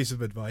worst piece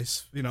of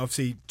advice.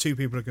 Obviously 2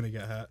 people are going to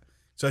get hurt,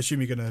 so I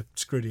assume you're going to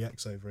screw the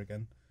ex over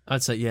again.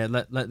 I'd say, yeah,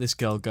 let this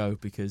girl go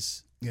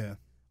because Yeah.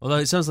 although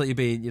it sounds like you're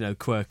being,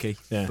 quirky,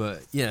 Yeah.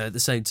 but at the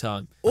same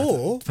time,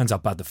 Or Depends how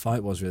bad the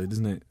fight was, really,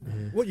 doesn't it?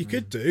 what you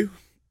could do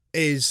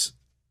is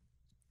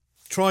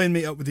try and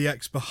meet up with the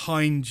ex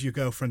behind your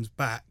girlfriend's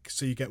back,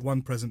 so you get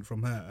one present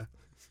from her.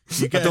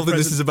 You I get don't a think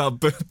this present- is about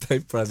birthday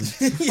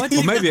presents.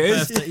 Or maybe it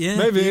is. Birthday, yeah.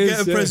 Maybe it You is.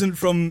 get a yeah. present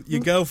from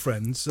your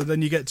girlfriend, so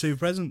then you get 2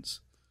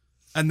 presents,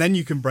 and then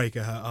you can break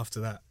her heart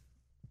after that.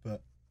 But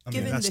I mean,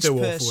 Giving that's this still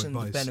awful person the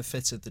advice.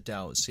 benefit of the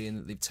doubt, seeing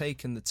that they've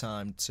taken the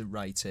time to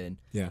write in,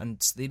 Yeah. and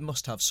they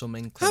must have some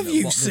inkling. Have that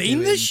you what they're seen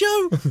doing- this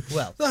show?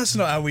 Well, That's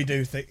not how we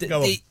do things.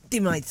 Go on. they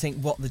might think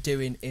what they're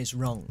doing is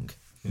wrong.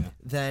 Yeah.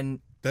 Then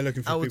They're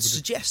looking for I would people to.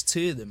 suggest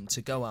to them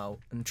to go out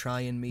and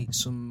try and meet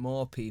some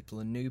more people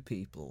and new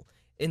people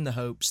in the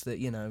hopes that,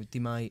 they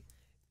might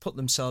put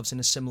themselves in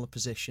a similar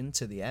position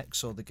to the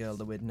ex or the girl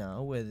they're with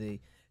now, where they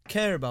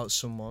care about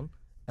someone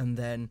and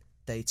then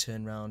they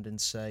turn round and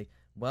say,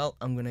 well,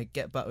 I'm going to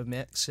get back with my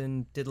ex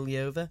and diddle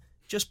you over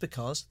just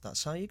because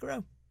that's how you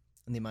grow.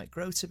 And they might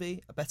grow to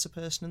be a better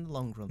person in the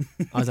long run.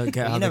 I don't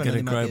get how You they're never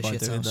going to know, they might grow be a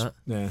by doing shithouse. that.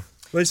 Yeah.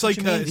 Well, it's like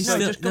do you mean? it's No,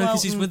 like- just go No, out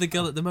because he's and- with a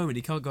girl at the moment.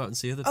 He can't go out and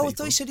see other Oh, I people.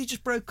 thought you said he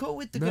just broke up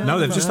with the No. girl. No,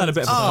 they've just had a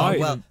bit of a fight.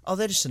 Well,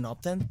 they're just a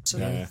knob then. So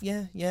yeah,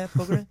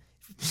 bugger it.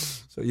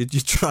 So you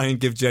try and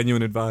give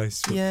genuine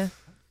advice. Yeah.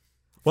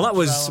 Well, that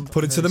was Well, I'm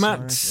put it to the very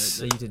max.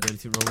 No, you didn't do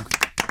anything wrong.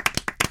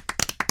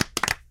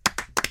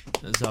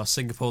 There's our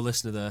Singapore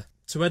listener there.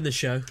 To end the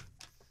show,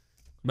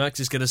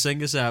 Max is going to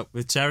sing us out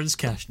with Terence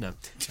Cash now.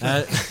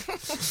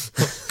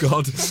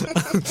 God.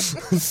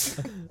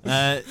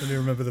 I don't even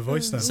remember the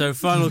voice now. So,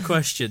 final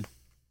question.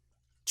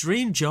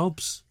 Dream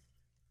jobs.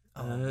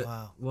 Oh,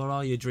 wow. What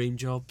are your dream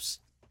jobs?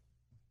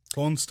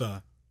 Porn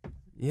star.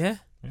 Yeah?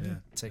 Yeah.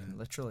 Taking it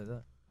literally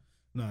there.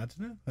 No, I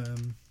don't know.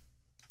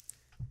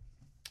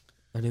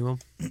 Anyone?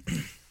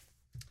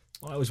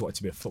 Well, I always wanted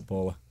to be a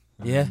footballer.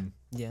 Yeah.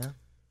 Yeah.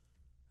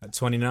 At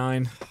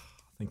 29, I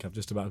think I've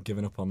just about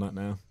given up on that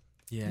now.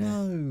 Yeah.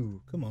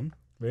 No, come on.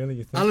 Really,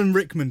 you think? Alan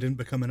Rickman didn't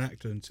become an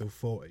actor until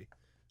 40.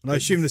 And I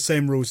assume the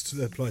same rules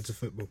apply to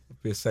football.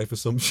 Be a safe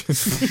assumption.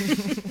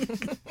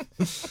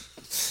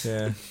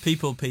 Yeah.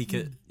 People peak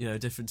at,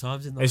 different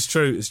times in life. It's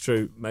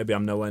true. Maybe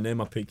I'm nowhere near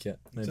my peak yet.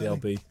 Maybe I'll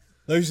be.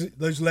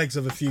 Those legs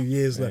have a few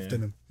years left Yeah.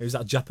 in them. Who's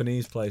that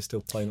Japanese player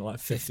still playing at like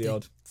 50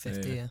 odd?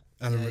 50, yeah.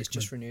 Alan He's Rickman.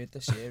 just renewed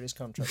this year, his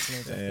contract. I know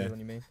exactly Yeah. what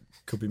you mean.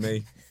 Could be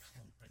me.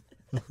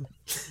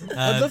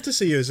 I'd love to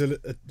see you as a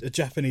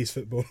Japanese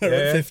footballer Yeah.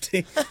 at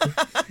 50.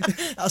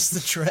 That's the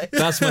trick.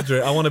 That's my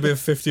dream. I want to be a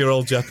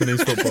 50-year-old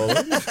Japanese footballer.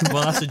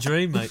 Well, that's a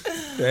dream, mate.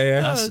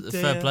 Yeah. That's Oh, a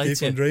fair dear. play Keep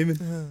to on you.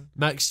 dreaming.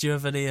 Max, do you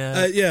have any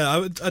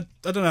Yeah, I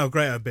don't know how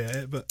great I'd be at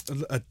it, but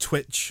a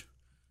Twitch.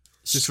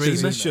 Just 'cause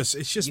streamer? it's just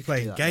You could do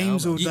playing that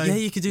games now, all man. day. Yeah,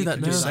 you could do that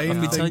could now. do I've that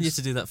been now. telling you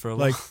to do that for a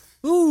while. Like,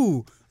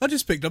 ooh, I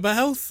just picked up a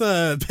health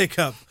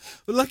pickup.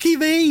 Lucky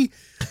me.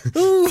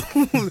 Ooh,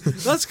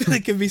 that's going to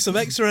give me some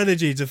extra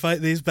energy to fight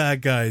these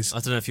bad guys. I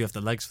don't know if you have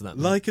the legs for that.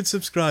 mate. Like and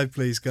subscribe,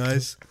 please,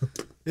 guys.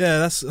 Yeah,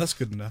 that's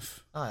good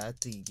enough. I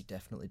think you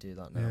definitely do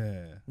that now.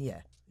 Yeah.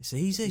 Yeah. It's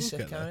easy.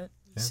 Sick, at that. Harriet.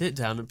 Sit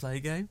down and play a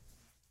game.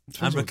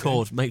 Depends And what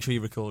record. Make sure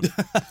you record.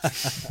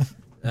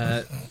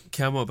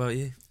 Cam, what about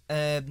you?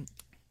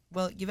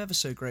 Well, you've ever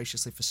so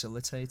graciously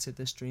facilitated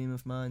this dream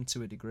of mine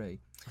to a degree.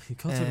 You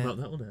can't talk about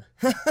that one here.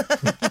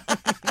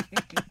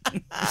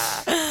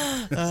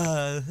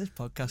 This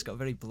podcast got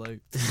very blue.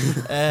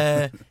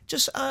 I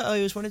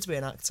always wanted to be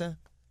an actor.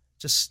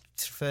 Just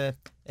for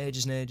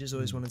ages and ages,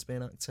 always wanted to be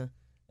an actor.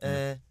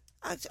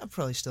 I'd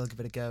probably still give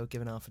it a go,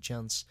 given half a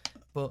chance.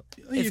 But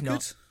if you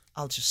not, could.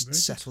 I'll just Very good.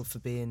 settle for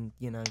being,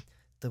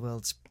 the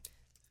world's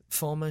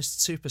foremost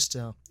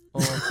superstar.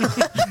 Or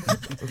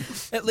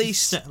at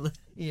least,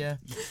 yeah.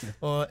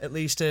 Or at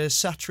least a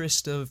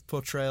satirist of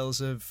portrayals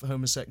of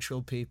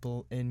homosexual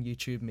people in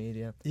YouTube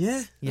media.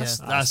 Yeah. Yeah.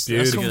 That's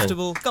beautiful.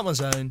 Comfortable, got my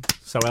zone.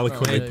 So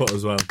eloquently Oh, put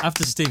as well.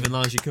 After Stephen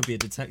Lies, you could be a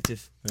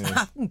detective.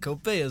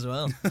 Could be as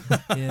well.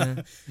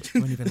 Yeah.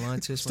 When you've been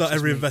lied to. Start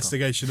every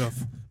investigation off.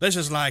 This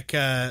is like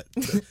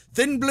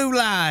Thin Blue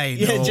Line.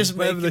 Yeah, or just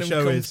whatever making the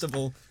them show is.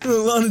 comfortable.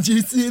 Oh, why did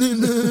you see it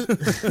in there?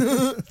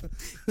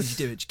 Did you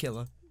do it, you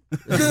killer?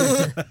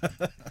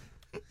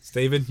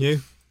 Stephen, you?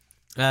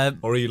 Um,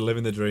 Or are you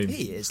living the dream?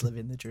 He is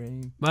living the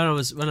dream. when I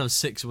was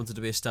 6, I wanted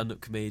to be a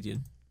stand-up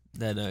comedian.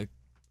 Then I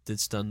did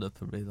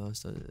stand-up and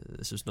realised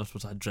this was not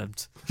what I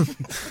dreamt.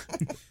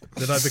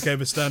 Then I became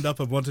a stand-up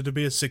and wanted to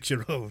be a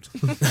 6-year-old.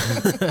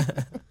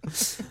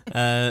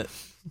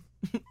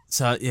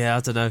 So yeah, I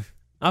don't know.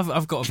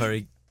 I've got a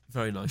very,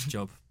 very nice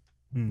job.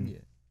 Yeah.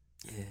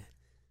 Yeah.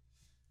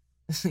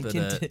 But,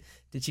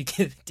 did you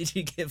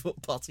give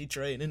up potty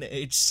training at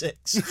age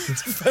 6 to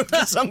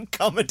focus on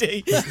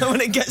comedy? And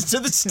when it gets to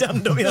the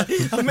stand-up, you're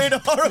like, I made a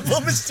horrible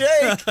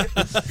mistake.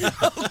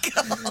 Oh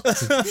God!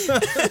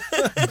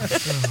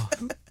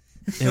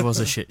 It was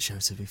a shit show,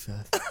 to be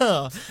fair.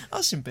 Oh,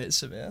 I've seen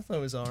bits of it. I thought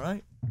it was all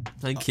right.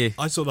 Thank you.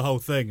 I saw the whole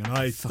thing and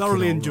I Fucking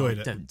thoroughly all enjoyed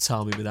right. it. Don't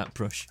tar me with that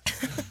brush.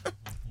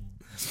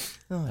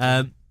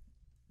 Oh,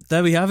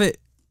 There we have it.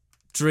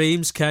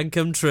 Dreams can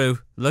come true.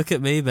 Look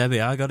at me, baby.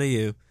 I got a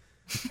you.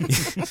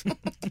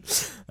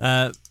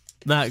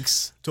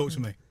 Max, Talk to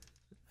me.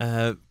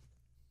 well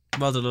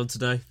done on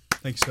today.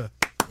 Thanks, sir.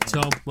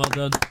 Tom, well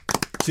done.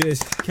 Cheers.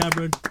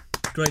 Cameron,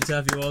 great to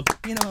have you on.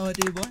 you know how I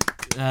do, boy.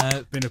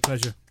 Been a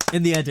pleasure.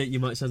 In the edit, you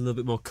might sound a little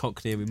bit more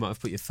Cockney, and we might have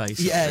put your face.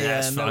 up. Yeah,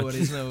 it's no fine.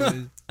 worries, no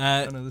worries.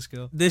 I know the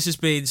score. This has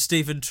been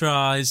Stephen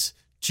Tries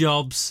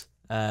Jobs.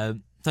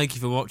 Thank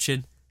you for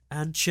watching,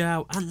 and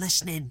ciao, and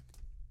listening.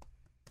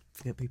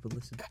 Forget people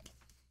listen.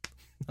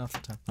 Half the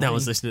time. No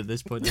one's listening at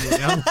this point. There we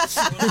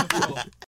go.